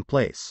the same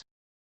place.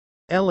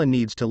 Ella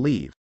needs to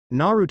leave.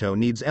 Naruto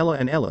needs Ella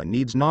and Ella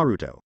needs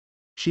Naruto.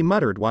 She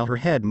muttered while her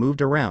head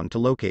moved around to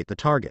locate the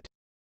target.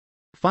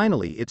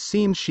 Finally, it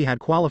seems she had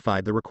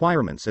qualified the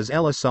requirements as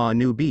Ella saw a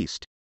new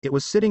beast. It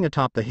was sitting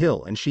atop the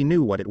hill and she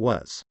knew what it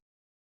was.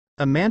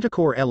 A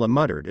manticore, Ella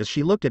muttered as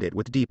she looked at it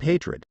with deep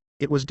hatred.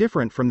 It was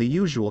different from the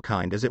usual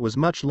kind as it was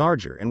much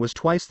larger and was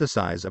twice the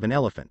size of an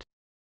elephant.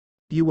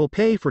 You will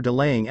pay for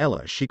delaying,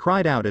 Ella, she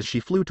cried out as she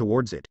flew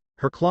towards it,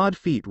 her clawed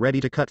feet ready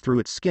to cut through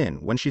its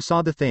skin when she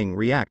saw the thing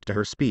react to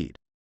her speed.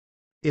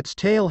 Its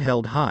tail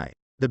held high.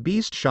 The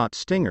beast shot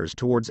stingers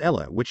towards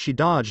Ella which she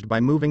dodged by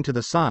moving to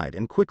the side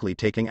and quickly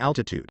taking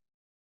altitude.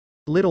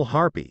 Little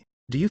harpy,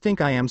 do you think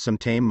I am some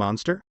tame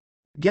monster?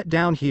 Get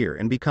down here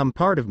and become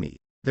part of me.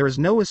 There is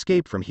no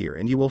escape from here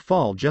and you will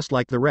fall just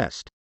like the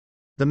rest.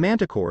 The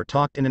manticore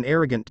talked in an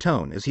arrogant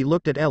tone as he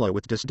looked at Ella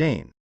with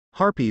disdain.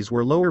 Harpies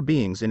were lower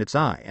beings in its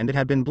eye and it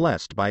had been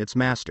blessed by its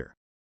master.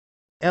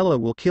 Ella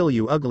will kill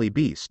you, ugly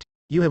beast.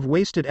 You have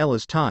wasted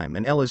Ella's time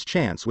and Ella's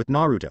chance with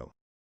Naruto.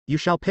 You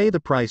shall pay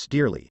the price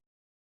dearly.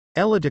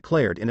 Ella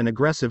declared in an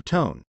aggressive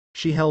tone.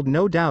 She held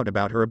no doubt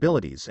about her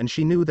abilities and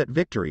she knew that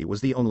victory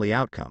was the only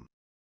outcome.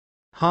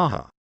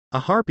 Haha. A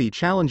harpy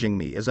challenging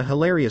me is a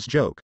hilarious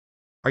joke.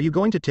 Are you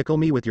going to tickle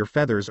me with your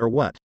feathers or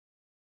what?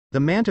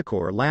 The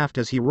manticore laughed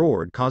as he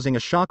roared, causing a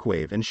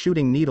shockwave and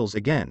shooting needles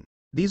again.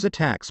 These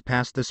attacks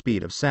passed the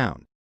speed of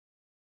sound.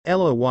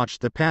 Ella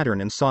watched the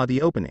pattern and saw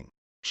the opening.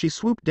 She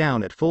swooped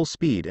down at full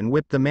speed and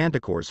whipped the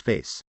manticore's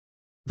face.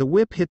 The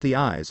whip hit the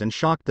eyes and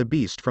shocked the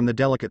beast from the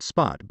delicate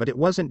spot, but it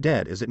wasn't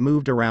dead as it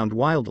moved around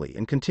wildly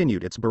and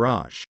continued its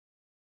barrage.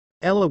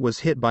 Ella was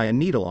hit by a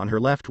needle on her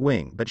left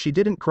wing, but she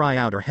didn't cry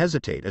out or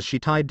hesitate as she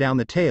tied down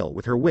the tail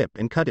with her whip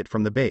and cut it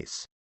from the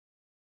base.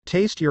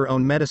 "Taste your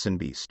own medicine,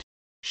 beast,"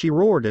 she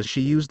roared as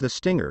she used the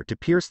stinger to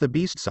pierce the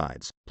beast's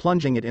sides,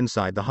 plunging it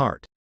inside the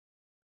heart.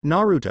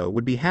 Naruto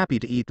would be happy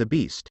to eat the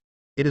beast.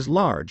 It is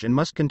large and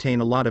must contain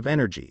a lot of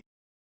energy,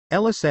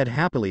 Ella said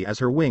happily as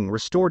her wing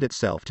restored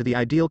itself to the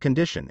ideal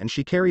condition and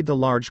she carried the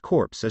large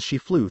corpse as she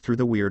flew through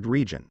the weird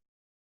region.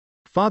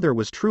 Father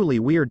was truly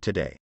weird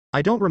today.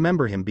 I don't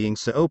remember him being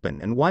so open,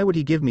 and why would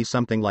he give me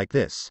something like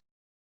this?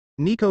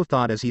 Nico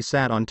thought as he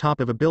sat on top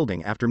of a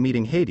building after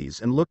meeting Hades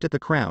and looked at the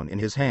crown in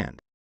his hand.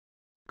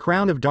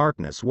 Crown of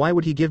darkness, why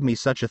would he give me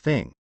such a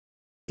thing?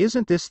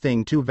 Isn't this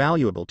thing too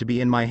valuable to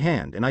be in my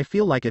hand, and I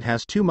feel like it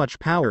has too much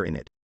power in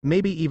it,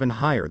 maybe even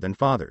higher than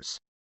Father's?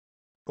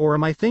 Or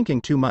am I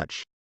thinking too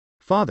much?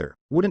 Father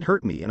wouldn't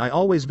hurt me and I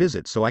always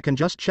visit so I can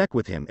just check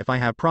with him if I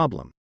have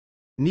problem.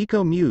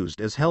 Nico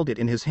mused as held it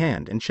in his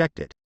hand and checked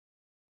it.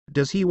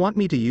 Does he want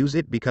me to use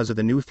it because of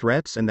the new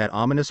threats and that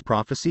ominous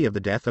prophecy of the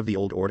death of the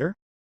old order?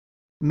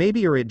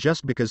 Maybe or it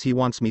just because he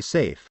wants me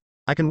safe.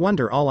 I can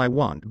wonder all I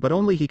want, but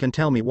only he can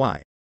tell me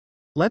why.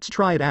 Let's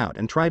try it out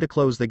and try to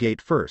close the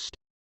gate first.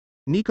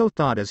 Nico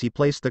thought as he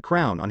placed the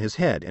crown on his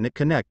head and it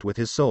connect with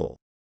his soul.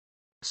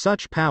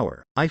 Such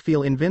power, I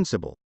feel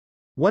invincible.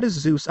 What is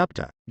Zeus up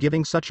to,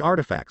 giving such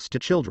artifacts to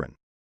children?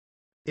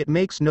 It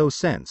makes no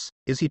sense.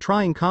 Is he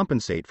trying to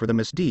compensate for the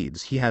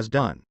misdeeds he has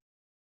done?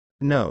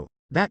 No,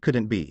 that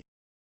couldn't be.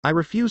 I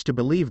refuse to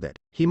believe that.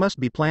 He must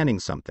be planning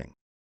something.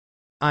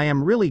 I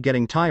am really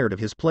getting tired of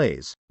his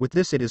plays. With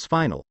this it is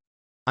final.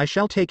 I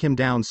shall take him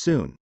down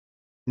soon.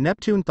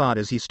 Neptune thought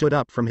as he stood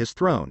up from his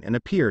throne and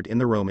appeared in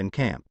the Roman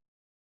camp.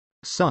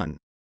 Son,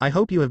 I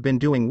hope you have been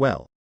doing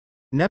well.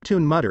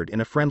 Neptune muttered in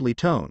a friendly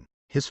tone.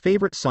 His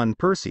favorite son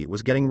Percy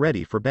was getting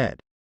ready for bed.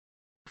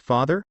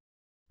 Father?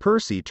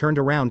 Percy turned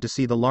around to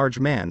see the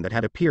large man that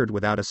had appeared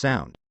without a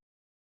sound.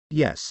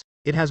 Yes,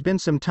 it has been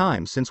some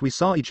time since we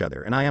saw each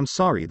other and I am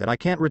sorry that I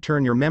can't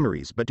return your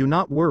memories, but do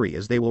not worry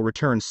as they will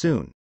return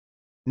soon.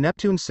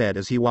 Neptune said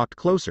as he walked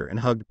closer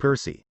and hugged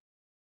Percy.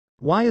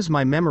 Why is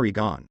my memory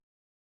gone?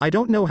 I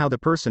don't know how the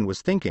person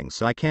was thinking,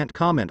 so I can't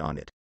comment on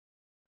it.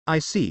 I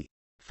see.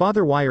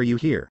 Father, why are you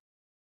here?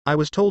 I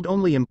was told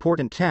only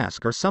important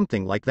task or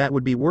something like that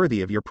would be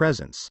worthy of your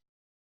presence.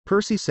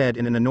 Percy said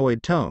in an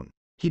annoyed tone.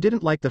 He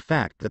didn't like the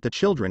fact that the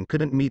children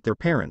couldn't meet their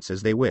parents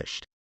as they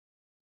wished.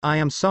 I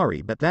am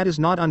sorry, but that is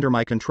not under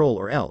my control,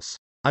 or else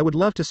I would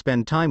love to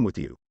spend time with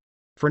you.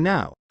 For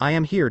now, I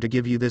am here to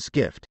give you this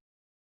gift.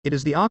 It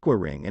is the aqua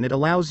ring and it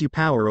allows you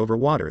power over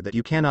water that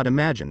you cannot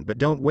imagine, but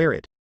don't wear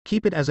it.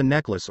 Keep it as a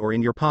necklace or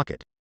in your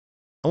pocket.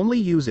 Only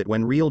use it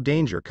when real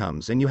danger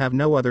comes and you have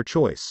no other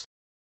choice.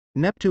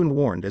 Neptune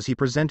warned as he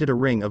presented a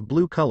ring of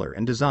blue color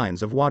and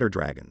designs of water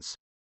dragons.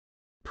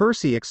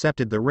 Percy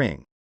accepted the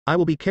ring. I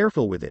will be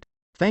careful with it.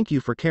 Thank you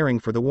for caring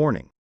for the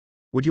warning.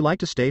 Would you like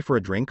to stay for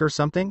a drink or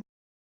something?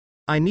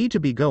 I need to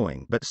be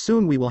going, but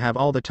soon we will have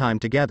all the time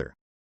together.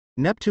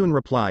 Neptune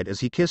replied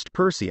as he kissed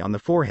Percy on the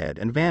forehead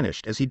and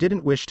vanished as he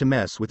didn't wish to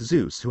mess with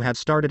Zeus, who had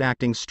started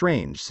acting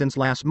strange since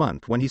last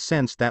month when he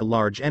sensed that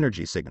large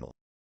energy signal.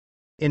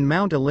 In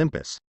Mount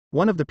Olympus,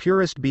 one of the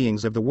purest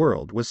beings of the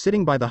world was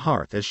sitting by the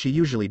hearth as she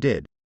usually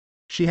did.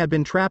 She had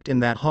been trapped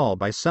in that hall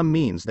by some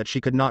means that she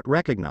could not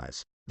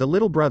recognize. The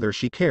little brother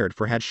she cared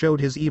for had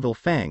showed his evil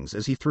fangs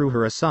as he threw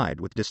her aside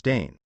with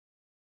disdain.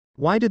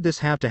 Why did this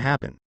have to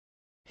happen?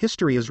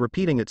 History is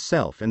repeating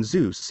itself and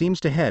Zeus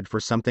seems to head for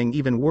something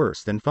even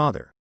worse than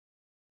Father.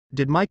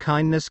 Did my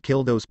kindness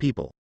kill those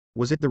people?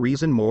 Was it the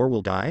reason more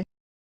will die?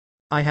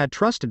 I had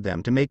trusted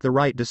them to make the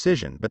right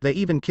decision, but they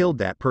even killed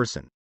that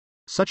person.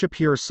 Such a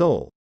pure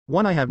soul,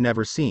 one I have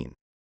never seen.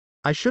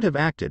 I should have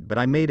acted, but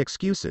I made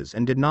excuses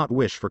and did not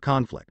wish for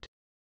conflict.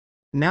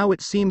 Now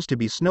it seems to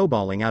be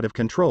snowballing out of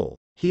control.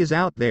 He is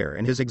out there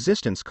and his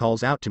existence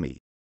calls out to me.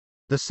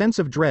 The sense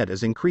of dread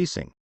is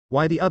increasing.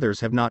 Why the others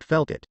have not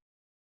felt it?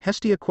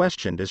 Hestia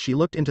questioned as she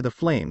looked into the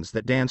flames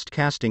that danced,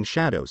 casting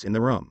shadows in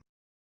the room.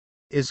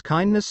 Is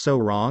kindness so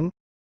wrong?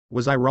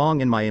 Was I wrong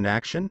in my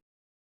inaction?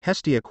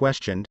 Hestia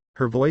questioned.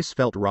 Her voice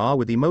felt raw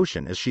with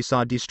emotion as she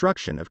saw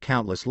destruction of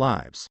countless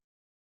lives.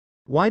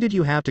 Why did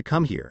you have to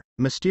come here,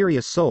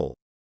 mysterious soul?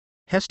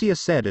 Hestia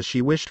said as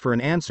she wished for an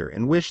answer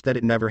and wished that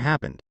it never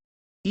happened.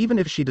 Even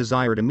if she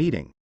desired a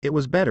meeting, it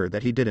was better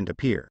that he didn't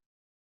appear.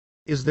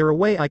 Is there a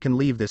way I can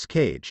leave this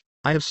cage?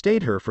 I have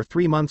stayed here for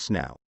 3 months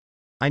now.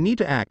 I need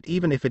to act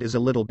even if it is a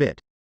little bit.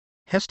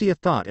 Hestia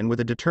thought, and with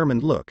a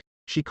determined look,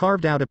 she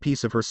carved out a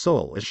piece of her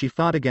soul as she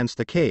fought against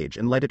the cage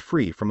and let it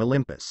free from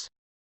Olympus.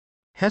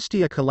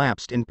 Hestia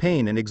collapsed in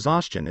pain and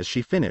exhaustion as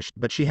she finished,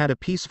 but she had a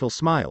peaceful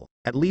smile.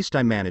 At least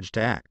I managed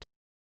to act.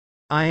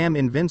 I am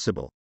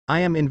invincible.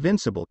 I am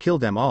invincible. Kill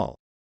them all.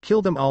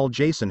 Kill them all.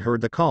 Jason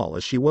heard the call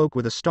as she woke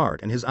with a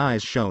start and his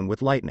eyes shone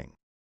with lightning.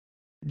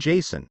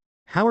 Jason,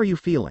 how are you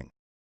feeling?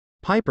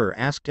 Piper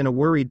asked in a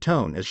worried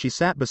tone as she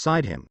sat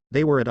beside him.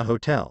 They were at a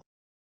hotel.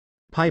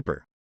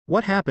 Piper.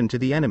 What happened to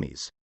the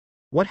enemies?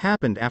 What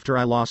happened after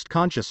I lost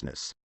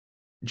consciousness?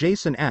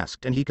 Jason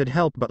asked, and he could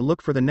help but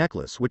look for the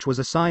necklace, which was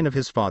a sign of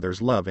his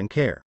father's love and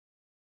care.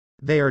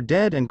 They are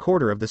dead, and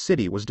quarter of the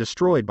city was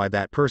destroyed by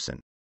that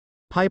person.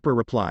 Piper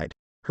replied.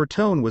 Her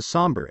tone was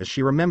somber as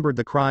she remembered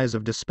the cries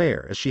of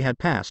despair as she had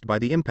passed by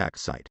the impact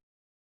site.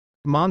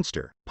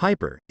 Monster,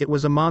 Piper, it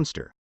was a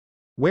monster.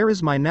 Where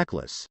is my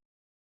necklace?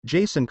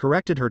 Jason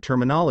corrected her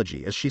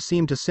terminology as she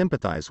seemed to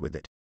sympathize with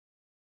it.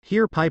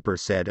 Here, Piper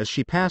said as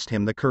she passed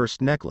him the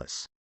cursed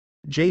necklace.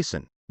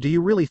 Jason, do you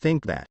really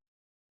think that?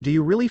 Do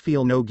you really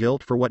feel no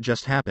guilt for what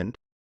just happened?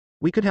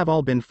 We could have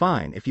all been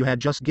fine if you had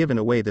just given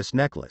away this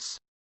necklace.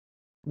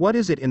 What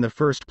is it in the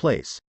first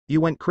place? You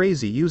went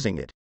crazy using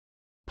it.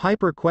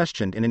 Piper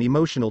questioned in an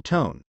emotional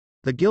tone.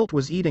 The guilt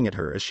was eating at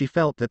her as she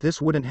felt that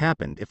this wouldn't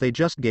happen if they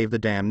just gave the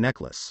damn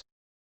necklace.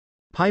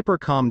 Piper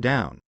calmed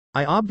down.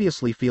 I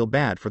obviously feel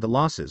bad for the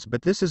losses,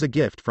 but this is a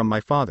gift from my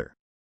father.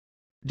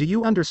 Do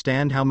you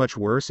understand how much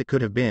worse it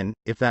could have been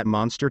if that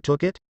monster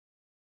took it?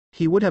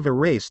 He would have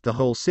erased the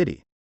whole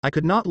city. I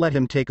could not let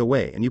him take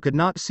away, and you could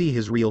not see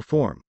his real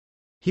form.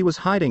 He was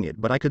hiding it,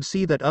 but I could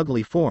see that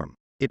ugly form.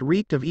 It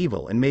reeked of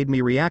evil and made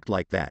me react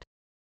like that.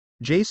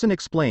 Jason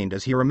explained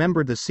as he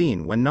remembered the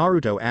scene when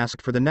Naruto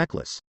asked for the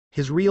necklace.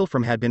 His real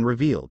form had been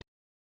revealed.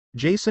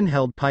 Jason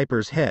held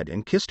Piper's head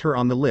and kissed her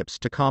on the lips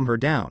to calm her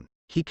down.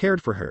 He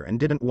cared for her and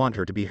didn't want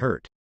her to be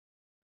hurt.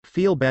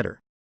 Feel better?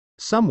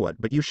 Somewhat,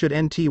 but you should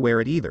NT wear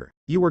it either.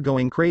 You were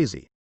going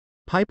crazy.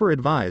 Piper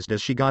advised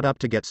as she got up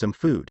to get some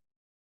food.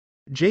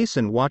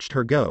 Jason watched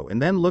her go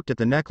and then looked at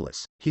the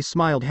necklace. He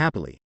smiled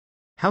happily.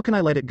 How can I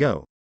let it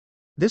go?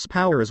 This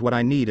power is what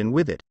I need, and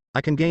with it,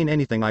 I can gain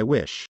anything I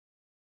wish.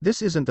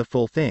 This isn't the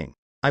full thing.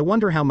 I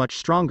wonder how much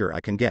stronger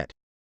I can get.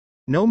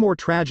 No more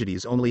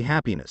tragedies, only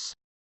happiness.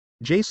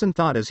 Jason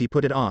thought as he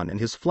put it on, and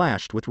his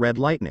flashed with red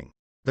lightning.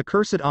 The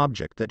cursed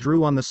object that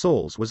drew on the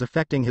souls was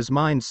affecting his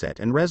mindset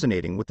and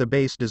resonating with the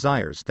base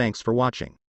desires. Thanks for watching.